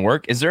one is going to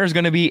work is there's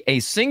going to be a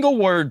single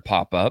word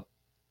pop up,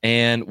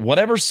 and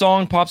whatever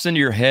song pops into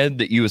your head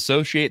that you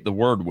associate the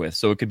word with.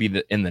 So it could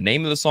be in the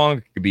name of the song.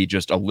 It could be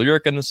just a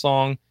lyric in the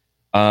song.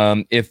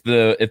 If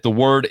the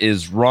word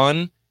is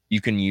run, you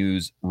can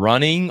use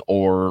running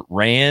or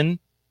ran.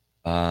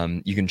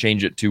 You can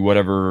change it to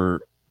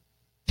whatever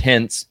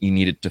tense you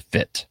need it to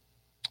fit.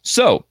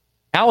 So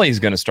Allie's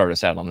going to start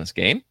us out on this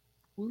game.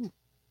 Ooh.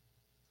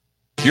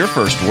 Your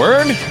first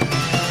word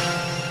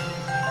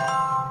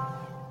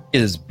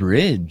is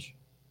bridge.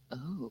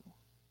 Oh.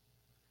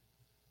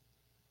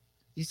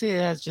 You say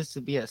it has just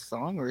to be a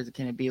song, or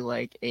can it be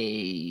like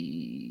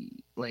a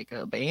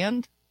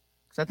band?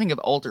 Because I think of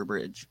Alter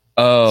Bridge.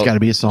 Oh, It's got to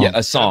be a song. yeah,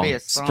 a song, be a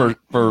song.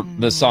 for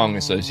the song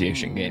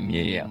association game.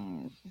 Yeah.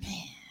 Man,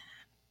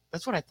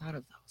 that's what I thought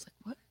of. I was like,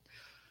 what?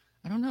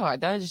 I don't know.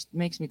 That just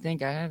makes me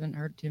think I haven't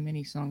heard too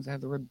many songs that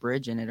have the word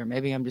bridge in it, or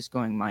maybe I'm just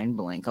going mind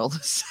blank all of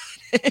a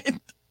sudden.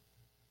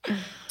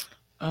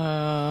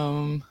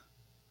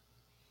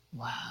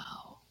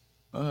 Wow.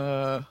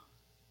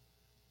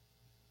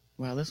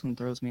 Wow, this one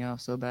throws me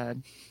off so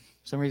bad.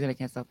 For some reason I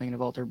can't stop thinking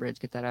of Alter Bridge.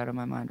 Get that out of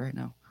my mind right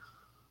now.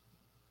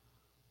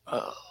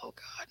 Oh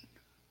God.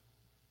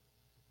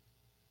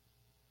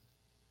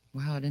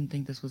 Wow, I didn't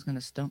think this was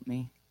gonna stump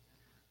me.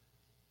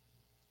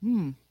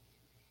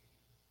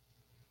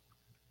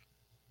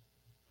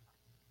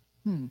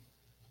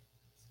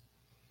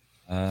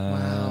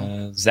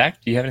 Wow.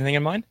 Zach, do you have anything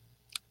in mind?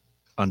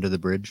 Under the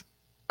Bridge.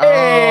 Oh,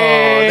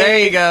 there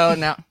you go.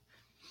 Now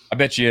I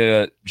bet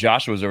you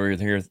Josh was over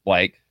here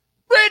like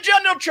bridge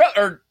under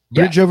or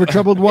Bridge over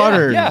troubled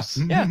waters. Yeah.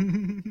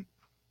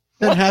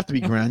 Doesn't have to be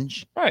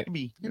grunge. Right.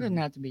 it doesn't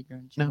have to be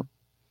grunge. No.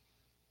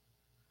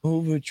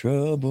 Over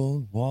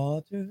troubled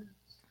waters.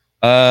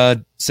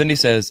 Cindy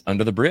says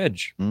under the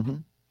bridge. Mm-hmm.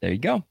 There you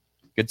go.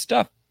 Good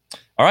stuff.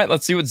 All right,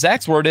 let's see what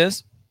Zach's word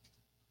is.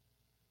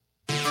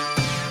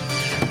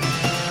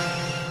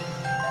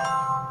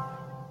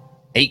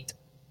 8.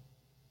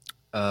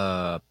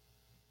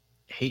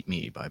 Hate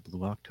Me by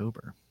Blue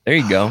October. There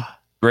you go.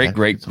 Great, That's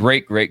great, a good song.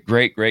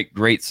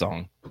 great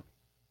song.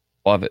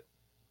 Love it.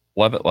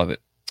 Love it, love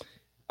it.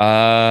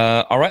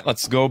 All right,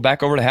 let's go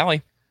back over to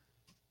Hallie.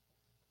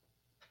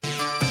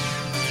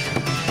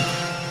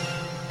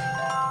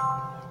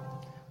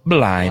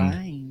 Blind.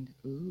 Blind.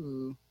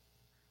 Ooh.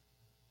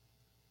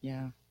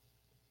 Yeah.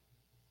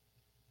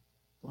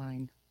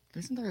 Blind.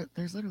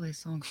 There's literally a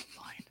song called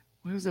Blind.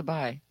 What was it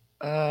by?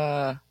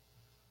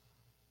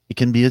 It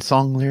can be a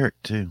song lyric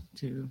too.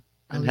 Two.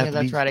 Oh, Doesn't have yeah, to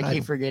be that's right. I title.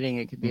 keep forgetting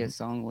it could be a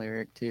song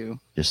lyric too.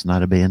 Just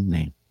not a band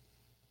name.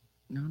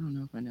 No, I don't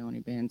know if I know any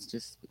bands.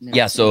 Just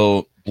Yeah,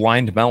 so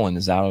Blind Melon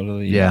is out of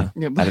the Yeah.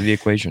 out of the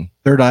equation.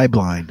 Third Eye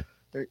Blind.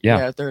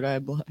 Yeah. Third Eye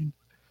Blind.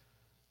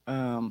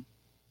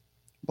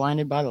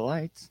 Blinded by the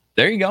Lights.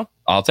 There you go.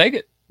 I'll take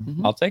it.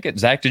 Mhm. I'll take it.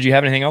 Zach, did you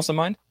have anything else in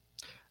mind?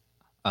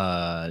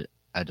 I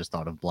just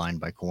thought of Blind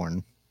by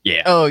Korn.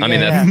 Yeah. Oh, I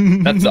mean, yeah.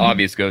 that's the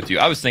obvious go-to.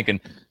 I was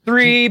thinking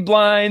 3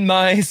 blind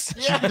mice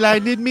She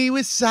blinded me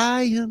with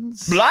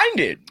science.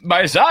 blinded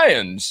by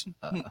science.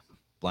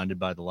 Blinded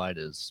by the Light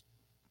is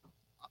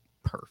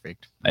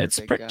perfect. It's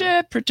Perfect, pretty,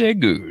 yeah. pretty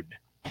good.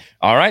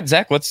 All right,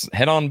 Zach, let's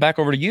head on back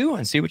over to you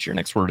and see what your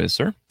next word is,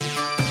 sir.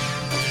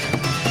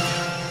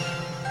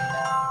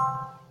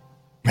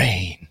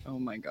 Rain. Oh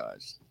my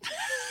gosh.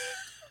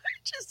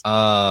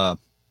 Wow.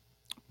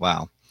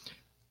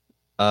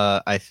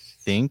 I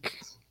think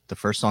the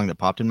first song that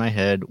popped in my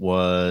head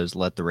was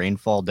 "Let the Rain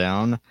Fall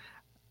Down."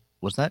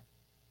 Was that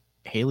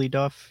Hillary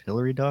Duff?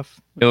 Hillary Duff?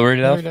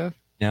 Duff.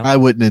 Yeah. I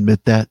wouldn't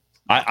admit that.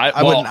 I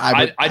I wouldn't- I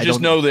would- I I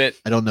just don't- know that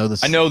I don't know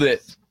this. I know that.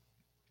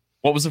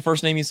 What was the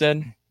first name you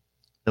said?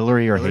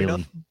 Hillary or Hillary Haley.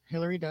 Duff?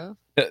 Hillary Duff.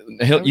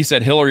 You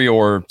said Hillary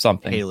or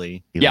something.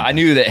 Haley. Yeah, I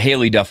knew that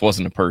Haley Duff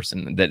wasn't a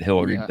person, that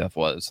Hillary Yeah. Duff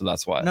was, so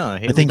that's why. No,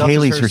 Haley I think Duff is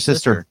Haley's her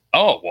sister.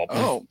 Oh, well.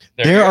 Oh.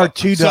 There you There go. are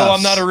two So I'm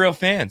Duffs. not a real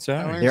fan. I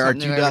Sorry. learned There are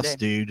something two new every Duffs,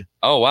 day. dude.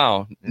 Oh,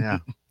 wow. Yeah.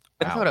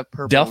 I thought of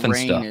Purple Duff and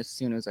Rain stuff. as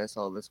soon as I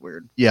saw this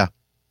word. Yeah.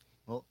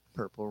 Well,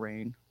 Purple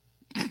Rain.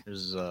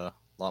 there's a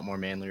lot more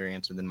manlier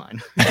answer than mine.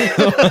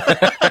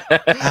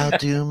 I'll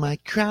do my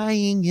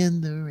crying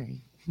in the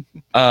rain.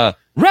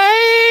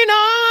 Rain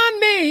on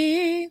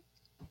me.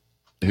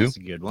 Who? That's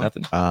a good one.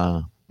 Nothing.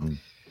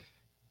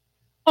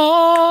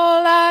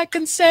 All I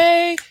can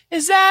say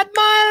is that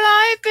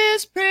my life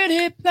is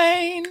pretty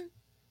plain.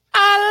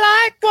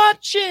 I like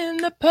watching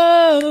the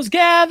puddles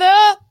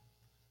gather.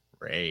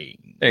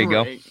 Rain. There you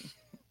go.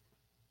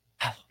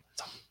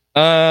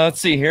 Let's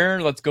see here.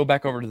 Let's go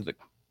back over to the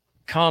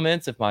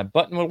comments if my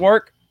button would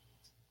work.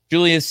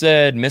 Julia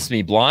said, "Miss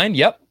me blind."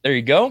 Yep, there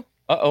you go.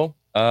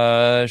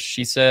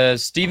 She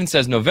says, Steven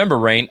says, "November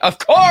rain." Of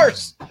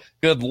course.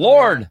 Good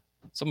Lord.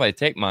 Somebody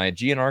take my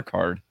GNR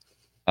card.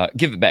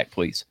 Give it back,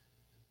 please.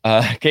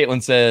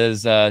 Caitlin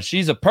says,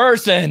 "She's a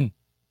person."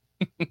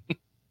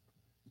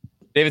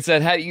 David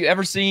said, "Have you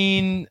ever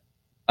seen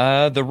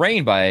The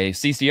Rain by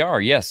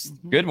CCR?" Yes.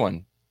 Mhm. Good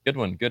one. Good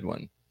one. Good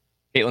one.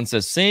 Caitlin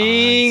says,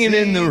 "Singing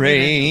in the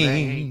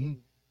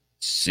rain.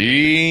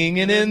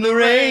 Singing in the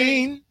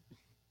rain."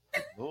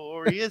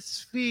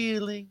 Glorious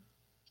feeling.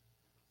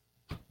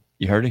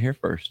 You heard it here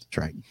first. That's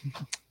right.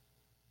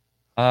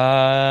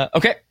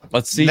 Okay,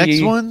 let's see.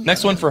 Next one?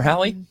 Next one for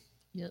Hallie.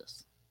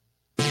 Yes.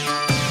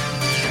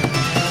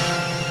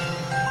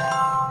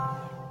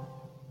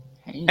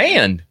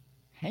 Hand.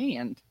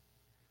 Hand.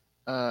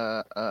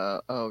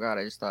 Oh god,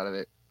 I just thought of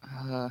it.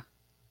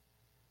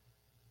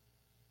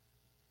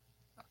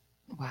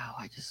 Wow,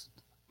 I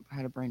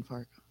had a brain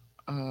fart.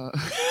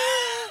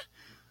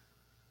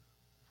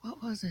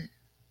 What was it?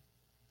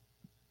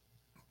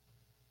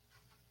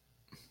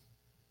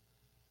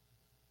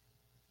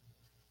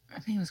 I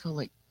think it was called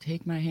like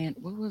 "Take My Hand."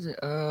 What was it?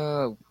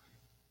 Man,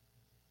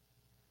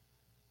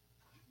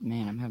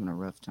 I'm having a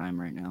rough time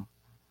right now.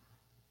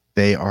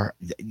 They are.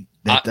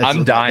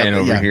 I'm dying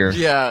over here.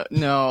 Yeah,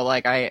 no,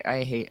 like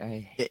I hate.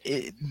 I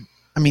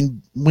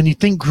mean, when you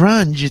think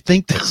grunge, you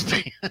think this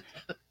band.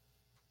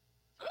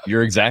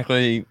 You're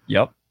exactly.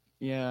 Yep.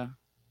 Yeah.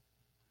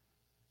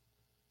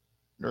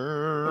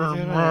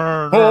 Hold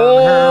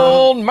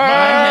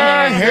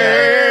my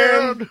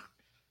hand.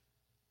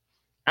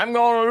 I'm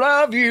gonna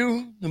love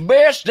you the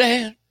best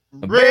that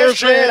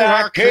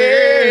I can.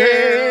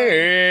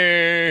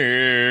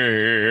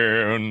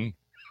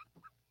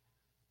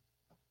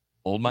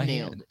 Hold my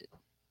Nailed hand. it.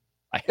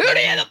 I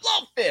hootie and the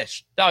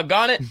blowfish.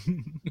 Doggone it.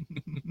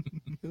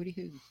 Hootie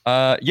hoo.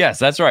 Yes,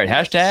 that's right.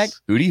 Hashtag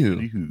hootie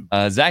hoo. Hoo.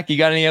 Zach, you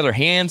got any other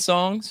hand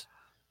songs?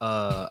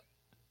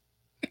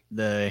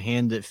 The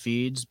Hand That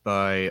Feeds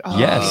by Oh,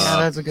 Yes. yeah,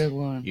 that's a good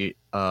one.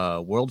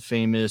 world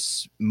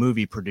famous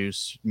music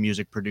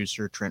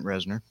producer Trent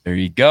Reznor. There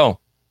you go.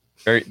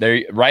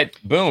 There, right,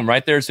 boom,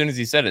 right there. As soon as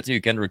he said it,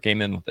 too, Kendrick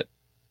came in with it.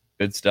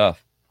 Good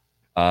stuff.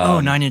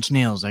 9 Inch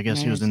Nails. I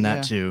guess he was in that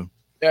yeah. too.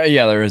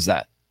 Yeah, there is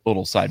that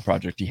little side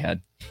project he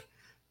had.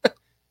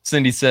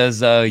 Cindy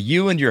says,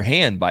 "You and Your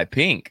Hand" by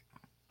Pink.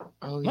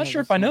 Oh, I'm yeah, not sure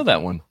if that's I know one.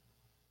 that one.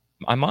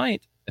 I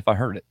might if I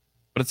heard it,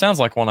 but it sounds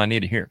like one I need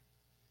to hear.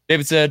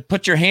 David said,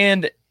 "Put your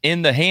hand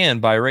in the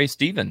Hand by Ray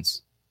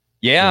Stevens.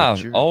 Yeah.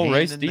 Put your Oh, hand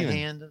Ray in the Stevens.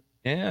 hand.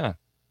 Yeah.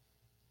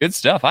 Good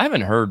stuff. I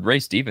haven't heard Ray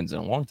Stevens in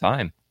a long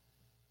time.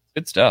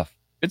 Good stuff.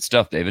 Good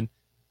stuff, David.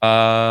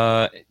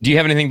 Do you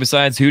have anything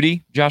besides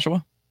Hootie,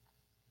 Joshua?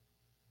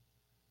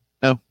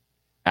 No.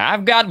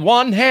 I've got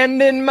one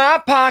hand in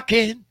my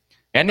pocket,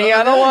 and the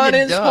other one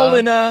is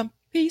holding a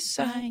peace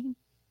sign.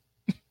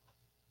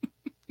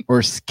 Or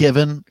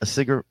skiving a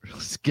cigarette,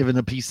 skiving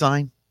a peace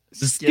sign.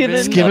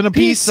 Skiving a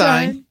peace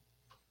sign.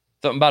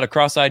 Something about a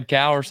cross-eyed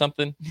cow or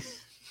something.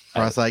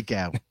 Cross-eyed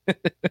cow.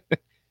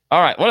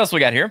 All right, what else we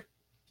got here,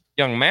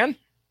 young man?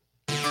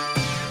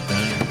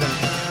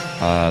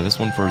 This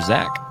one for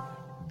Zach.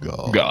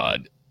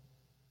 God.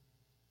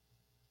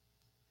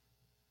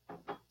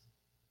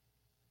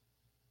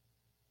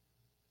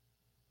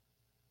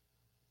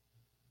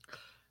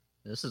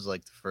 This is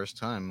like the first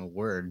time a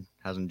word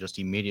hasn't just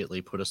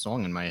immediately put a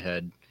song in my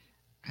head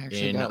I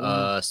actually in got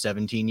one.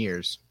 17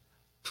 years.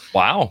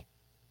 Wow.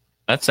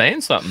 That's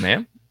saying something,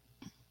 man.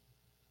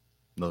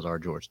 Those are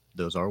George.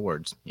 Those are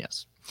words.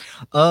 Yes.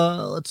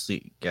 Let's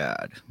see.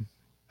 God.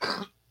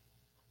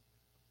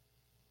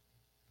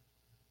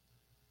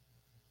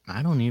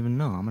 I don't even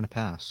know. I'm gonna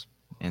pass,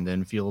 and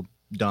then feel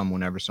dumb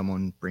whenever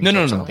someone brings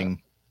No. up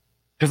something.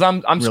 Because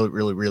I'm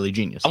really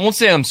genius. I won't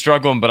say I'm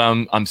struggling, but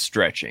I'm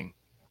stretching.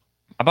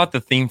 How about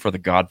the theme for The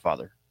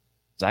Godfather?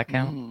 Does that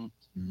count?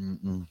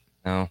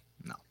 No.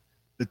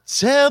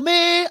 Tell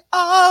me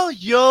all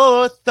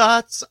your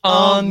thoughts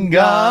on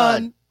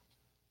God.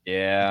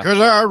 Yeah. Because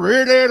I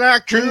really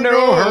like to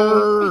know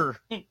her.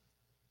 I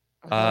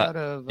thought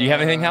of, do you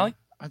have anything, Hallie?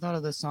 I thought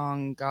of the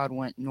song "God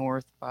Went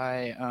North"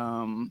 by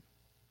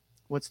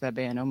what's that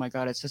band? Oh my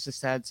god, it's just a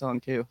sad song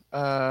too.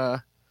 I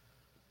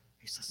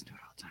used to listen to it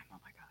all the time. Oh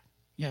my god.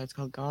 Yeah, it's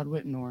called "God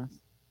Went North."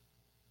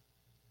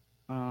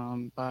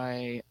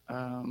 By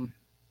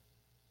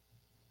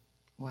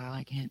wow,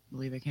 I can't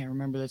believe I can't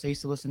remember this. I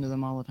used to listen to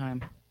them all the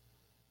time.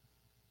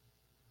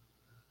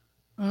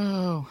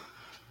 Oh,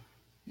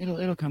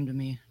 it'll come to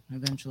me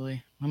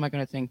eventually. I'm not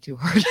gonna think too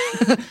hard.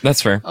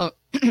 That's fair. Oh,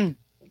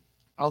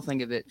 I'll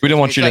think of it. We don't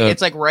want It's you like, to.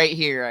 It's like right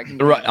here. I can.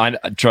 Right,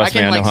 trust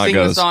me, I know like how it sing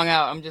goes. the song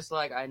out. I'm just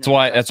like I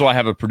know. That's why I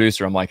have a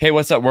producer. I'm like, hey,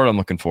 what's that word I'm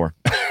looking for?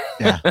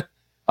 Yeah.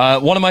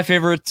 One of my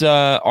favorite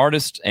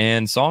artists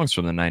and songs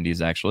from the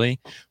 90s, actually.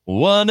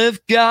 What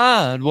if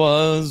God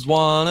was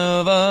one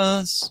of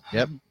us?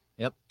 Yep.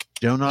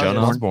 Joan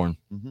Osborne.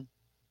 Mhm.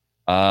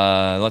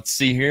 Let's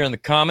see here in the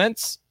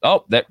comments.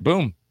 Oh, that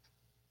boom.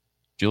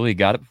 Julie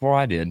got it before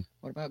I did.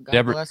 What about God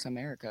Deborah- Bless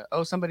America?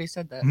 Oh, somebody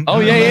said that. Oh,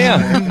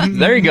 yeah.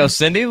 There you go,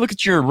 Cindy. Look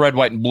at your red,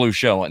 white, and blue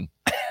showing.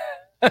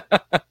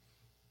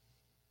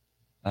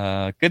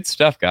 Good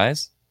stuff,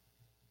 guys.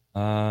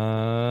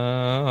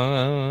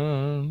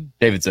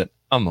 David said,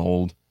 I'm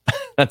old.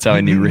 That's how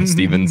I knew Ray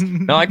Stevens.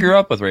 No, I grew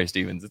up with Ray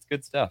Stevens. It's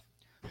good stuff.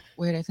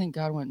 Wait, I think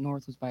God Went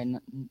North was by no,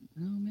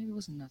 maybe it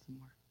wasn't Nothing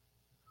More.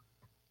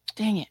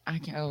 Dang it! I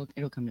can't. Oh,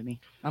 it'll come to me.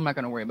 I'm not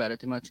gonna worry about it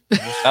too much.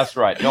 That's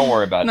right. Don't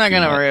worry about I'm it. not too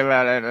gonna much. worry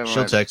about it.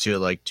 She'll text you at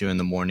like 2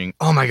 a.m.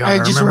 Oh my god! I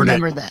just remembered it.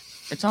 remembered that.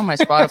 It's on my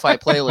Spotify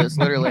playlist.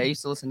 Literally, I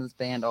used to listen to this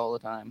band all the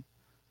time.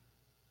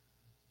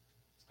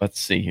 Let's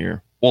see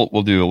here.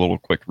 We'll do a little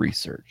quick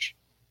research,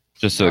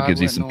 just so it God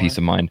gives you Went some peace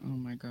of North. mind. Oh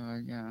my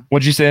god, yeah.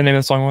 What'd you say the name of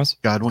the song was?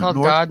 God It's went called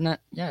north.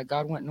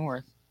 God Went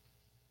North.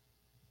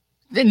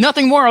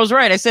 Nothing More. I was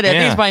right. I said it. I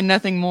think Yeah. it's by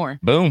Nothing More.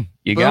 Boom.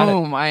 You got it.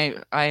 Boom.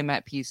 I'm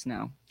at peace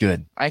now.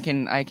 Good. I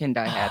can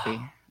die happy.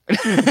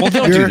 Well,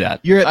 don't do that.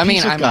 You're at I mean,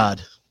 peace with I'm-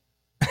 God.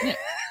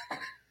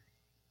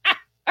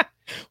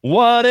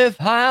 What if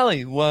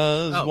Holly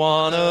was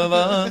one of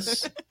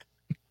us?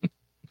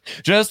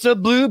 Just a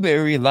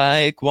blueberry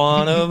like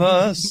one of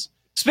us.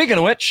 Speaking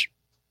of which,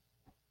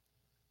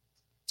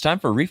 it's time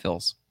for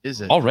refills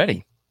Is it?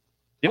 already.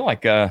 Feel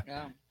like Yeah.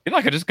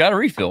 I just got a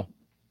refill.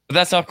 But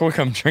that's how quick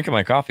I'm drinking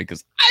my coffee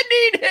because I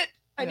need it.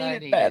 I Yeah,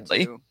 need it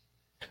badly. too.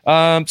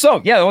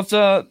 So yeah,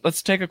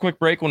 let's take a quick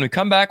break. When we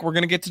come back, we're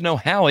gonna get to know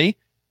Hallie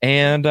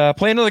and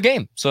play another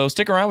game. So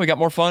stick around. We got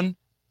more fun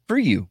for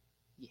you.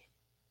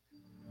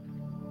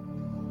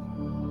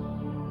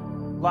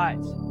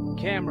 Lights,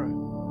 camera,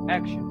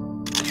 action.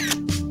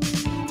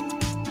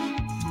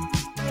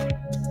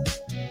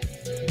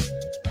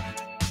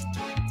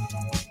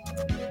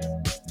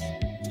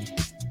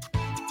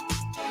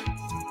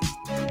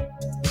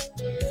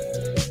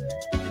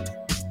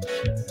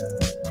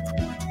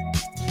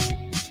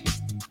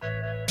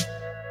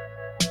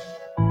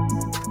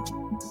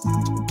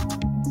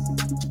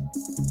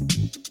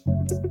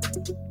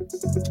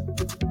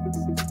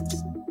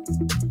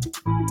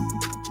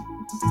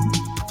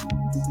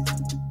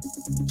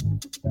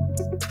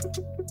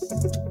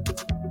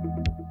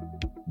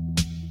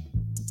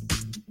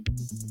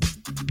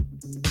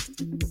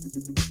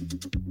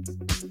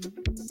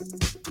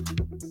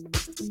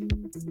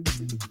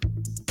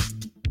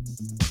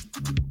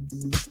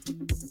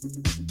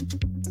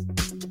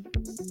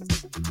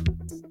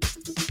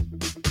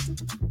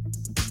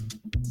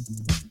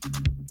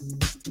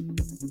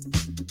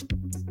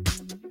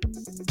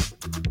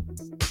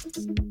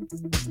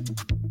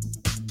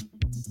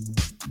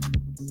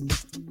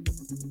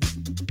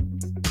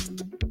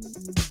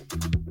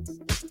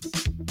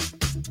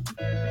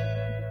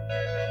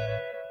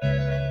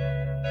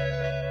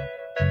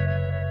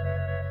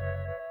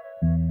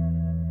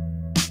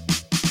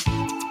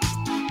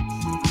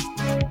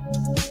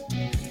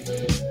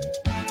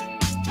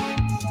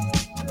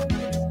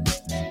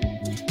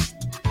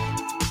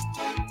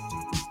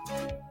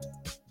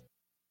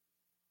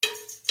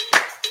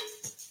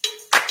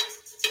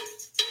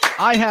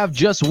 I have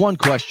just one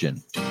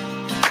question.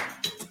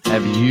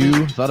 Have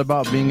you thought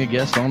about being a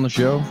guest on the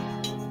show?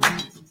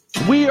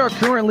 We are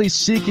currently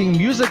seeking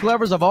music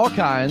lovers of all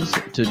kinds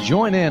to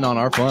join in on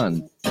our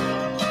fun.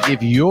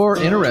 If you're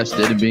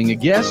interested in being a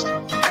guest,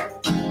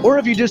 or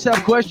if you just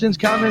have questions,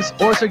 comments,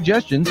 or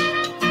suggestions,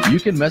 you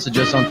can message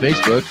us on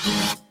Facebook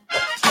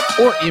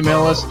or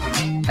email us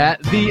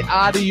at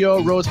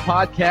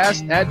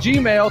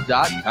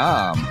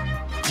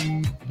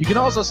theaudioroastpodcast@gmail.com. You can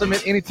also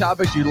submit any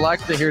topics you'd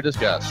like to hear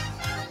discussed.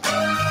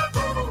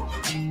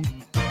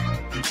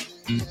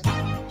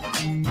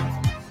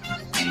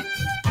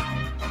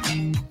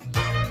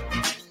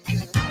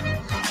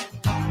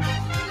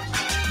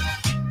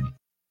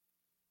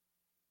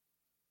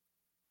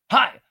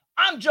 Hi,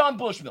 I'm John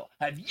Bushmill.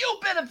 Have you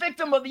been a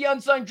victim of the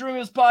Unsung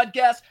Dreamers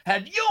podcast?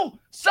 Have you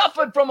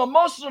suffered from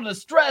emotional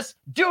distress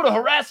due to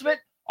harassment?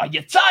 Are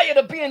you tired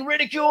of being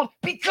ridiculed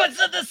because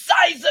of the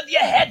size of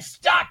your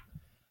headstock?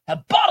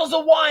 Have bottles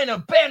of wine or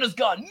banners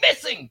gone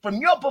missing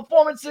from your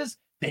performances?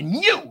 Then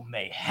you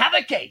may have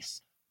a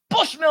case.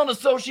 Bushmill and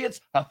Associates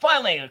are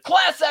filing a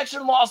class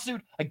action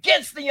lawsuit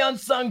against the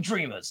Unsung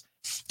Dreamers.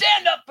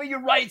 Stand up for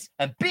your rights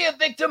and be a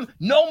victim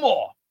no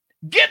more.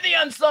 Give the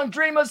Unsung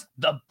Dreamers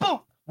the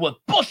boot with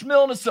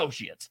Bushmill and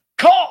Associates.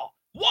 Call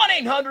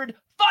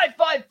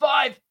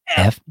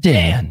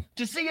 1-800-555-F-DAN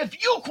to see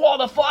if you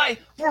qualify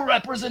for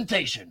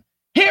representation.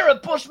 Here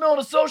at Bushmill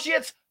and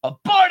Associates, a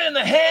bird in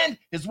the hand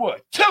is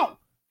worth two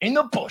in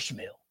the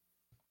Bushmill.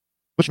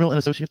 Bushmill and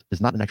Associates is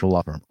not an actual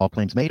law firm. All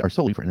claims made are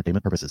solely for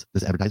entertainment purposes.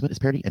 This advertisement is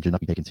parody and should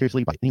not be taken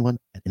seriously by anyone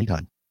at any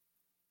time.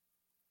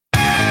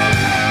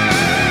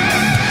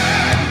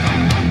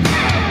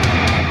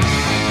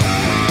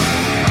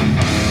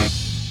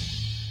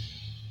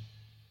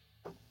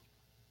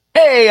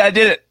 Hey, I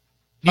did it.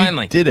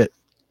 Finally. You did it.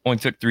 Only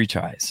took 3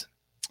 tries.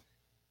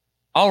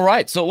 All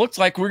right. So it looks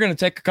like we're going to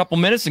take a couple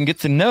minutes and get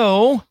to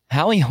know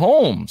Hallie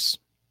Holmes.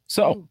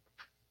 So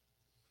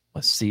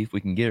let's see if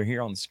we can get her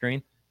here on the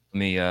screen. Let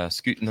me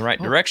scoot in the right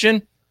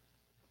direction.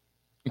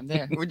 I'm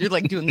there. We're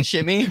like doing the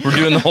shimmy. We're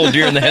doing the whole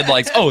deer in the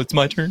headlights. Oh, it's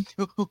my turn.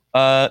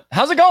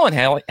 How's it going,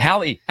 Hallie?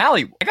 Hallie,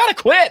 I gotta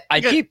quit.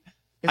 I've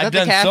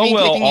done so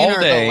well all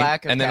day,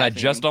 and then I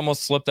just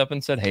almost slipped up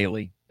and said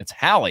Haley. It's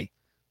Hallie.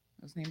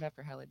 I was named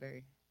after Halle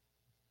Berry.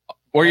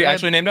 Were you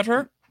actually named after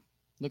her?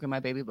 Look at my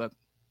baby book.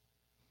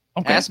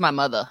 Okay. That's my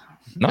mother.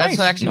 Nice,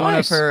 That's actually one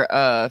of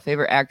her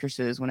favorite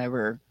actresses.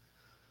 Whenever,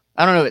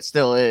 I don't know if it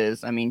still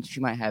is. I mean, she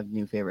might have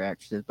new favorite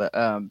actresses, but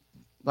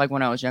like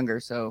when I was younger.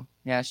 So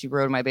yeah, she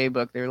wrote my baby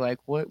book. They're like,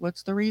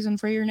 what's the reason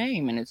for your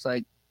name? And it's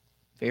like,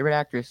 favorite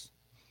actress.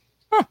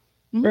 Huh.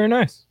 Mm-hmm. Very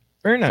nice.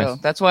 Very nice. So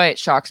that's why it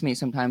shocks me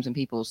sometimes when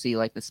people see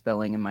like the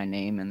spelling in my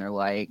name and they're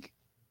like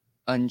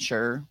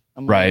unsure.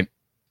 I'm right.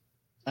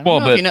 Like, well,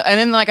 but you know, and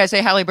then like I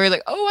say Halle Berry,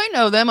 like, oh, I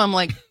know them. I'm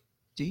like,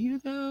 do you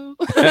though?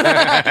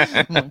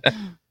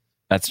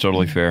 That's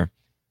totally fair.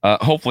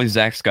 Hopefully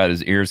Zach's got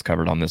his ears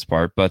covered on this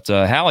part. But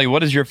Hallie,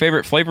 what is your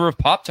favorite flavor of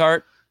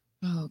Pop-Tart?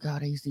 Oh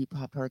God, I used to eat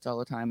Pop-Tarts all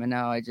the time, and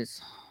now I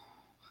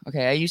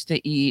used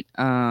to eat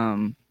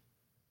I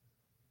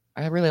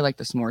really like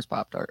the s'mores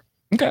Pop-Tart.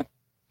 Okay.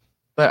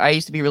 But I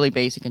used to be really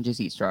basic and just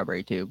eat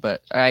strawberry too.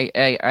 But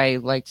I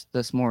liked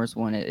the s'mores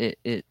one. I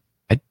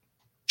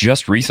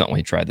just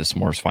recently tried the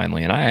s'mores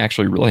finally, and I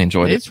actually really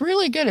enjoyed it. It's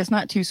really good. It's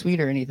not too sweet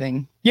or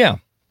anything. Yeah.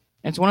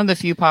 It's one of the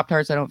few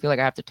Pop-Tarts I don't feel like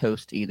I have to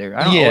toast either.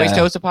 I don't always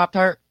toast a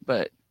Pop-Tart,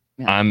 but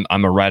yeah.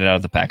 I'm a right out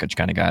of the package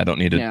kind of guy. I don't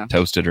need to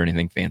toast it or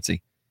anything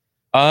fancy.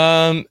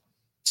 So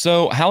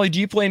Hallie, do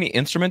you play any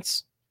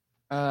instruments?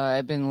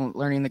 I've been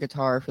learning the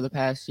guitar for the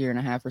past year and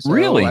a half or so.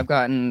 Really?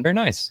 Very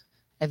nice.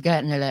 I've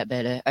gotten a lot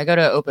better. I go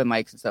to open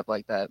mics and stuff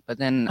like that. But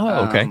then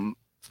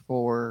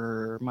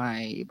for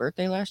my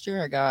birthday last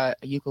year, I got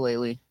a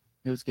ukulele.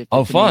 It was good.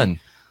 Oh, fun.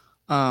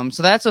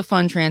 So that's a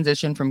fun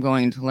transition from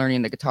going to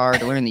learning the guitar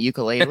to learning the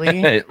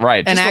ukulele.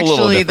 Right. And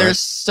actually, there's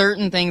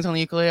certain things on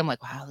the ukulele. I'm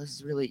like, wow, this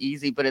is really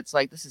easy. But it's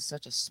like, this is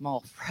such a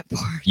small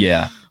fretboard.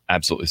 Yeah,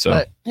 absolutely. So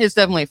but it's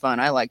definitely fun.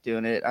 I like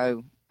doing it. I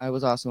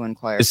was also in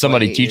choir. Is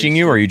somebody teaching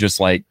you, or are you just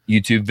like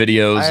YouTube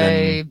videos?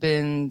 I've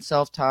been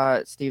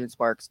self-taught. Steven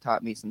Sparks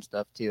taught me some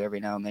stuff too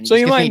every now and then. So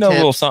you might know a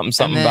little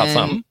something about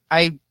something.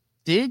 I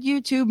did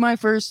YouTube my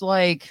first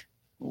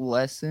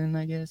lesson,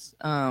 I guess,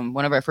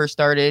 whenever I first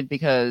started,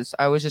 because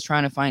I was just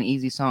trying to find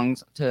easy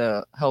songs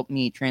to help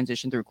me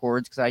transition through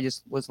chords, because I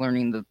just was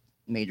learning the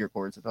major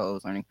chords. That's all I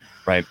was learning.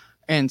 Right.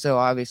 And so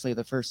obviously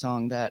the first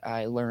song that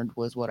I learned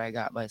was What I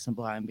Got by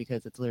Sublime,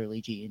 because it's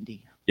literally G and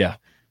D. Yeah.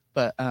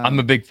 But I'm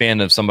a big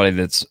fan of somebody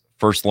that's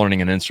first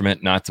learning an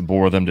instrument, not to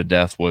bore them to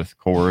death with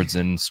chords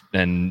and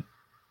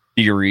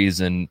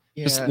theories, and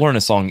just learn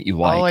a song that you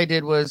like. All I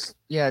did was,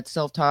 it's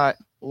self-taught,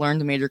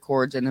 learned the major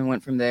chords, and then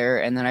went from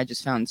there. And then I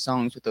just found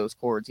songs with those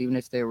chords, even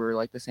if they were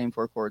like the same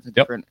 4 chords.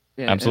 Different.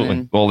 Absolutely.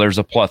 Then, well, there's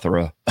a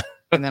plethora.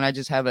 And then I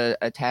just have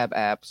a tab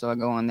app, so I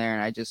go on there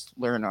and I just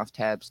learn off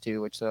tabs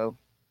too,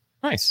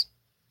 nice.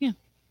 Yeah.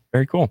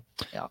 Very cool.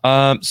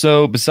 Yeah.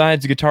 So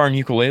besides guitar and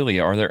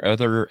ukulele, are there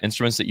other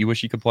instruments that you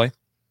wish you could play?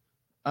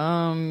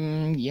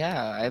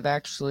 Yeah, I've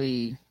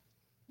actually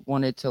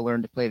wanted to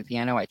learn to play the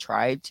piano. I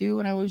tried to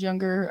when I was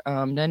younger.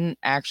 Didn't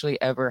actually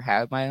ever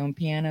have my own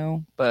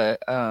piano, but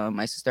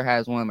my sister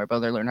has one. My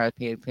brother learned how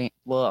to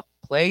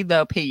play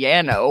the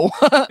piano.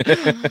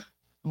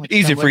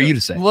 Easy for you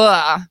to say.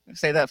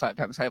 Say that 5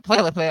 times. I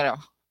play the piano.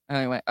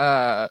 Anyway,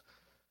 but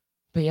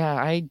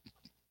yeah,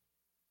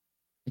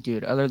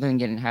 dude, other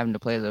than having to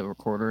play the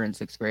recorder in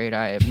 6th grade,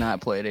 I have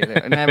not played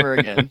it never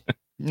again.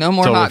 No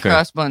more Totally hot fair.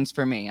 cross buns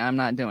for me. I'm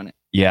not doing it.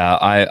 Yeah,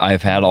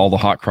 I've had all the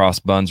hot cross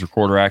buns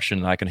recorder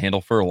action I can handle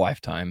for a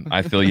lifetime.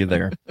 I feel you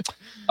there.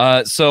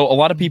 So a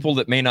lot of people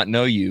that may not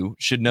know you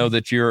should know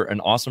that you're an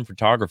awesome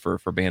photographer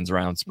for bands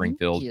around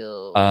Springfield.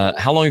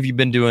 How long have you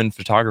been doing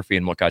photography,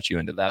 and what got you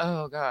into that?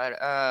 Oh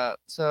God.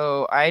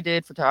 So I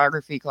did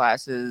photography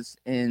classes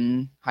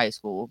in high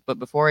school, but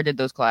before I did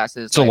those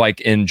classes, So like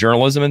in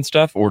journalism and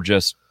stuff, or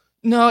just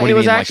no, what do it you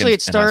was mean, like, actually in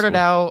it high started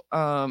school?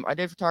 out. I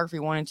did photography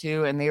 1 and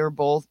 2, and they were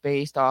both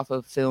based off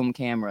of film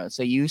cameras.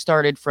 So you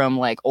started from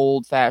like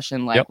old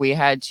fashioned, like Yep. we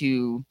had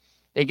to.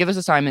 They give us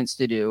assignments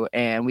to do,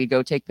 and we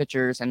go take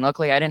pictures. And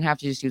luckily, I didn't have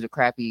to just use a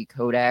crappy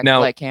Kodak Now,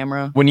 like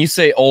camera. when you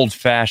say old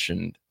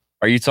fashioned,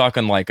 are you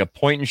talking like a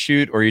point and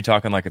shoot, or are you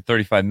talking like a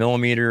 35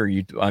 millimeter? Or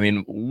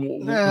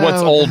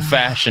what's No. old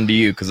fashioned to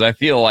you? Because I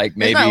feel like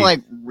maybe It's not like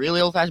really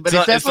old fashioned, but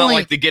it's it's not definitely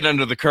like to get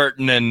under the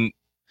curtain and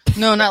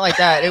no, not like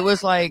that. It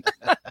was like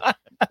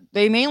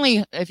they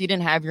mainly, if you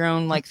didn't have your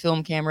own like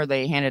film camera,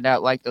 they handed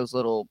out like those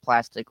little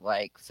plastic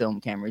like film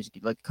cameras,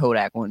 like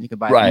Kodak ones you could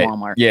buy right. at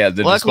Walmart. Yeah,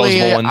 the Luckily,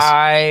 disposable ones.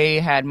 I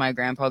had my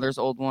grandfather's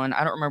old one.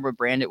 I don't remember what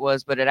brand it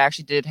was, but it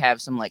actually did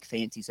have some like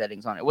fancy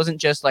settings on it. It wasn't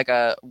just like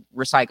a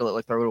recycle it,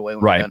 like throw it away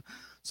when we're Right. done.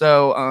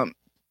 So,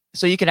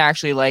 so you could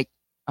actually like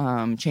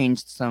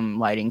change some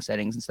lighting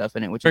settings and stuff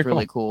in it, which Very is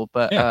really cool.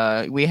 But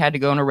Yeah. we had to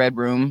go in a red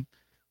room.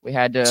 We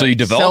had to. So you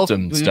developed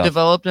them We stuff.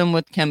 developed them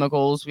with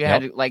chemicals. We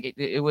had Yep. to, like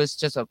it was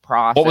just a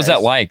process. What was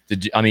that like?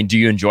 Do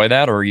you enjoy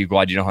that, or are you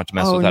glad you don't have to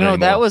mess Oh with that no,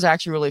 anymore? that was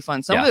actually really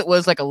fun. Some of Yeah. it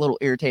was like a little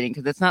irritating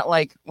because it's not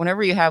like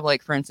whenever you have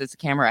like, for instance, the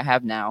camera I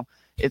have now,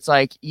 it's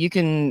like you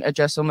can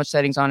adjust so much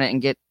settings on it and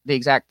get the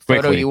exact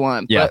photo Quickly. you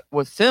want. Yeah. But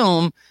with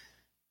film,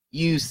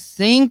 you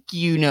think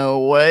you know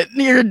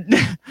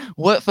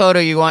what photo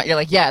you want. You're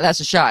like, yeah, that's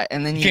a shot,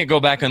 and then You can't go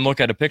back and look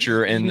at a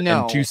picture in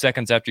No. 2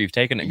 seconds after you've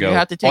taken it and You go,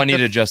 have to oh, I take need the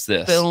to adjust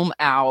this. film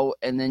out,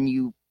 and then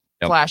you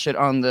Yep. flash it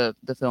on the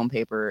film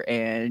paper,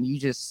 and you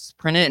just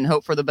print it and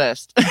hope for the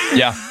best.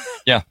 Yeah.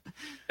 Yeah.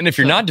 And if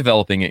you're not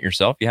developing it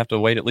yourself, you have to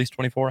wait at least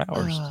 24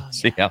 hours Oh, to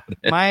see how it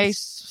is. My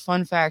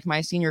fun fact,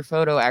 my senior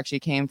photo actually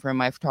came from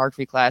my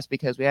photography class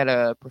because we had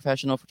a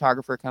professional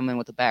photographer come in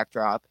with a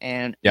backdrop,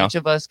 and Yeah. each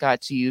of us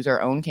got to use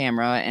our own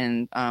camera,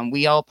 and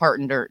we all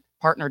partnered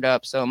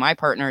up. So my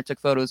partner took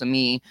photos of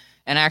me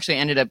and actually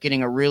ended up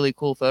getting a really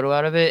cool photo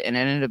out of it, and it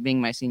ended up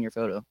being my senior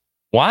photo.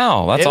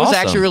 Wow, that's it was awesome.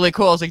 actually really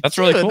cool. I was like, That's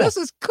really "Dude, cool. This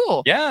is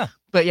cool. Yeah.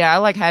 But yeah, I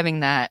like having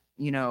that,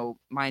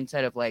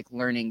 mindset of like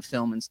learning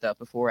film and stuff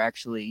before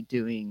actually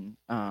doing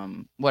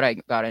what I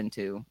got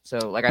into.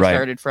 So like I Right.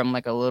 started from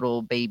like a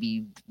little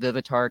baby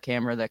Vivitar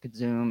camera that could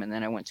zoom, and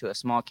then I went to a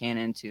small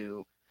Canon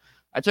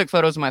I took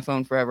photos of my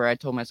phone forever. I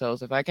told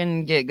myself if I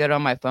can get good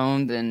on my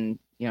phone, then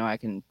I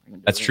can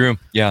do That's it. true.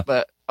 Yeah.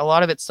 But a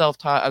lot of it's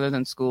self-taught other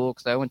than school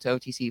because I went to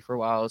OTC for a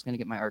while. I was going to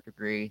get my art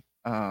degree.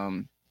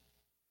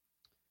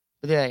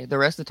 But yeah, the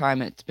rest of the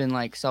time it's been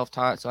like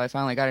self-taught. So I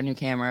finally got a new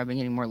camera. I've been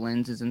getting more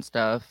lenses and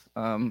stuff.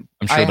 I'm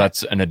sure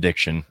that's an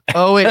addiction.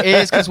 Oh, it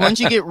is, because once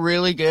you get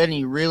really good and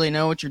you really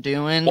know what you're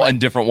doing. Well, and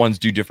different ones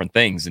do different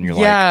things, and you're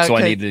Yeah, like, so I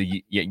 'cause- need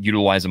to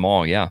utilize them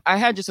all. Yeah. I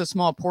had just a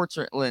small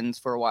portrait lens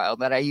for a while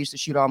that I used to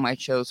shoot all my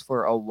shows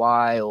for a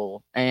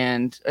while,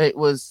 and it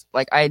was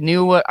like I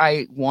knew what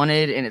I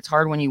wanted, and it's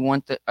hard when you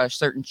want a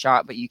certain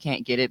shot but you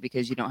can't get it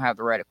because you don't have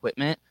the right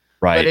equipment.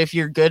 Right. But if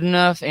you're good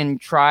enough and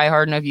try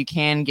hard enough, you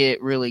can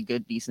get really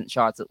good, decent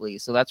shots at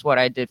least. So that's what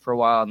I did for a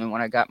while, and then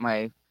when I got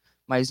my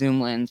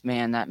zoom lens,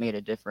 man, that made a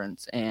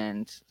difference,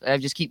 and I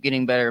just keep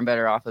getting better and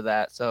better off of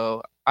that.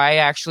 So I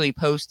actually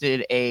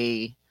posted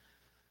a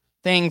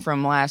thing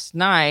from last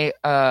night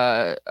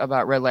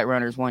about Red Light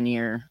Runners 1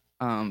 year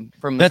from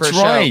the That's first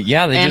right. show.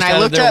 Yeah, they and just I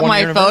added looked their at 1 my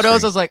year photos.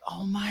 anniversary. I was like,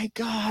 oh my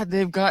god,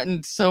 they've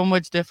gotten so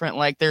much different.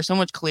 Like they're so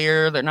much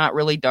clearer. They're not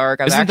really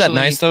dark. Isn't that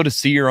nice though to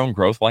see your own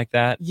growth like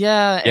that?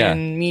 Yeah, Yeah.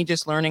 and me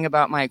just learning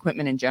about my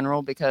equipment in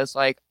general because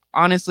like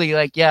honestly,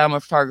 like yeah, I'm a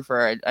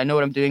photographer. I know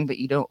what I'm doing, but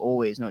you don't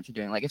always know what you're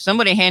doing. Like if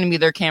somebody handed me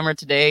their camera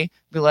today,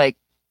 be like,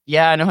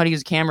 yeah, I know how to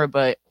use a camera,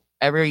 but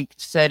every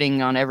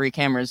setting on every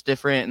camera is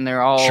different, and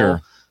they're all Sure.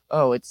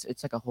 Oh, it's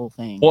like a whole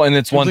thing. Well, and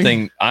it's one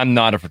thing. I'm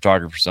not a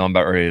photographer, so I'm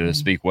about ready to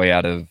speak way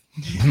out of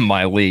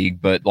my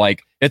league. But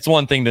like, it's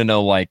one thing to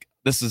know like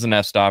this is an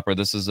f-stop or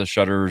this is a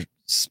shutter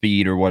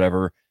speed or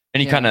whatever,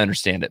 and you Yeah. kind of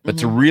understand it. But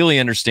to Mhm. really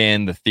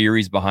understand the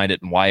theories behind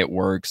it and why it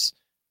works,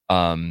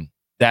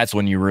 that's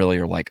when you really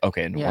are like,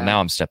 okay, Yeah. well now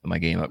I'm stepping my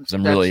game up because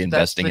I'm really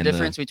investing that's in the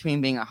difference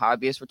between being a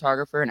hobbyist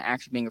photographer and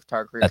actually being a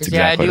photographer. That's 'Cause,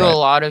 yeah, exactly I do right. a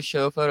lot of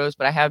show photos,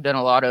 but I have done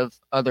a lot of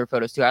other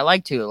photos too. I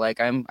like to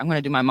like I'm going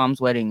to do my mom's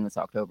wedding this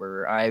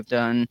October. I've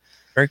done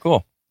Very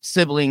cool.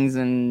 siblings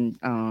and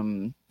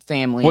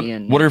family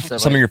and what are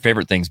stuff some like of your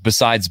favorite things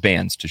besides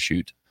bands to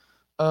shoot?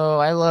 Oh,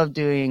 I love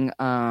doing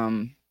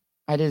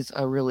I did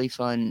a really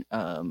fun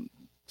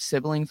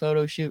sibling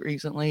photo shoot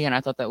recently, and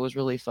I thought that was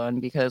really fun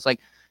because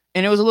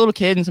and it was a little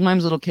kid, and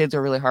sometimes little kids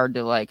are really hard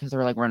to because they're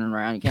running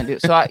around. You can't do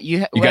it. So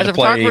You as gotta a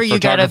play photographer, you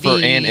gotta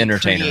photographer be and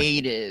entertainer.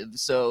 creative.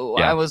 So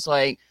Yeah. I was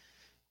like,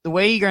 the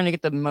way you're gonna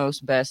get the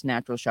most best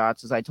natural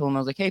shots is I told him, I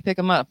was like, hey, pick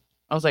him up.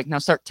 I was like, now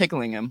start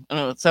tickling him.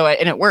 And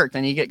it worked,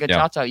 and you get good Yeah.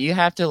 shots out. You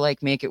have to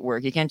make it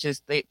work. You can't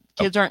just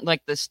kids aren't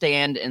the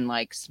stand and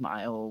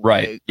smile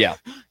Right. Yeah.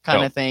 kind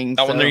No, of thing.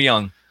 not when they're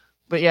young.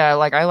 But yeah,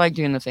 I like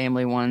doing the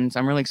family ones.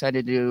 I'm really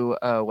excited to do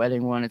a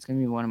wedding one. It's gonna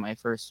be one of my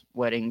first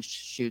wedding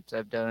shoots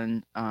I've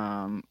done.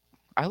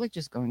 I like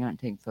just going out and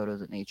taking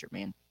photos of nature,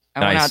 man.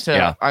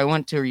 I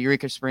went to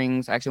Eureka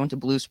Springs. I actually went to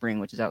Blue Spring,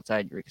 which is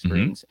outside Eureka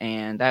Springs,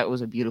 and that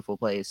was a beautiful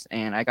place.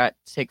 And I got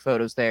to take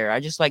photos there. I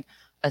just like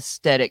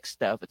aesthetic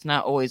stuff. It's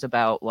not always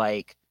about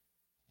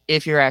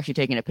if you're actually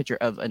taking a picture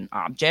of an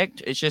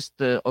object. It's just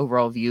the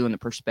overall view and the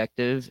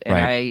perspective. And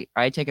Right.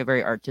 I take a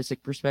very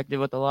artistic perspective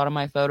with a lot of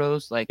my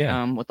photos, with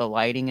the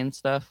lighting and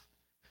stuff.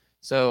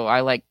 So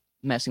I like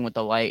messing with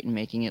the light and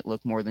making it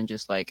look more than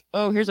just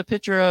oh, here's a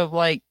picture of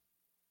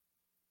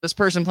this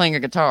person playing a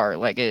guitar. It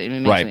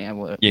makes Right.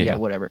 me Yeah.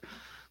 whatever.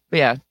 But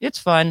yeah, it's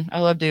fun.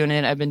 I love doing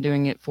it. I've been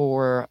doing it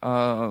for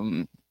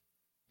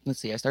let's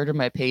see, I started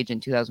my page in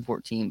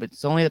 2014, but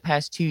it's only the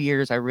past 2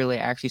 years I really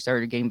actually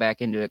started getting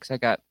back into it because I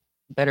got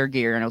better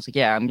gear, and I was like,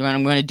 yeah, I'm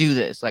going to do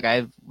this.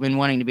 I've been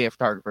wanting to be a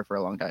photographer for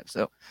a long time.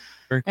 So,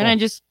 Very cool. and I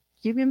just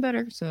keep getting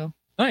better. So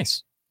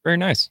Nice. Very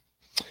nice.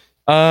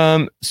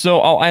 So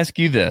I'll ask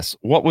you this.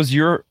 What would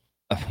you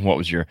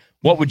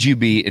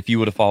be if you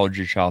would have followed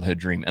your childhood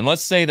dream? And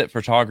let's say that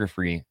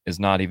photography is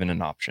not even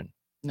an option.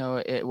 no,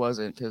 it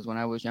wasn't, because when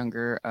I was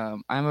younger,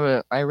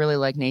 I really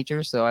like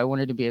nature, so I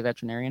wanted to be a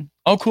veterinarian.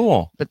 Oh,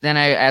 cool. But then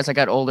as I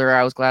got older,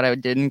 I was glad I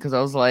didn't, because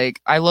I was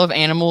like, I love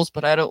animals,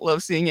 but I don't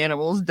love seeing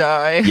animals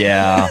die.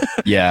 Yeah.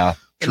 Yeah.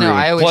 But True. no,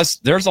 I always- Plus,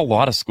 there's a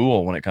lot of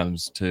school when it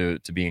comes to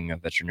being a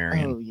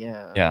veterinarian. Oh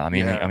yeah. Yeah. I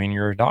mean,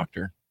 you're a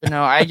doctor. But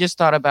no, I just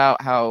thought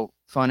about how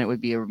fun it would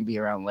be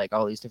around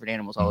all these different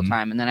animals all Mhm. the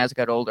time. And then as I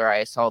got older,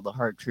 I saw the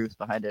hard truth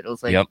behind it. It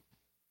was like, Yep.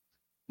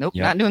 nope,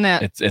 Yep. not doing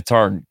that. It's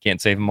hard. Can't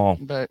save them all,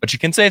 But but you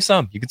can save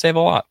some. You can save a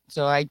lot.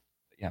 so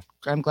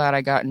I'm glad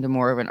I got into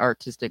more of an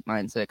artistic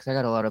mindset, because I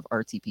got a lot of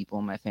artsy people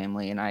in my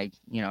family, and I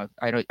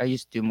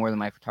used to do more than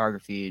my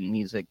photography and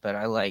music, but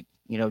I like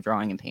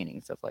drawing and painting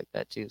and stuff like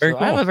that too. Very So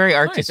I have cool. a very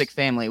Nice. artistic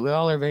family. We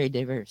all are very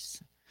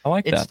diverse. I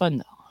like It's that. fun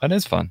though. That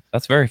is fun.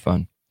 That's very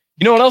fun.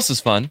 You know what else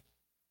is fun?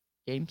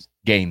 Games.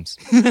 Games.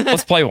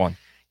 Let's play one.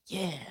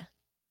 Yeah.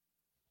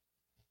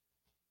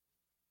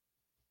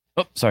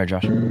 Oh, sorry,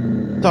 Josh.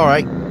 It's all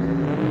right.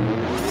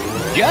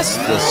 Guess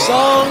the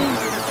song.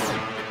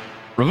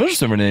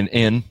 Reverse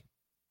in.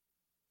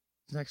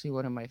 It's actually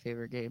one of my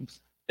favorite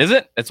games. Is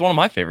it? It's one of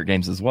my favorite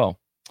games as well.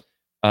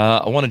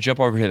 I want to jump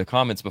over here to the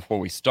comments before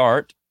we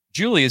start.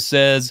 Julia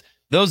says,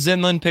 those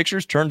Zenlin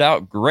pictures turned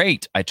out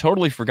great. I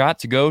totally forgot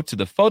to go to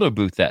the photo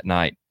booth that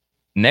night.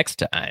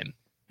 Next time.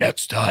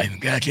 Next time,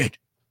 Gadget.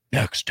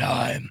 Next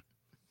time.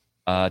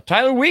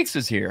 Tyler Weeks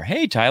is here.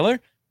 Hey, Tyler.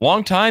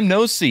 Long time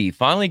no see.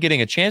 Finally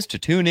getting a chance to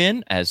tune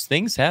in as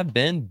things have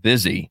been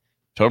busy.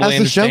 Totally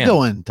How's the show understand.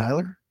 going,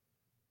 Tyler?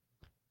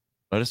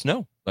 Let us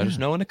know. Let us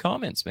know in the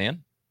comments,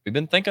 man. We've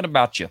been thinking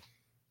about you.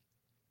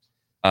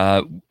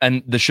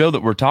 And the show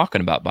that we're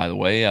talking about, by the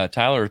way,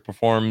 Tyler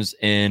performs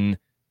in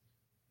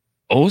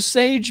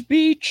Osage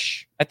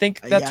Beach. I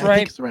think that's Yeah, I right.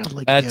 think it's around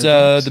Lake At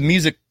Ozarks. the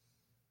Music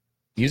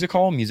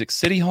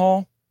City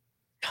Hall.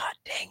 God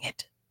dang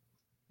it.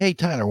 Hey,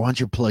 Tyler, why don't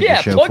you plug Yeah,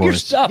 your show plug for your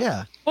us? stuff.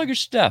 Yeah, Plug your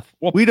stuff.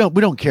 Well, we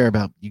don't care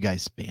about you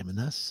guys spamming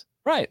us.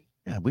 right.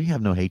 Yeah, we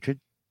have no hatred.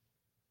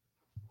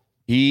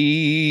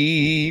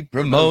 He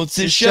promotes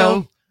his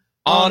show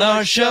on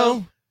our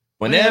show.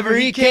 Whenever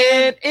he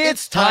can,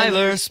 it's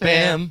Tyler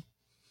Spam.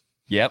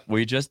 Yep,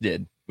 we just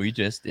did.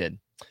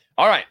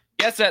 All right,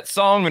 guess that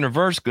song in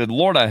reverse. Good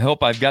Lord, I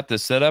hope I've got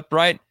this set up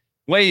right.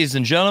 Ladies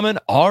and gentlemen,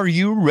 are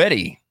you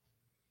ready?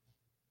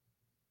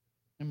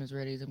 I'm as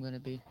ready as I'm going to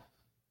be.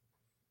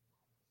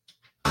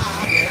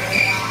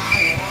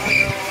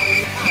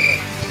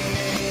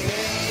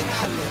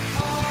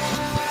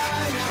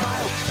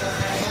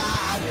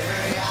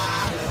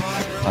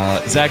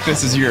 Zach,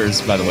 this is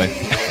yours, by the way.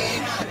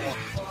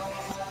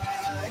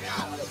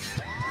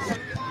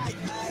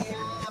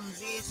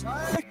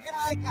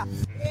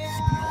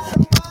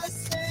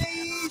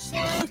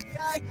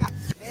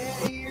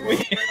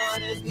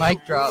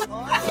 Mic drop.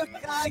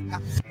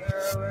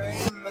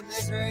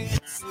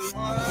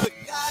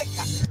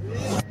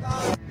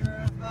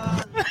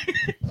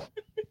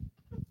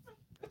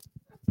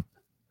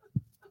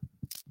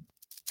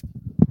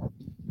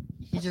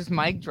 He just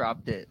mic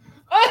dropped it.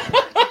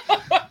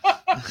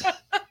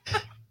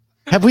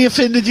 Have we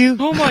offended you?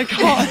 Oh my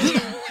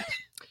God.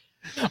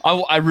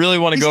 I really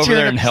want to He's go over tearing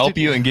there up and the help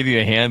studio. you and give you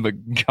a hand,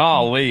 but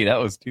golly, that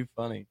was too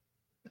funny.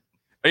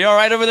 Are you all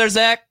right over there,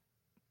 Zach?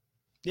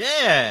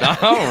 Yeah.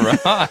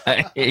 All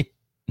right.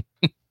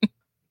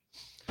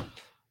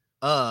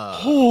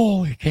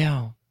 Holy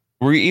cow.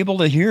 Were you able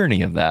to hear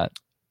any of that?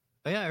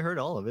 Yeah, I heard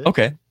all of it.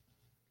 Okay.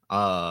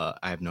 I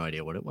have no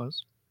idea what it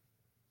was.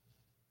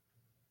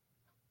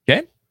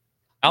 Okay.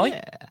 Allie?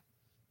 Yeah.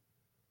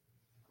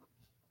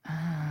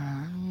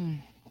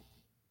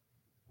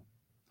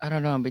 I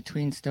don't know. I'm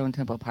between Stone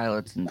Temple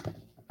Pilots and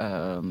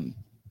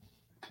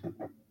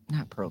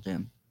not Pearl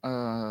Jam.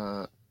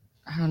 I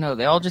don't know.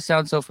 They all just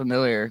sound so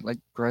familiar. Like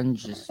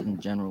grunge just in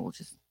general.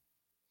 Just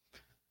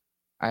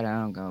I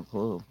don't got a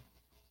clue.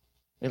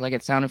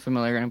 It sounded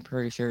familiar, and I'm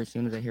pretty sure as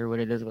soon as I hear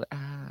what it is, I'm like,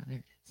 there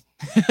it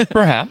is.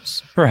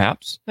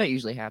 Perhaps. That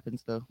usually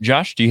happens though.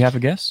 Josh, do you have a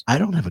guess? I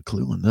don't have a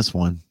clue on this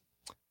one.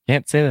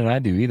 Can't say that I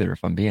do either,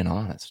 if I'm being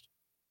honest.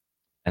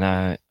 And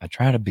I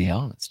try to be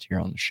honest here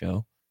on the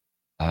show.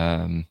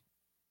 And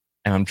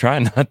I'm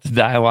trying not to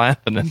die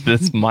laughing at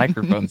this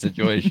microphone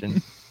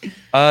situation.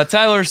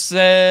 Tyler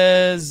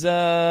says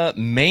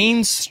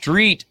Main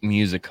Street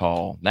Music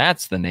Hall.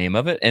 That's the name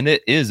of it. And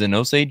it is in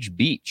Osage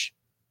Beach.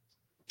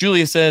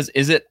 Julia says,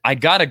 is it I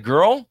Got a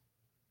Girl?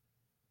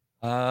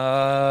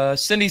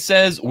 Cindy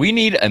says, we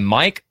need a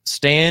mic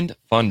stand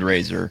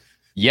fundraiser.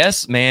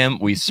 Yes, ma'am,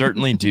 we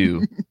certainly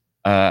do.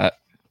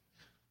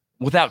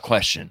 Without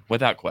question.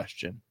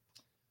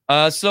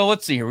 So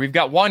let's see here. We've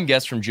got one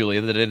guess from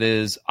Julia that it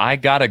is I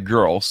Got a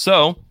Girl.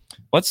 So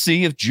let's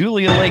see if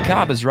Julia Lake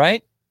Cobb is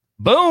right.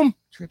 Boom.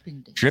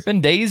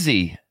 Trippin'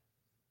 Daisy.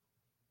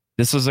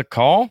 This is a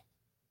call.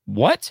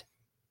 What?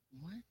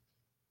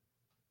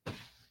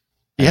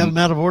 You have them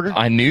out of order?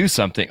 I knew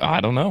something. I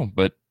don't know,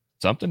 but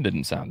something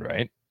didn't sound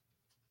right.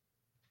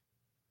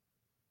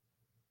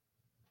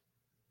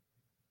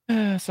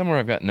 Somewhere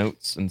I've got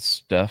notes and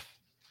stuff.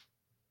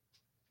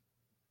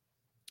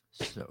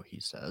 So he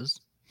says.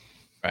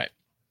 Right.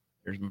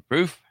 Here's my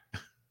proof.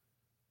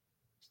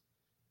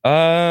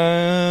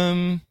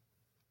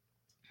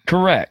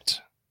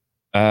 Correct.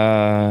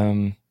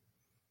 I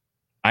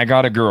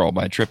Got a Girl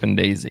by Trippin'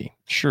 Daisy.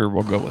 Sure,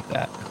 we'll go with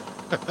that.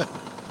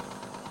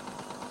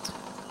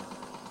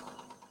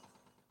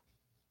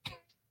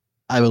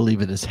 I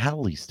believe it is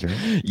Howley's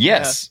turn.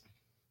 Yes.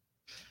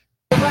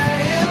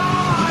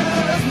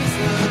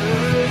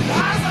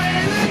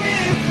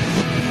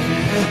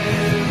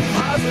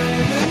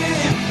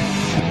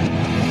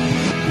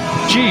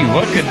 Gee,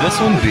 what could this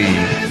one be?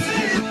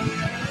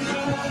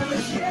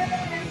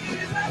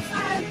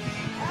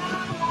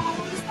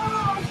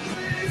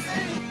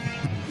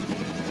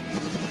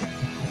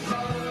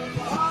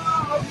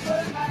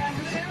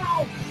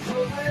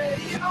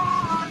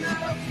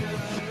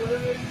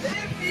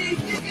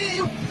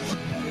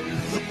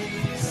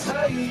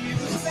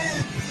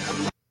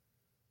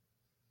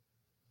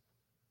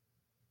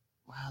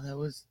 Wow, that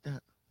was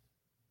that.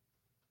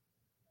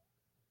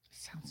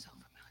 Sounds so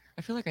familiar.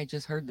 I feel like I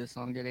just heard this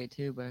song today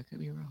too, but I could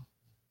be wrong.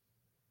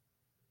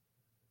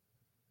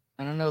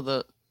 I don't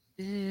know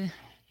it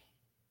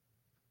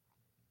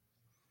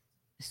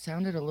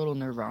sounded a little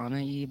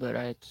Nirvana-y, but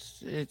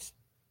it's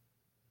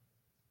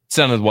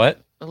Sounded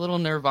what? a little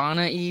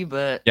Nirvana-y,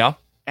 but Yeah.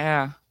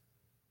 yeah.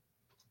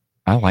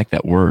 I like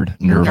that word.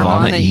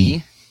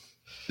 Nirvana-y.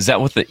 Is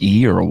that with the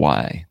E or a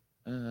Y?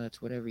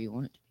 It's whatever you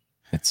want.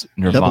 It's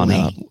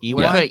Nirvana. Double E.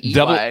 Yeah. E.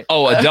 Double, EY.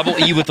 a double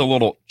E with a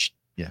little.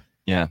 Yeah.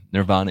 Yeah.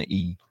 Nirvana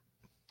E.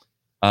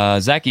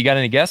 Zach, you got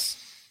any guess?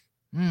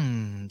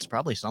 It's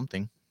probably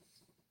something.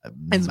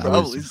 It's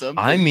probably something.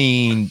 I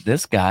mean,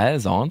 this guy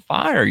is on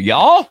fire,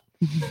 y'all.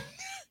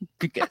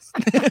 Good guess.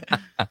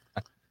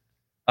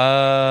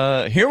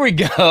 Here we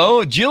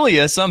go.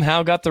 Julia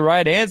somehow got the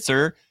right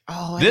answer.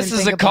 Oh, This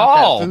is a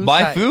call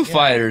by Foo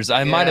Fighters.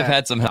 I might have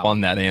had some help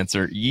on that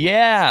answer.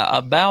 Yeah,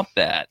 about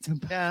that.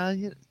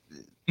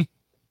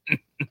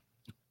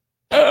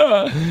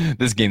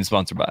 This game is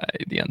sponsored by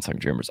the Unsung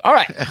Dreamers. All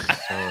right.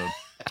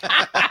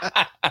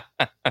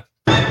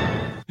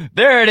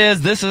 There it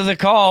is. This is a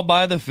call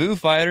by the Foo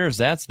Fighters.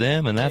 That's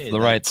them, and that's the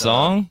right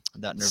song.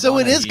 So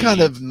it is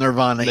kind of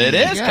Nirvana. It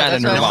is kind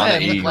of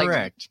Nirvana.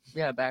 Correct.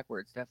 Yeah,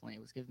 backwards, definitely.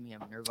 It was giving me a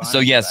Nirvana. So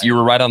yes, you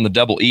were right on the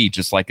double E,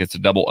 just like it's a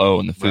double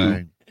O in the Foo.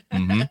 Right.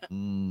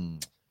 Mm-hmm.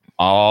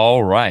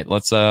 All right,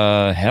 let's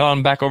head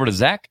on back over to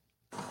Zach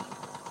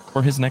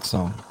for his next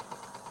song.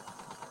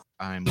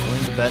 I'm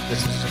willing to bet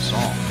this is a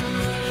song.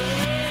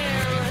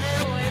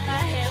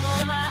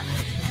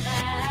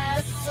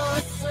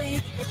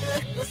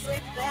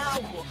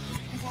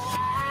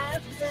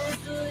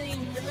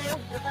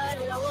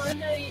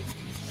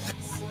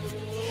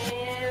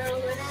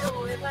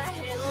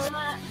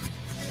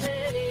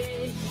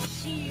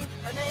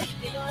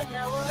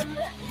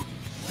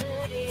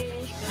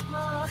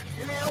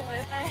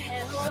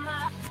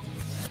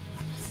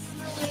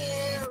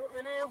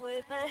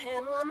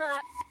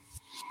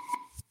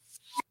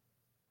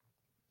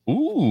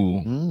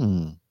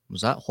 Ooh.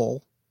 Was that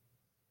Hole?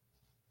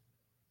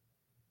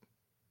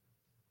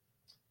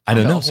 I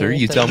don't know, sir.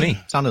 You tell me.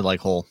 Sounded like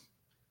Hole.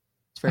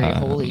 It's very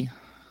holy.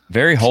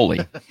 Very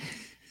holy.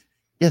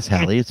 Yes,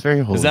 Hallie, it's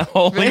very holy. Is that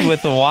holy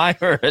with a Y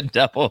or a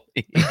double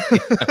E?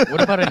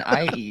 What about an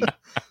IE?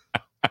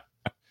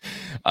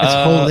 It's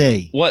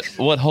holy. What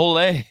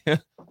holy?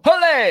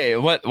 Holy! Hey,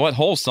 what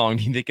whole song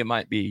do you think it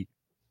might be?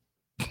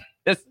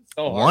 This is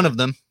so hard. One of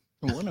them.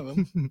 One of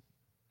them.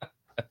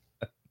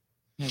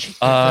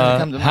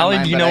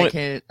 Hallie, do you know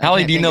it?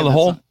 Hallie, do you know the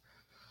whole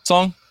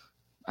song?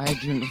 I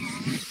do.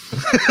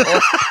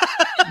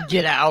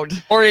 Get out.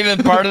 Or even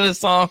part of the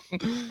song?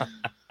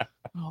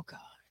 Oh God.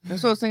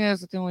 That's what I was thinking.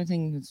 That's the only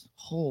thing that's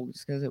whole,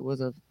 just because it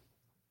was a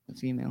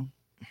female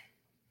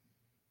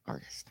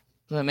artist.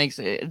 So that makes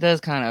it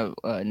does kind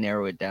of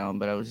narrow it down.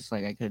 But I was just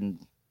like, I can't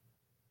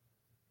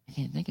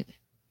think of it.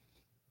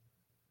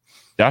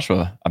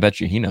 Joshua, I bet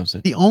you he knows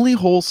it. The only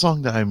whole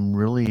song that I'm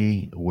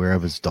really aware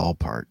of is Doll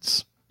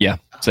Parts. Yeah,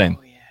 same.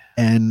 Oh, yeah.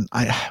 And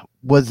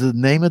was the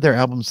name of their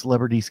album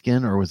Celebrity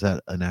Skin, or was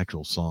that an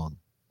actual song?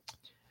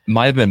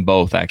 Might have been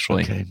both,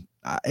 actually. Okay.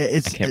 I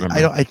can't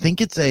remember. I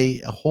think it's a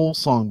whole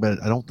song,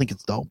 but I don't think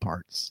it's Doll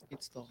Parts.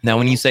 Now,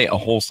 when you say a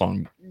whole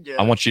song,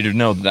 I want you to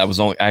know that was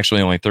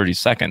only 30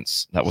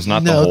 seconds. That was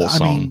not the whole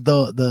song. I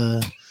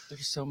mean,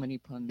 There's so many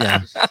puns.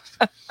 Yeah.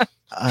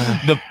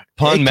 The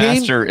pun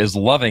master is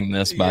loving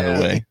this, by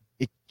the way.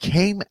 It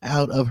came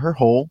out of her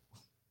hole.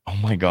 Oh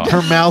my God.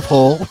 Her mouth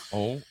hole.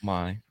 Oh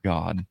my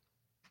God.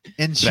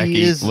 And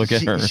Becky, look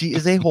at her. She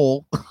is a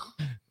hole.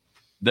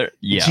 There,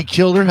 yeah. She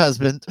killed her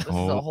husband. This is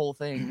a whole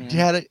thing,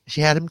 man.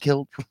 She had him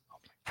killed.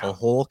 A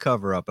whole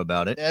cover up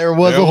about it. There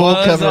was a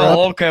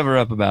whole cover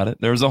up about it.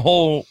 There was a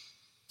whole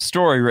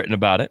story written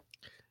about it.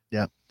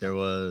 Yeah. There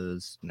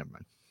was never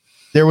mind.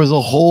 There was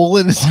a hole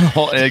in his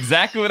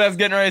exactly what I was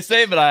getting ready to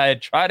say, but I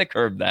try to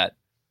curb that.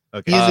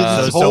 Okay.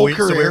 whole we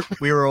career.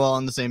 we were all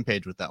on the same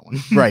page with that one.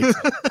 Right.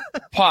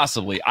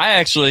 Possibly. I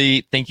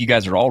actually think you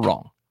guys are all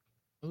wrong.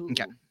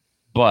 Okay.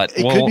 But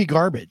It could be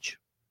garbage.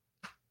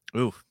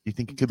 Ooh. You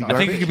think it could be I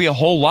garbage? think it could be a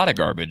whole lot of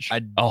garbage.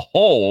 A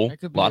whole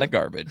lot of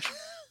garbage.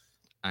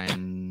 Are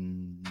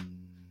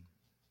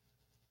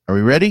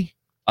we ready?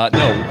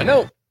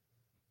 No.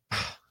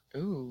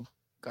 Ooh,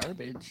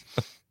 garbage.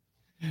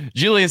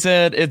 Julia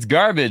said it's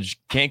garbage.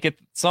 Can't get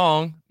the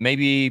song.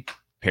 Maybe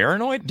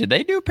Paranoid? Did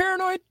they do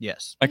Paranoid?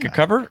 Yes. Like a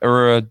cover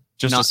or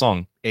just a Not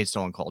song? A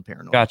song called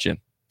Paranoid. Gotcha.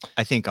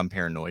 I think I'm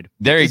paranoid.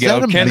 There you Is go.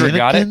 that a Kendra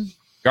got it. mannequin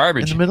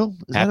Garbage. in the middle?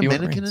 Is Happy that when a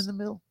it mannequin rains. in the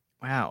middle?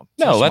 Wow.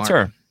 No, so that's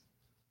smart.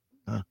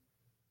 her.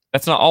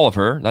 That's not all of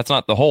her. That's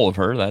not the whole of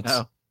her. That's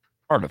Oh.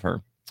 part of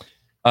her.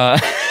 And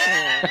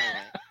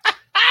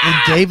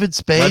David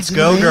Spade. Let's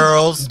go,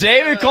 girls.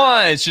 David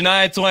Klein,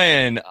 Shania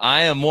Twain,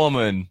 I Am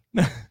Woman.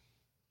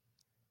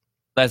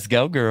 Let's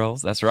go,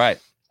 girls. That's right.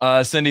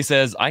 Cindy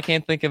says, I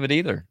can't think of it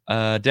either.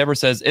 Deborah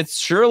says, it's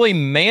Shirley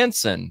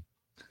Manson.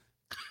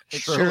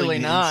 It's surely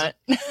not.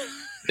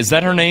 Is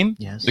that her name?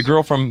 Yes. The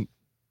girl from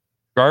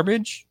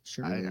Garbage?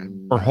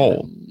 Or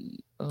Hole?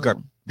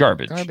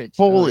 Garbage. Garbage.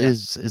 Hole Oh, yeah.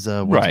 is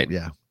a Right.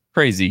 Yeah.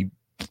 Crazy.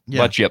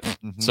 Yeah. But yep.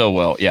 So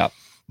well. Yeah.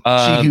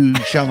 She who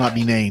shall not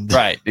be named.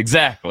 Right.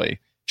 Exactly.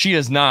 She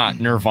is not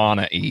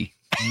Nirvana-y.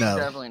 No.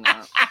 Definitely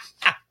not.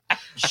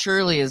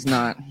 Surely is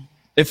not.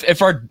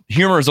 If our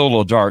humor is a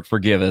little dark,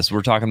 forgive us.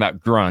 We're talking about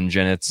grunge,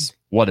 and it's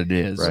what it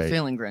is. Right.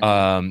 Feeling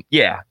grunge.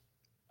 Yeah.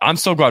 I'm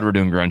so glad we're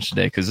doing grunge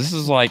today because this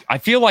is like I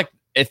feel like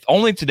if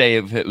only today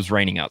if it was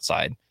raining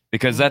outside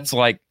because that's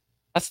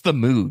the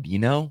mood, you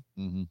know.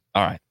 Mm-hmm.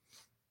 All right.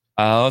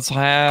 Let's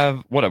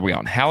have what are we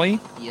on? Hallie?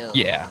 Yo.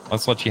 Yeah.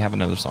 Let's let you have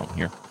another song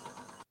here.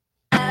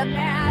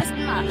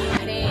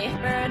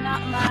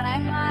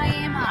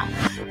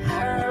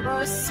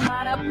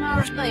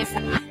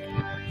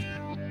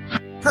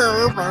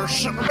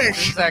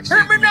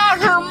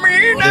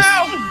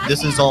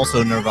 This is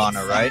also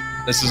Nirvana, right?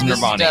 This is This is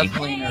Nirvana.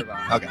 definitely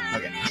Nirvana.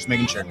 Okay. Just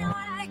making sure.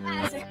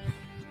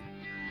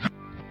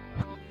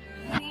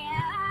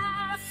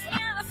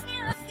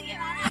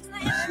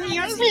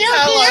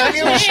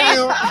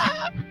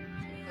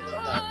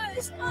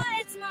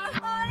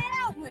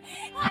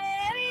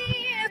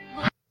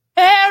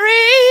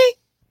 Harry.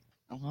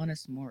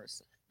 Alanis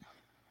Morissette.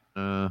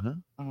 Uh-huh.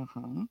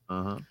 Uh-huh.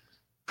 Uh-huh.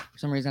 For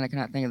some reason, I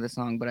cannot think of the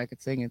song, but I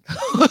could sing it.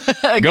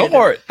 Go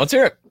for it. Let's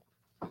hear it.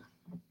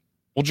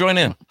 We'll join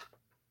in.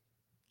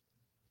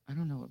 I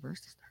don't know what verse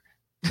to start.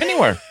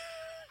 Anywhere.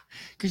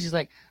 Because she's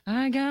like,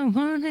 I got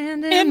one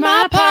hand in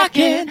my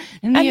pocket,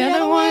 and the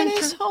other one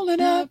is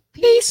holding up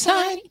peace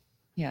sign.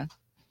 Yeah.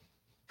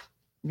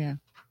 Yeah.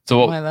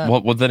 So Something like that.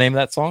 what would the name of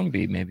that song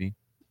be? Maybe.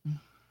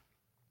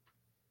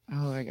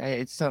 Oh,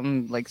 it's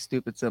something like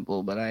stupid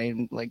simple, but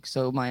I'm like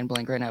so mind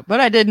blank right now. But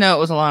I did know it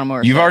was Alanis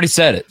Morissette. You've already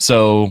said it,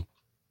 so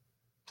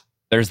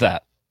there's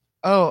that.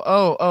 Don't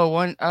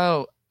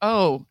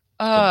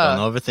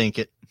overthink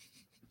it.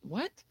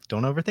 What?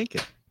 Don't overthink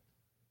it.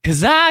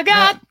 Cause I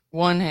got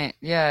one hand.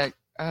 Yeah.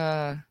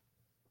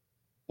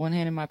 One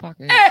hand in my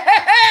pocket.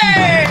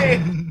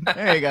 Hey!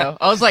 There you go.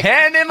 I was like,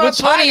 hand in my what's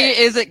pocket. funny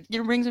is it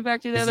brings me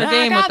back to the 'Cause other I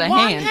game with got the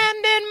one hand.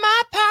 hand in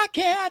my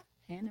pocket.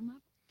 Hand in my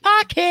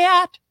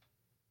Pocket.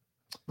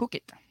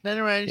 pocket. Then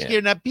I'm Yeah.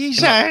 getting a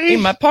piece In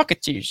my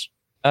pocketies.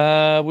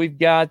 We've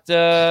got Is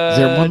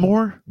there one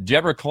more?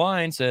 Deborah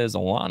Klein says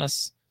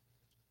Alanis.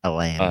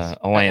 Alanis. I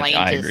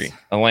Atlantis. agree.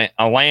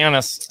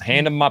 Alanis,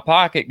 hand in my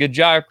pocket. Good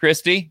job,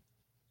 Christy.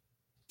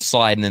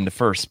 sliding into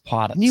first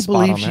pot. Can you spot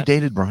believe on she that.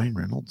 dated Brian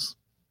Reynolds?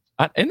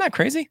 Isn't that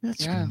crazy?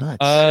 That's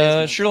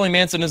nuts. Shirley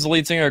Manson is the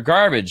lead singer of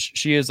Garbage.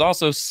 She is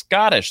also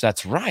Scottish.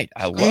 That's right.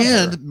 I love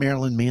And her.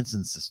 Marilyn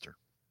Manson's sister.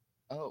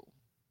 Oh,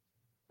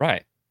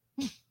 Right.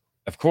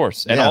 Of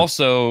course. And Yeah.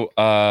 also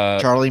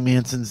Charlie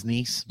Manson's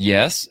niece.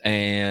 yes,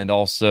 and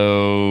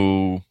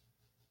also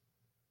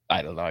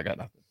I don't know, I got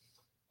nothing.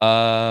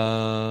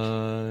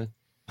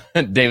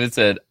 David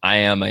said, I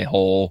am a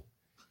hole.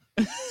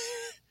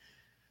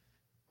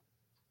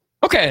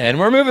 Okay, and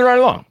we're moving right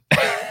along.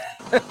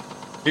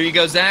 Here you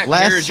go, Zach.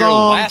 Here's your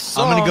last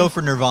song. I'm gonna go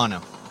for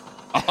Nirvana.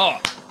 Oh,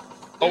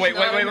 wait.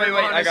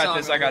 I got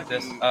this. I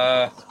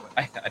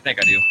think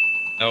I do.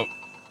 Nope.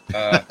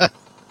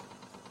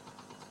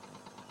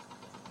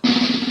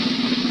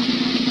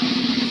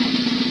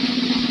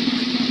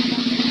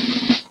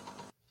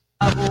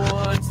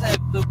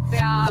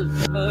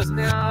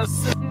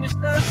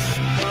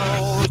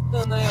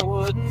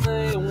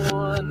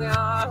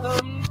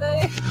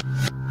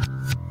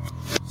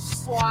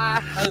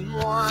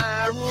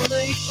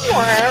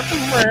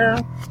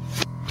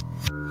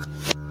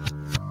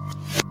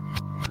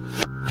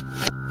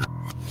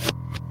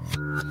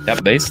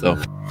 That bass though.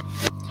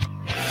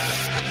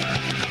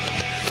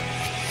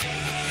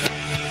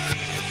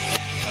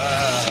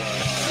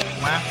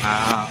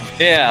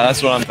 Yeah,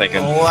 that's what I'm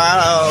thinking.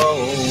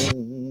 Wow.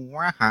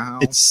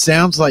 It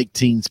sounds like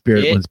Teen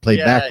Spirit when it's played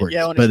backwards,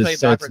 but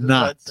it's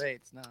not.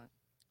 It's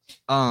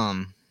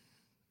not.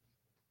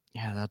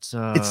 Yeah, that's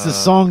It's the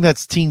song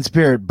that's Teen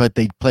Spirit, but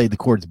they play the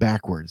chords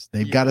backwards.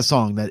 They've got a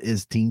song that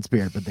is Teen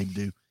Spirit, but they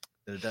do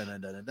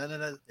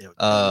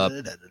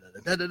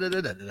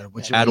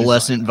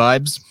adolescent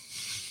vibes.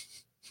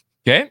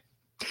 Okay.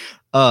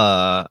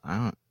 I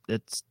don't.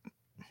 It's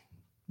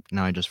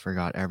now I just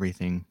forgot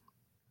everything.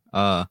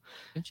 Don't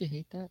you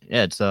hate that?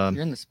 Yeah, it's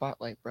You're in the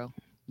spotlight, bro.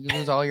 You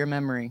lose all your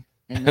memory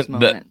in this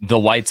moment. the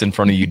lights in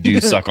front of you do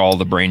suck all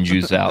the brain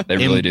juice out. They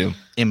really do.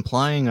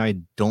 Implying I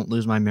don't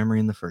lose my memory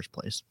in the first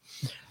place.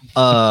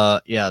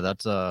 Yeah,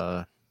 that's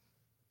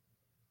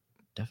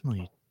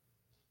definitely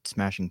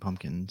Smashing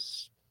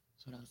Pumpkins.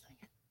 That's what I was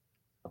thinking.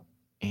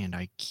 And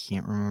I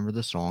can't remember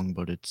the song,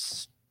 but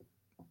it's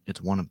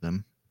one of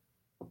them.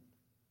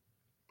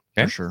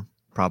 Okay. For sure.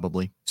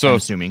 Probably. So I'm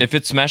assuming. if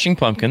it's Smashing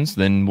Pumpkins,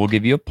 then we'll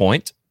give you a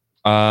point.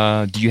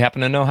 Do you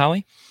happen to know,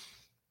 Hallie?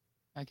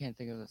 I can't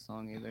think of the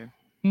song either.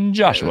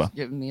 Joshua. It was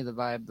giving me the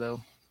vibe though.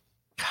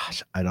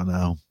 Gosh, I don't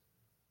know.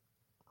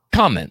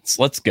 Comments.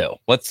 Let's go.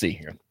 Let's see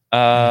here.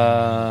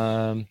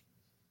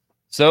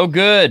 So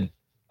good.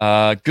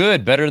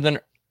 Good. Better than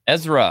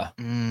Ezra.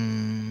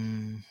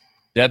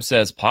 Deb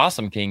says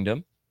Possum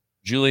Kingdom.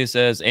 Julia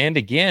says, and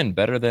again,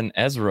 better than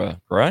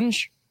Ezra.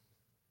 Grunge?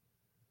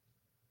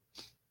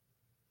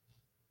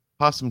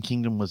 Possum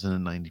Kingdom was in a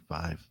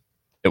 95.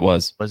 It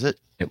was. Was it?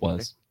 It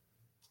was.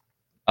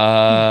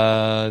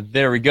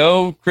 There we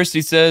go.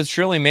 Christy says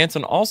Shirley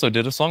Manson also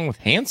did a song with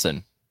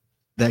Hanson.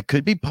 That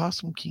could be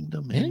Possum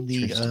Kingdom in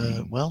the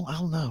Interesting. well, I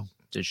don't know.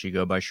 Did she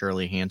go by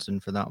Shirley Hanson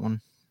for that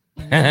one?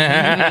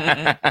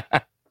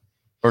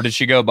 Or did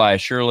she go by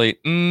Shirley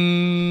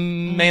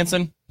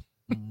Manson?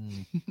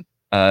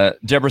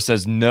 Deborah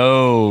says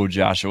no,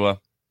 Joshua.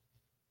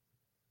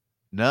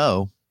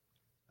 No.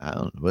 I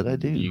don't know what I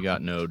do. You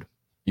got Node.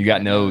 You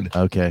got Node.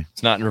 Okay.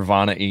 It's not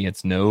Nirvana E,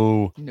 it's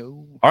no.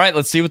 No. All right,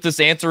 let's see what this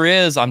answer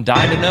is. I'm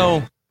dying to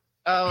know.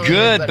 Oh,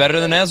 Good, better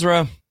than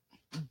Ezra.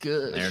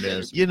 Good. There it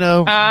is. You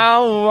know,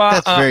 Ow,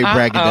 that's very ow.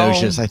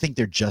 braggadocious. I think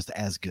they're just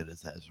as good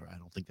as Ezra. I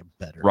don't think they're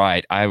better.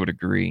 Right, I would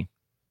agree.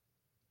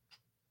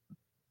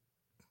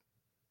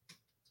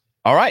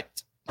 All right.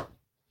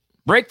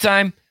 Break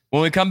time.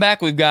 When we come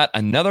back, we've got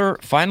another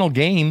final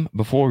game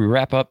before we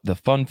wrap up the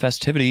fun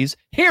festivities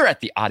here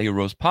at the Audio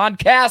Roast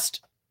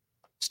Podcast.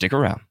 Stick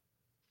around.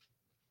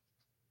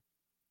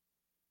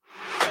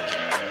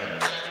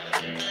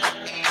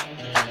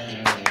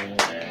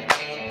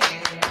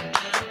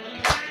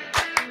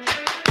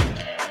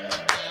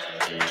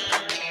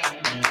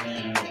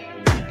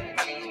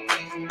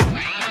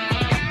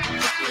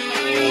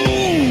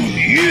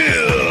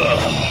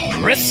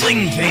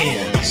 Wrestling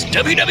fans,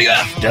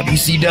 WWF,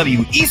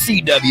 WCW,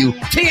 ECW,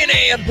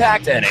 TNA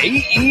Impact, and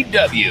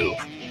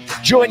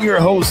AEW. Join your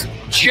hosts,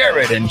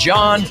 Jared and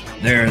John.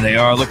 There they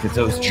are. Look at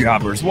those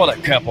jobbers. What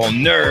a couple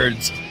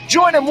nerds.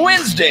 Join them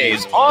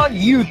Wednesdays on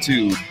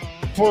YouTube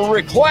for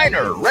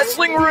Recliner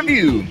Wrestling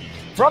Review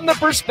from the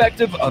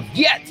perspective of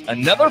yet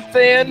another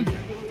fan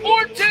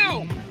or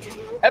two.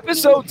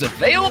 Episodes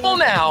available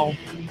now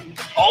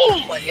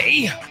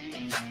only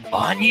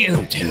on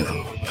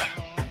YouTube.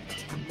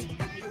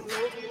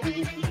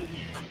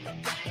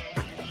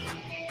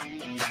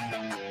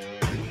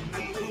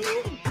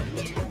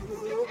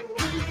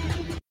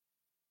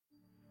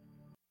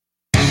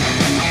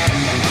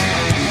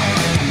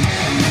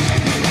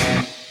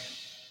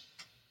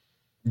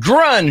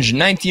 Grunge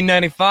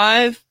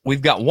 1995.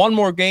 We've got one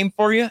more game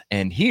for you,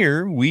 and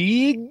here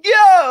we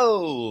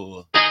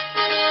go.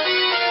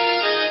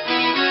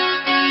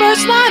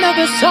 First line of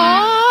the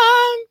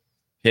song.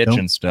 Pitch Don't-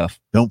 and stuff.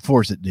 Don't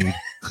force it, dude.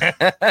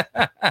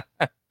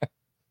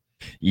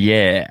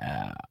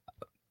 Yeah.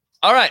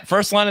 All right.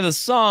 First line of the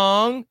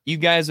song. You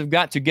guys have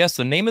got to guess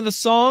the name of the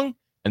song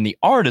and the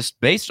artist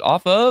based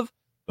off of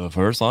the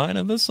first line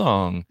of the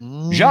song.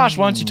 Josh,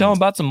 why don't you tell them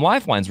about some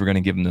lifelines we're going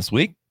to give them this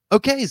week?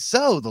 Okay,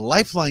 so the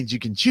lifelines you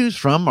can choose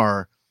from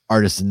are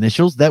artist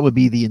initials. That would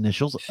be the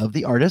initials of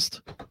the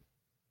artist.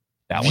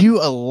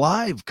 View a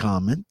live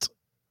comment.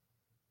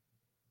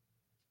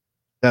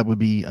 That would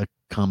be a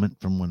comment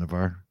from one of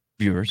our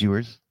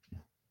viewers.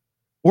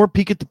 Or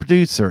peek at the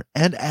producer.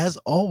 And as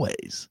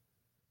always,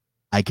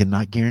 I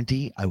cannot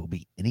guarantee I will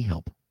be any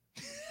help.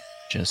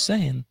 Just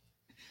saying.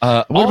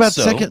 What about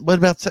second? What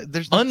about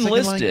there's no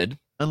unlisted?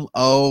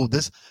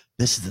 This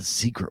is a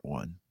secret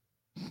one.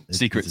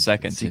 Secret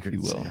second, if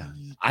you will.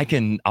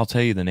 Yeah. I'll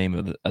tell you the name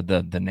of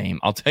the name.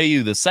 I'll tell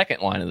you the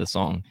second line of the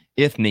song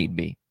if need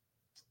be.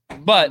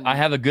 But I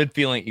have a good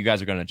feeling you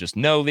guys are going to just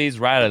know these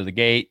right out of the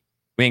gate.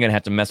 We ain't going to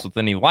have to mess with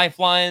any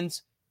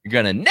lifelines. You're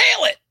going to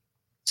nail it.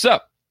 So,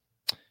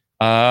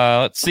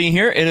 let's see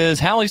here. It is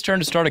Hallie's turn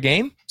to start a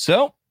game.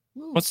 So,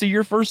 let's see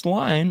your first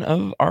line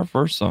of our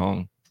first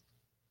song.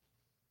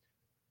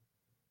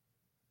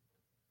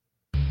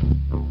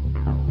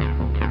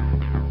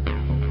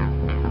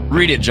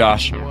 Read it,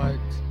 Josh. What?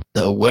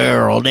 The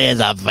world is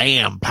a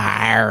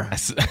vampire.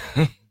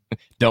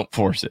 Don't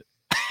force it.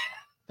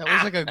 That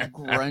was like a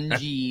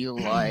grungy,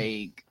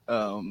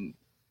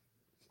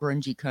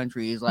 grungy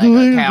country. He's like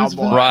a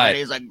cowboy. Right. But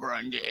he's like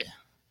grungy.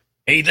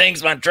 He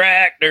thinks my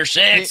tractor's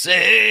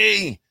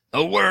sexy.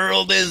 The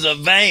world is a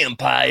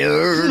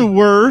vampire. The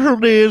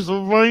world is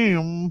a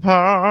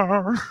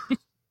vampire.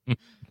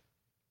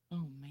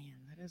 Oh man,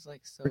 that is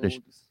like so. British.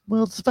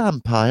 Well, it's a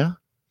vampire.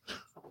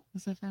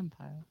 It's a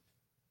vampire.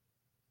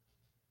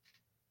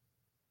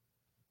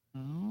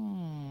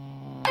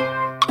 Oh.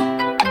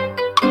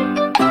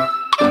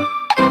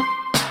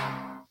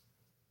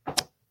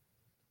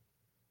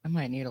 I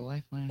might need a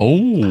lifeline.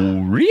 Oh,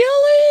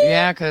 really?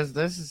 Yeah, because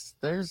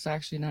there's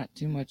actually not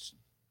too much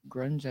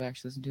grunge I've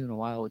actually listened to in a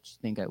while, which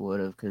I think I would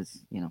have,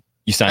 because you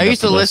signed I up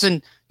used for to this.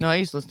 listen. No, I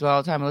used to listen to it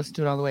all the time. I listened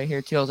to it all the way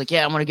here too. I was like,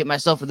 yeah, I'm gonna get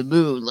myself in the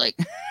mood. Like,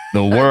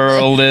 The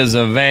world is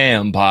a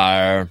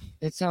vampire.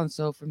 it sounds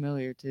so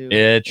familiar too.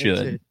 It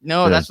should.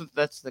 No, Yeah.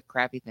 that's the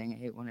crappy thing. I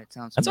hate when it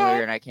sounds That's all familiar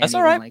right. and I can't. That's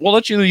all even, right. Like, We'll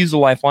let you use the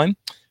lifeline.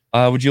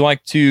 Would you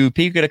like to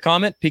peek at a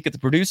comment, peek at the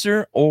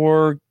producer,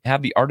 or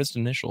have the artist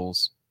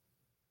initials?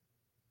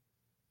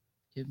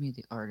 give me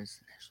the artist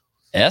initials.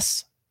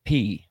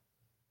 SP.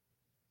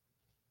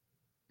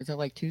 Is that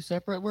like two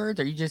separate words?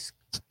 Or you just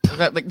is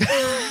that like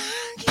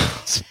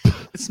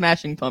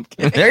Smashing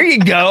Pumpkin? There you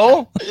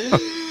go.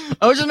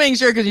 I was just making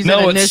sure because you said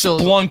No, it's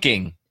initials.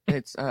 splunking.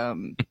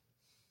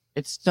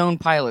 It's Stone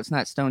Pilots,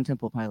 not Stone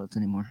Temple Pilots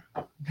anymore.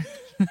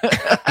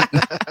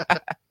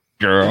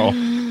 Girl.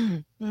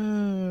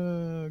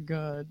 Oh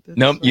God.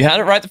 Nope, you had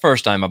it right the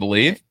first time, I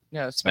believe.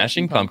 Yeah,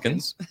 Smashing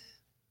Pumpkins.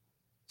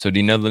 So do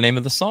you know the name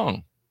of the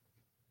song?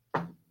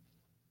 I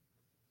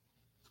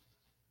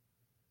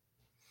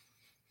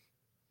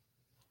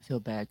feel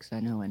bad because I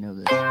know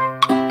this.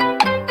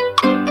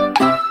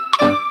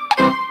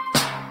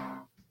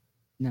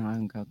 No, I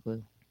haven't got a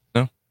clue.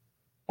 No?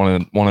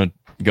 Want to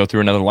go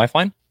through another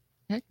lifeline?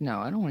 Heck no,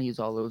 I don't want to use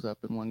all those up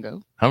in one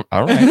go. All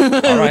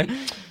right. All right.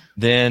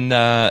 Then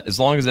as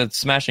long as it's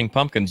Smashing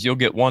Pumpkins, you'll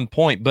get 1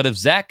 point. But if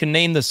Zach can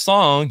name the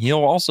song,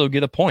 he'll also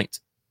get a point.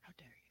 How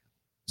dare you?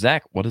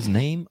 Zach, what is the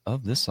name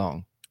of this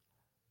song?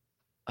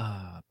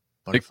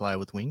 Butterfly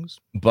with Wings.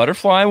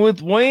 Butterfly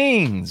with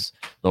Wings.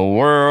 The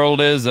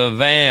world is a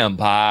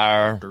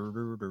vampire.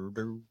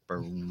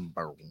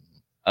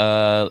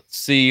 Let's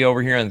see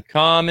over here in the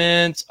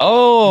comments.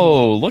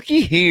 Oh,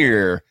 looky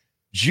here.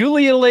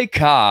 Julia Le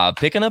Cobb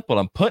picking up what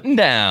I'm putting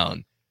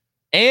down.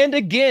 And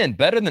again,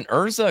 better than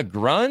Urza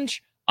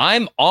Grunge,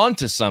 I'm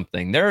onto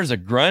something. There is a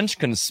grunge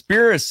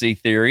conspiracy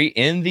theory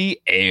in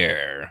the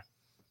air.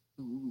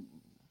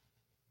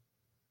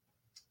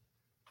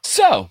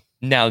 So,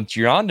 now that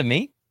you're on to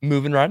me,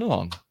 moving right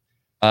along.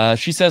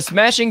 She says,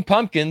 Smashing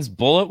Pumpkins,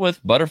 Bullet with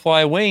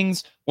Butterfly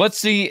Wings. Let's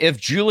see if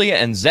Julia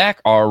and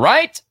Zach are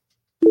right.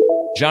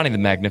 Johnny the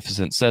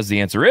Magnificent says the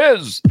answer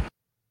is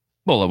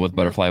Bullet with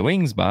Butterfly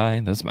Wings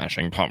by the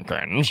Smashing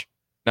Pumpkins,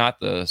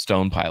 not the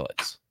Stone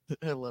Pilots.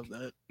 I love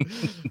that.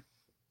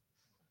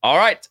 All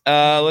right,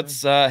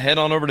 let's head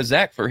on over to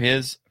Zach for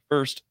his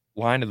first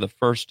line of the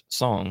first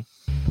song.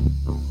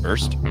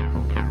 First.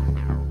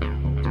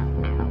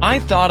 I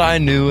thought I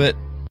knew it.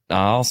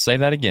 I'll say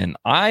that again.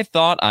 I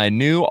thought I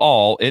knew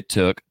all it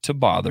took to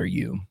bother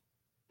you.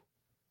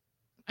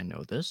 I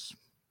know this.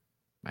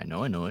 I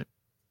know it.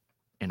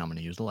 And I'm going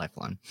to use the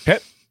lifeline. Okay.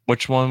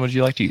 Which one would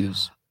you like to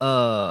use?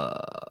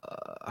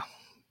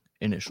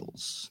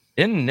 Initials.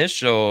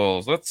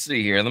 Initials. Let's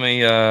see here. Let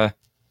me, well,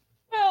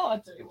 I'll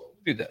tell you what,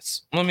 we'll do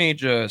this. Let me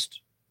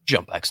just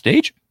jump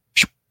backstage.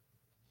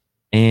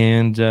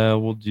 And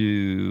we'll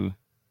do...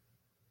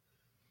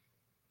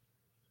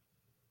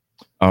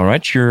 All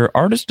right, your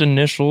artist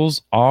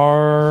initials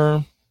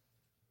are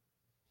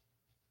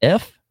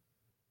F.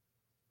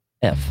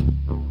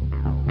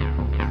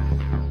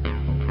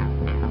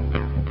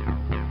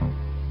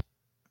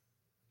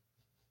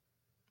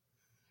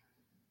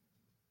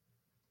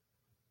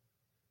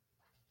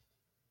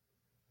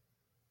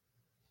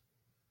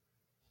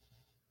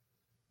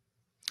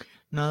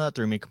 No, that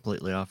threw me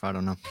completely off. I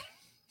don't know.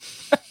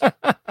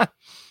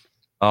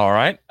 All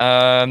right.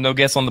 No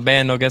guess on the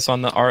band. No guess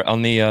on the art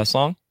on the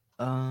song.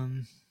 I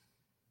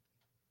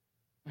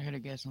had a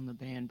guess on the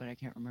band, but I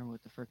can't remember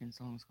what the freaking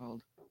song's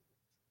called.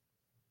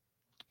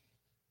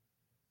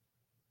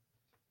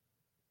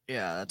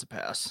 Yeah, that's a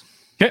pass.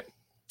 Okay.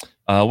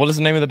 What is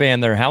the name of the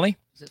band there, Hallie?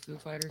 Is it Foo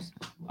Fighters?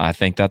 I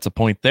think that's a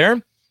point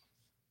there.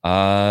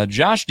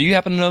 Josh, do you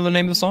happen to know the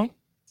name of the song?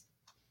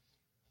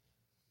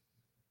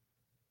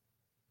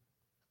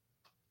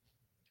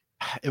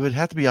 It would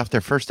have to be off their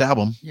first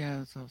album. Yeah,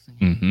 that's what I was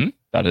thinking. Mm-hmm.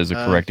 That is a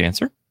correct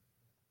answer.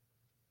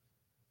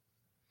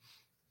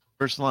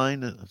 First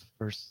line,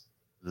 first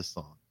this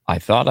song. I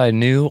thought I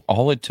knew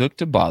all it took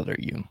to bother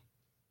you.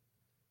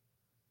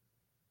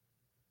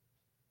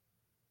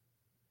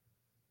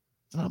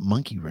 It's not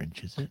Monkey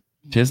Wrench, is it?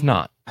 Tis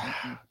not.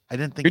 I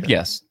didn't think. Good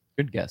guess.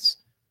 Good guess.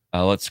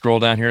 Let's scroll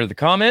down here to the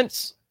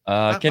comments.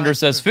 Kendra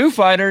says Foo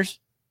Fighters.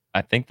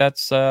 I think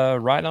that's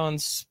right on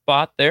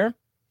spot there.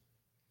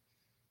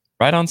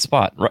 Right on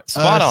spot. Right,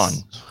 spot on.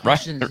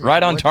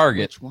 Right on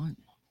target. Which one?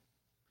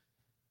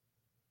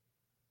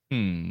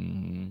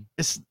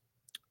 It's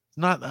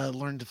not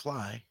Learn to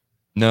Fly.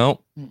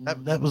 No.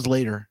 That was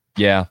later.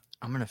 Yeah.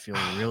 I'm going to feel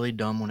really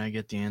dumb when I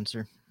get the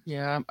answer.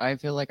 Yeah, I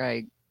feel like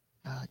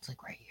it's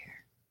like right here.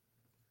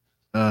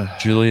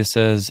 Julia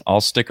says,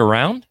 I'll stick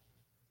around.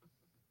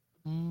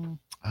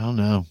 I don't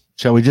know.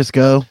 Shall we just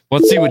go?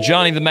 Let's see what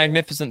Johnny the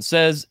Magnificent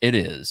says. It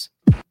is.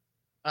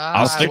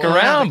 I'll stick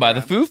around by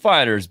the Foo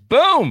Fighters.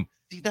 Boom.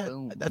 See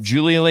that?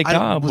 Julia Lee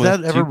Cobb. Was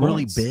that ever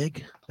really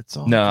big? That's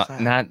all. No,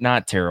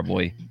 not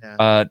terribly.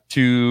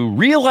 To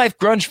real life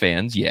grunge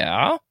fans,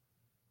 yeah.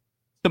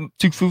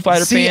 To Foo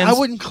Fighter fans, I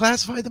wouldn't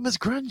classify them as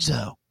grunge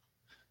though.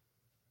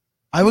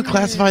 I would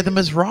classify them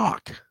as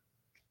rock.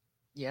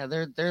 Yeah,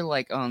 they're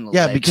like on the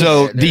Yeah, because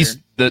so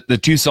the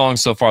two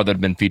songs so far that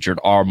have been featured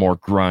are more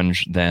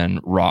grunge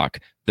than rock.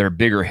 Their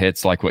bigger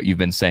hits, like what you've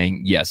been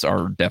saying, yes,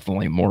 are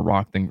definitely more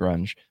rock than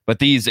grunge. But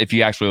these, if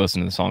you actually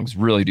listen to the songs,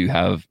 really do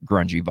have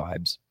grungy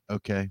vibes.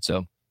 Okay.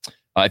 So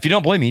if you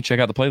don't believe me, check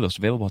out the playlist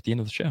available at the end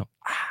of the show.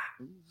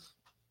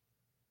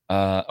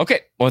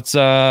 Okay, let's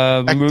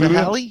Back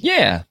to Hallie?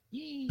 Yeah.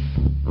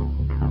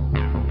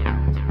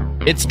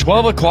 It's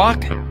 12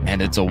 o'clock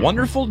and it's a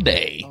wonderful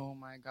day. Oh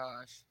my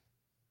gosh.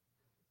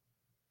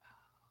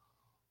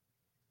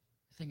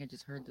 I think I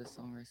just heard this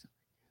song recently.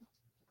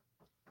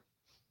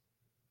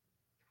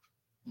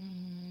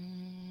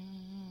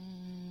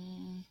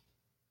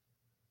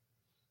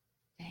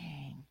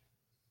 Dang.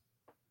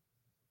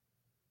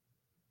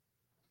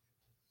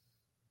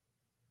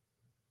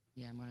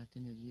 Yeah, I'm gonna have to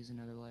use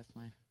another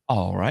lifeline.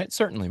 All right,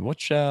 certainly.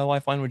 Which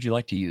lifeline would you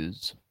like to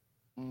use?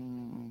 I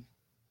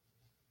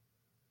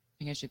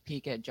think I should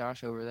peek at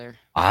Josh over there.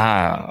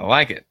 I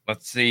like it.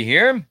 Let's see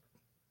here.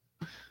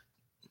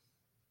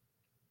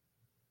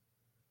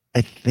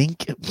 I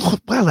think.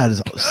 Wow, that is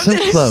so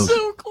close.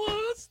 So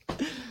close.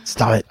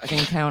 Stop it. I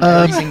can count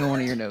every single one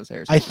of your nose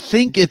hairs. I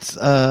think it's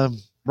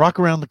 "Rock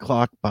Around the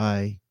Clock"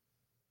 by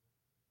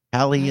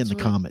Hallie and the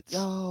Comets.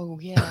 Oh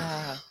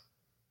yeah.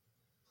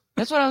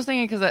 That's what I was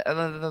thinking because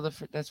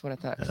that's what I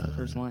thought was the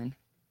first line.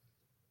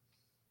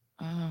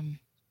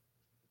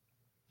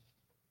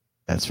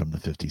 That's from the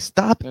 50s.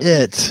 Stop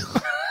it.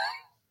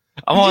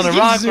 I want to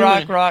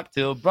rock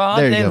till broad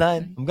There you go.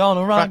 daylight. I'm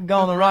gonna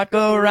rock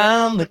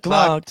around the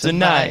clock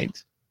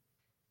tonight.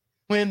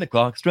 When the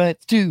clock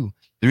strikes 2,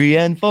 3,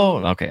 and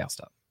 4. Okay, I'll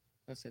stop.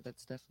 That's it.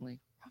 That's definitely.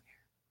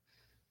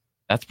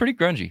 That's pretty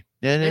grungy.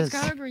 Yeah, it It's is.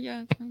 kind of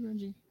yeah, it's kind of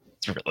grungy.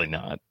 It's really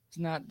not. It's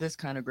not this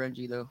kind of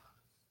grungy though.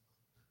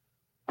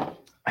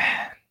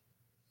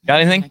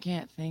 Got anything? I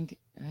can't think.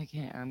 I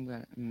can't. I'm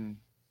gonna. No.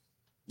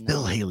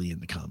 Bill Haley in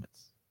the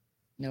Comets.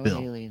 No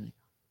Bill. Haley.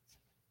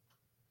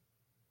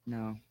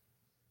 No.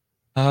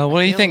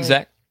 What do you think, like-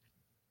 Zach?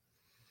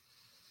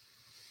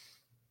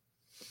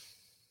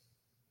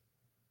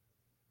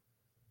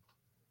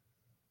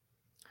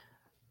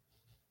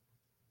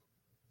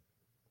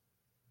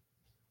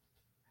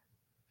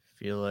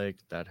 Feel like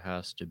that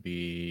has to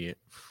be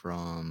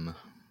from.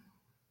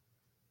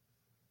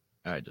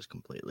 I just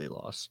completely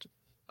lost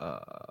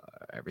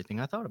everything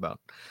I thought about.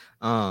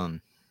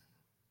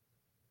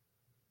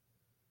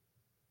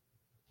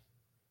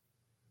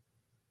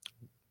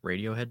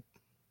 Radiohead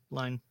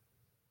line,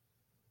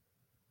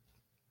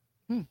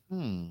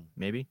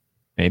 maybe.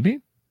 Maybe.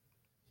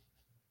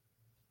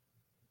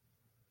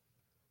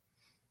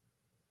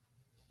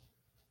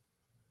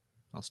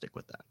 I'll stick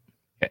with that.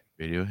 Okay.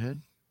 Radiohead?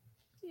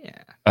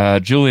 Yeah.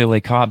 Julia Lee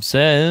Cobb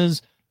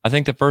says, I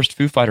think the first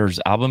Foo Fighters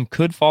album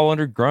could fall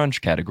under grunge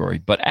category,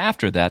 but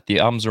after that, the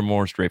albums are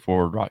more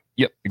straightforward rock.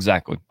 Yep,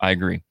 exactly. I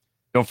agree.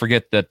 Don't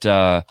forget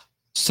that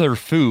Sir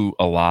Foo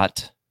a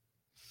lot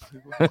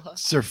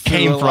Sir Foo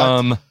came a lot.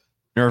 from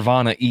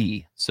Nirvana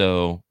E.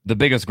 So the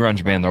biggest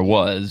grunge band there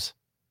was.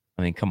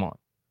 I mean, come on.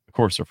 Of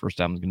course, their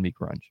first album is going to be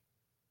grunge.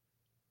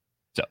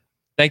 So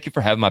thank you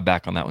for having my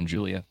back on that one,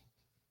 Julia.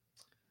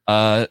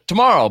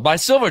 Tomorrow by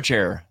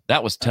Silverchair.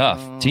 That was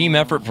tough. Team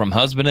effort from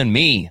husband and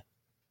me.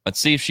 Let's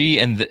see if she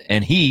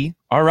and he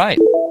All right.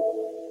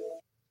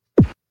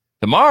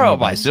 Tomorrow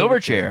by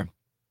Silverchair.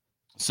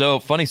 So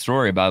funny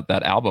story about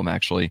that album,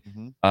 actually.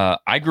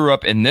 I grew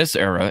up in this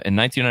era in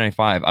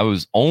 1995. I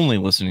was only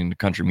listening to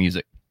country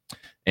music.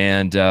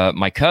 And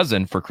my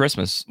cousin for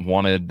Christmas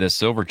wanted this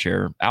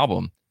Silverchair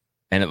album.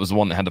 And it was the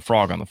one that had the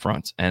frog on the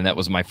front. And that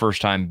was my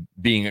first time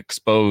being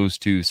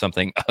exposed to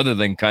something other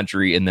than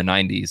country in the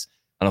 90s.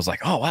 And I was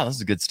like, oh, wow, this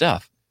is good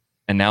stuff.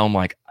 And now I'm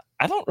like,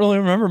 I don't really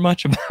remember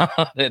much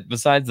about it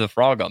besides the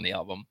frog on the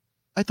album.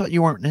 I thought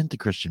you weren't into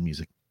Christian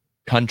music.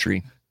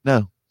 Country.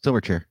 No,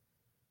 Silverchair.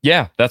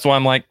 Yeah, that's why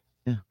I'm like,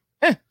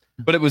 yeah.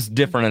 But it was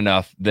different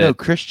enough that No,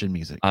 Christian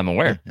music. I'm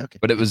aware. Yeah, okay.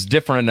 But it was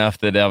different enough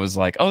that I was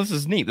like, oh, this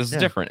is neat. This is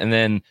different. And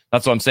then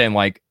that's what I'm saying.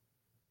 Like,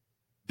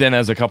 then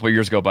as a couple of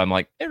years go by, I'm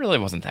like, it really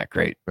wasn't that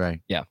great. Right.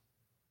 Yeah.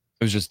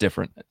 It was just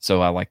different.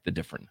 So I like the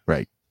different.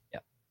 Right. Yeah.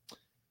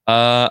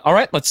 All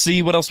right. Let's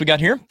see what else we got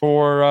here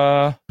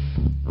for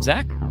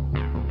Zach.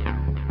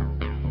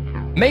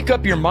 Make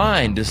up your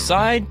mind.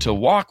 Decide to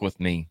walk with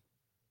me.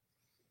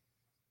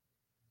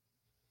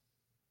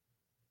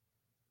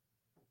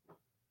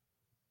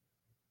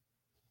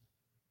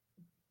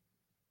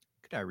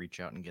 Could I reach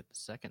out and get the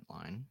second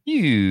line?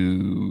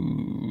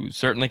 You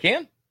certainly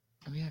can.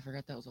 Oh yeah, I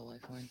forgot that was a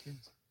lifeline too.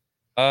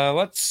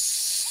 Let's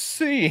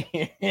see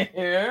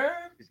here.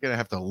 He's gonna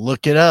have to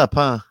look it up,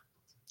 huh?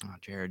 Oh,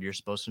 Jared, you're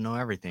supposed to know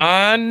everything.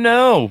 I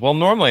know. Well,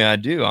 normally I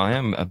do. I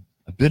am a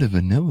bit of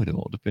a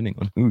know-it-all, depending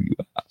on who you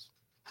ask.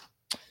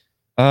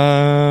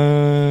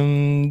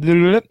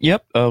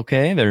 Yep.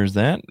 Okay, there's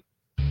that.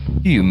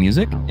 Cue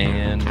music,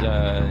 and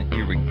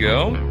here we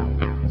go.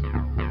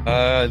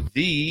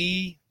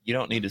 You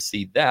don't need to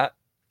see that.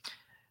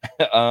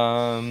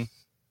 You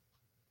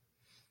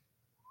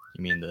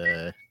mean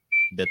the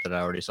bit that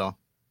I already saw?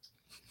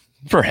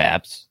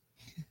 Perhaps.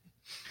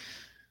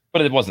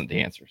 But it wasn't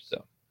the answer,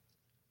 so.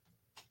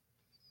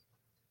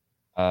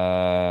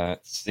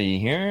 Let's see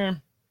here.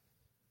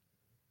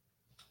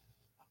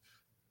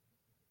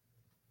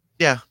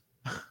 Yeah.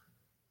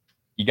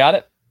 You got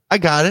it? I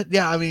got it.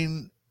 Yeah, I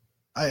mean,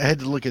 I had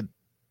to look at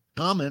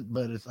comment,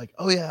 but it's like,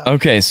 oh yeah.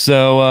 Okay,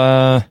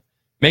 so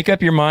make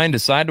up your mind,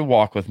 decide to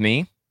walk with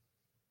me.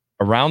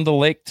 Around the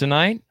lake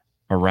tonight.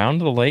 Around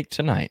the lake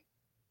tonight.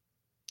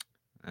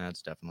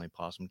 That's definitely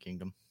Possum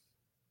Kingdom.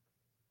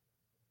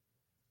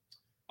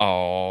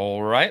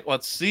 All right,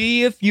 let's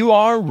see if you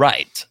are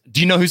right.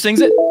 Do you know who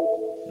sings it?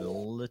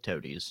 The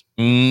Toadies.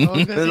 The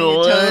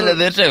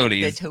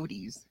Toadies. The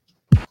Toadies.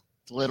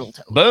 Little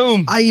Toadies.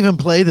 Boom. I even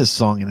play this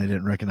song and I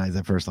didn't recognize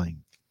that first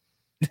line.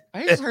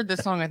 I just heard this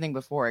song, I think,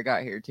 before I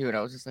got here too, and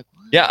I was just like,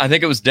 what? Yeah, I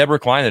think it was Deborah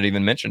Klein that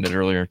even mentioned it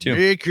earlier too.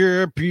 Make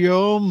up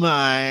your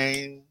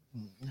mind.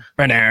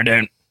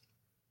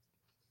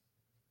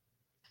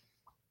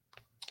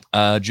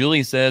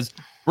 Julie says,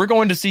 we're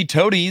going to see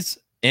Toadies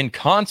in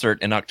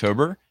concert in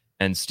October,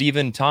 and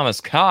Stephen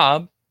Thomas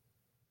Cobb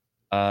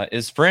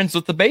is friends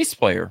with the bass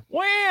player.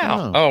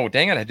 Wow. Oh,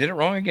 dang it. I did it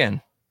wrong again.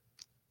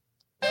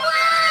 Wow.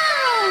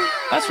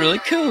 That's really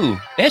cool.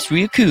 That's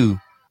really cool.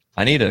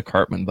 I need a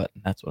Cartman button.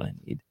 That's what I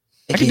need.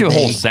 I can do a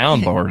whole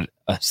soundboard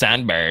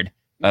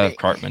of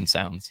Cartman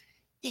sounds.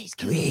 That's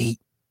great.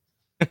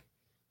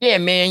 Yeah,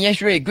 man, that's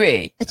really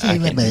great.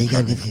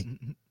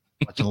 Watching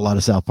a lot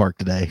of South Park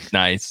today.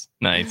 Nice.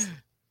 All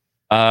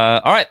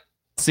right.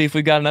 Let's see if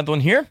we got another one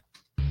here.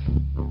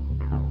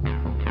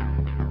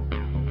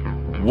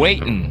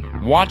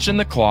 Waiting, watching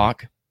the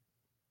clock.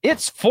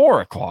 It's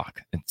 4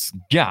 o'clock. It's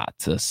got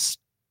to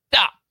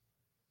stop.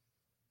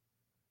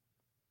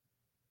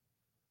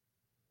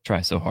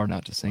 Try so hard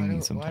not to sing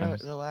these Why sometimes.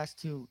 do the last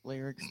two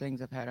lyrics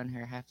things I've had on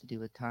here have to do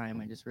with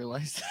time? I just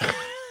realized.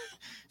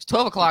 It's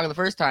 12 o'clock the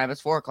first time. It's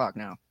 4 o'clock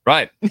now.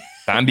 Right.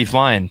 Time be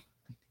flying.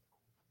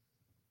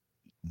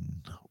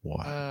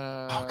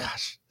 Wow. Oh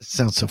gosh, it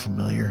sounds so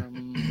familiar.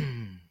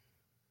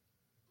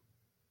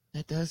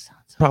 That does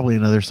sound so Probably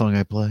another song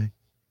I play.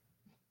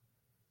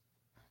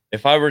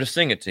 If I were to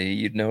sing it to you,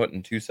 you'd know it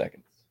in 2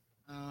 seconds.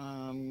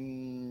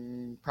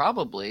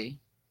 Probably.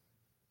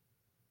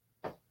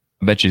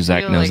 I bet you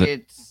Zach feel knows like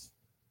it.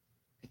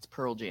 It's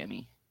Pearl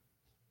Jammy.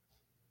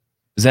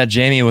 Is that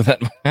Jamie with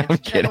that? I'm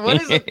kidding.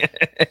 What is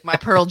it? My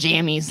Pearl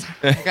Jammies.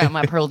 I got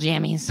my Pearl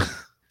Jammies.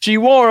 She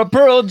wore a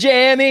Pearl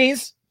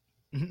Jammies.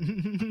 I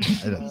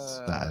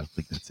don't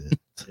think that's it.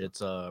 It's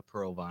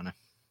Pearl Vana.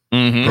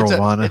 Mm-hmm. Pearl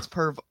Vana. It's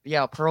Pearl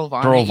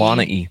Vana. Pearl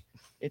Vana E.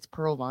 It's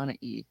Pearl Vana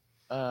E.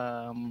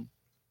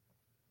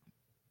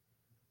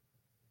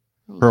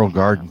 Pearl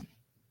Garden.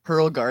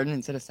 Pearl Garden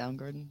instead of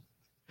Soundgarden.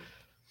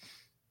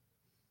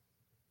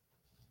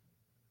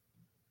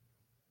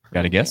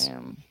 Got a guess?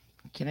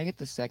 Can I get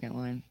the second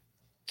line?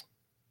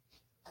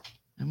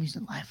 I'm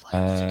using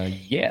lifelines.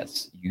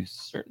 Yes, you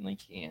certainly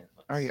can.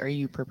 Are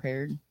you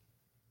prepared?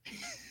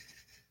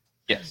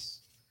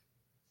 Yes.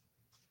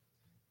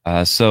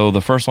 So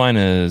the first line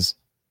is,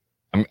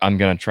 I'm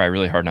gonna try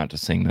really hard not to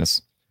sing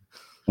this.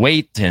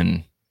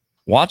 Waiting,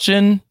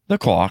 watching the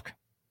clock.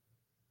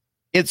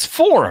 It's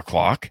 4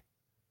 o'clock.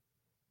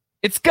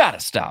 It's gotta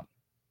stop.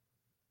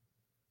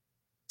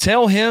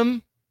 Tell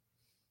him,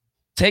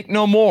 take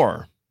no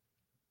more.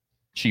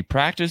 she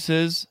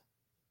practices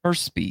her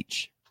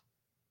speech.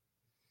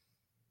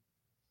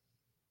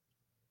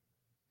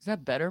 Is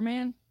that better,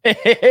 man?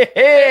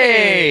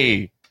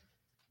 Hey,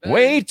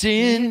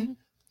 waiting,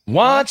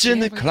 watching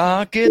the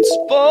clock. It's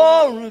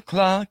 4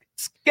 o'clock.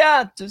 It's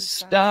got to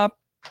stop.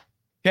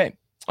 Okay,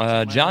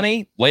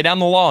 Johnny, lay down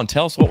the law and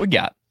tell us what we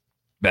got.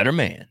 Better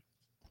man.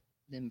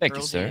 Thank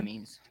you, sir.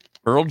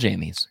 Earl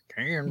Jammies.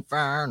 Can't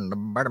find a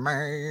better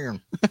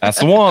man. That's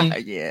the one.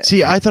 Yeah.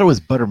 See, I thought it was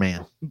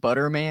Butterman.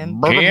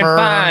 Butterman. Can't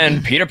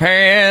find Peter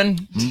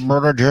Pan.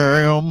 Murder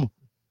Jam.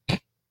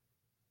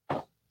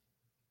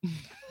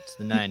 It's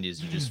the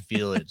 90s. You just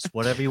feel it. It's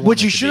whatever you want.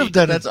 What you it to should have be.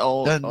 done That's is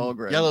all done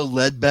grunge. Yellow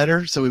Lead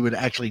better, so we would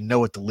actually know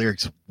what the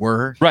lyrics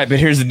were. Right, but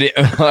here's the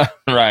deal.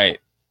 Right.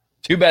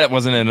 Too bad it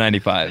wasn't in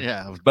 95.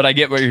 Yeah. But I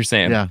get what you're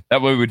saying. Yeah.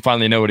 That way we'd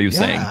finally know what he was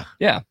saying. Yeah.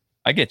 Yeah,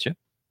 I get you.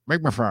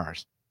 Make my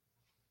fries.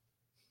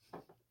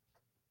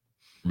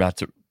 About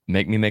to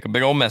make me make a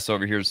big old mess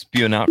over here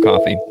spewing out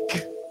coffee.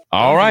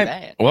 All Don't do right.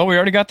 that. Well, we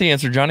already got the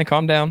answer, Johnny.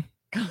 Calm down.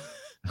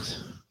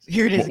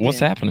 Here it is. What's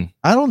again. happening?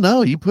 I don't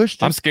know. You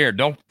pushed it. I'm scared.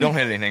 Don't hit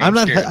anything. I'm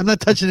not. scared. I'm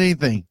not touching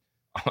anything.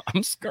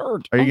 I'm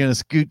scared. Are you going to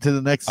scoot to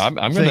the next? I'm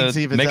thing, going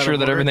see to if it's make out sure of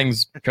that order?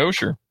 everything's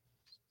kosher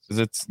because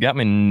it's got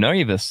me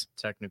nervous.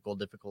 Technical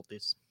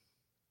difficulties.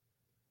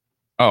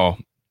 Oh,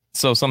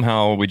 so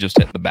somehow we just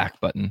hit the back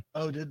button.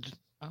 Oh, did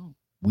Oh.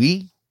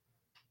 we?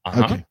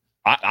 Uh-huh. Okay.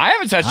 I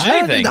haven't touched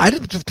anything. I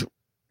didn't.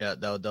 Yeah,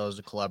 that was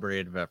a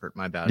collaborative effort.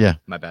 My bad. Yeah.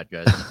 My bad,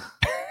 guys.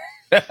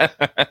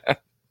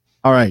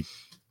 All right.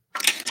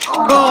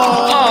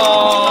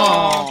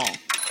 Oh.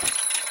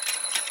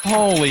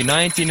 Holy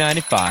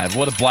 1995.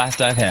 What a blast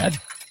I've had.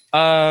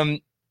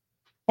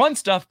 Fun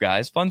stuff,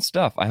 guys. Fun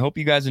stuff. I hope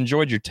you guys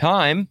enjoyed your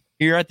time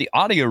here at the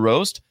Audio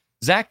Roast.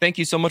 Zach, thank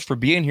you so much for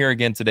being here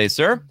again today,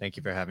 sir. Thank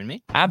you for having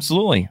me.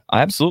 Absolutely.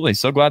 Absolutely.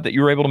 So glad that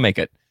you were able to make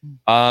it.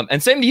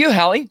 And same to you,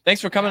 Hallie.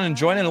 Thanks for coming and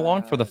joining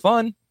along for the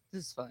fun.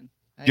 This is fun.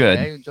 Good.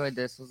 I enjoyed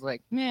this. I was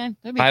like, man,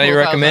 that'd be Highly cool if I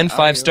was recommend. on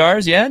 5 audio.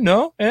 stars. Yeah.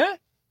 No. Yeah.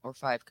 Or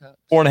 5 cups.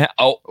 4.5.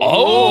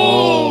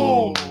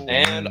 Oh. Ooh.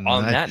 And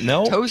on that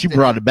note, She Toasted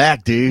brought it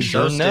back, dude.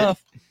 sure Toast it.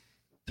 enough,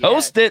 Yeah,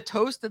 toast it.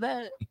 Toasted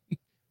that.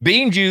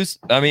 Bean juice.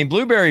 I mean,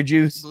 blueberry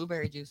juice.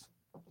 Blueberry juice.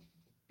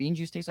 Bean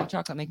juice tastes like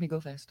chocolate. Make me go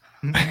fast.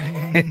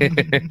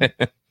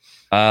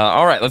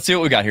 All right, let's see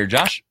what we got here,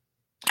 Josh.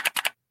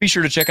 Be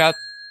sure to check out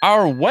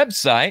our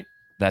website.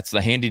 That's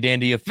the handy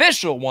dandy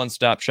official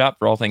one-stop shop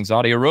for all things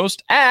Audio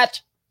Roast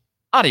at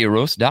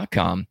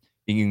audioroast.com.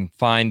 You can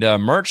find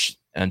merch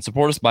and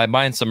support us by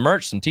buying some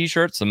merch, some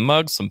t-shirts, some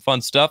mugs, some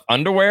fun stuff,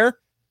 underwear.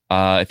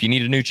 If you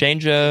need a new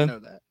change, I know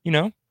that.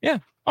 yeah.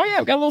 Oh yeah,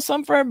 we got a little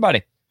something for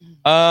everybody.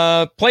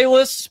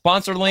 Playlists,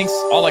 sponsor links,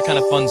 all that kind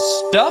of fun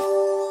stuff.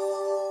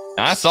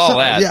 I saw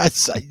that. Yeah,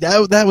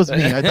 that was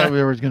me. I thought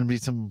there was going to be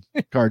some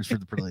cards for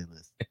the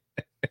playlist.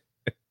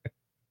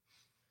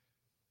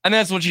 And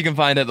that's what you can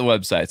find at the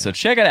website. So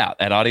check it out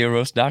at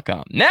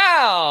audioroast.com.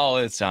 Now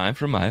it's time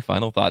for my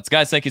final thoughts.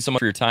 Guys, thank you so much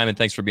for your time and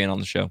thanks for being on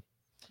the show.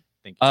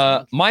 Thank you. So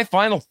much. My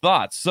final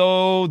thoughts.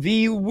 So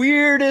the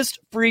weirdest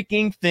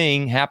freaking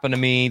thing happened to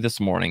me this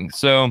morning.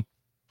 So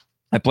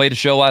I played a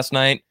show last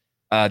night.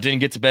 Didn't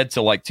get to bed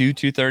till like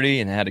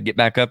 2:30 and had to get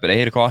back up at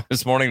 8 o'clock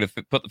this morning to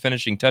put the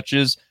finishing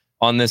touches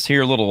on this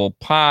here little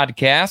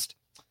podcast.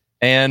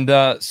 And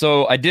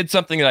so I did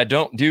something that I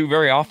don't do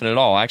very often at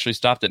all. I actually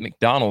stopped at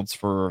McDonald's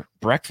for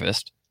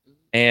breakfast.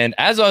 And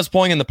as I was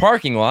pulling in the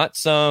parking lot,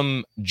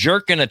 some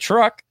jerk in a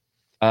truck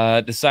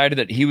decided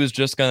that he was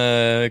just going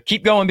to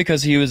keep going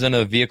because he was in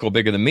a vehicle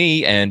bigger than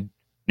me and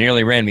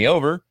nearly ran me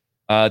over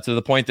to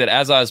the point that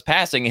as I was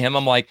passing him,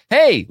 I'm like,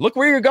 hey, look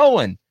where you're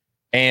going.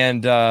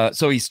 And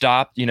so he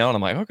stopped, and I'm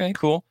like, okay,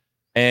 cool.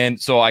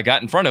 And so I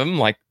got in front of him,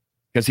 like,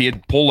 because he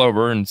had pulled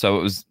over. And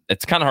so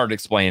it's kind of hard to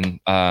explain.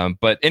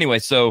 But anyway,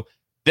 so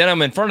then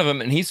I'm in front of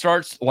him and he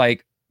starts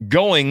like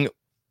going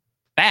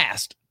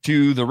fast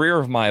to the rear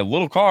of my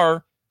little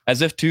car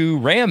as if to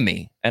ram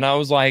me. And I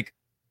was like,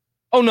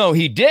 oh no,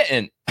 he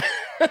didn't.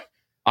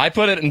 I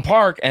put it in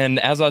park. And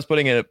as I was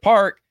putting it at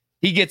park,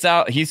 he gets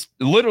out. He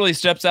literally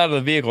steps out of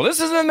the vehicle. This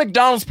is the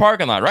McDonald's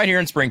parking lot right here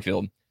in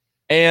Springfield.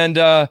 And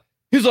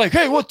he's like,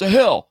 hey, what the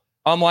hell?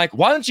 I'm like,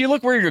 why don't you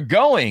look where you're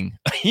going?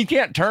 You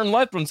can't turn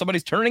left when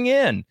somebody's turning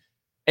in.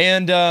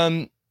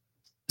 And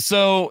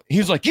so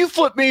he's like, you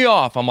flipped me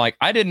off. I'm like,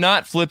 I did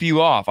not flip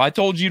you off. I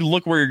told you to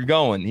look where you're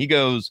going. He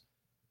goes,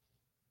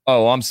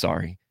 oh, I'm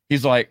sorry.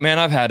 He's like, man,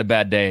 I've had a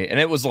bad day.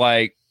 And it was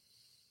like,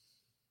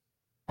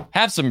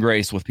 have some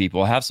grace with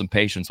people. Have some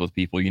patience with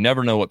people. You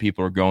never know what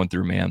people are going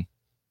through, man.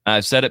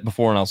 I've said it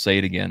before and I'll say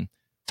it again.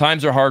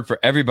 Times are hard for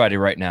everybody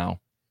right now.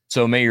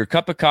 So may your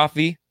cup of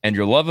coffee and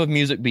your love of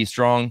music be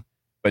strong,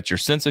 but your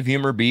sense of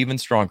humor be even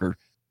stronger.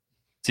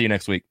 See you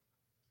next week.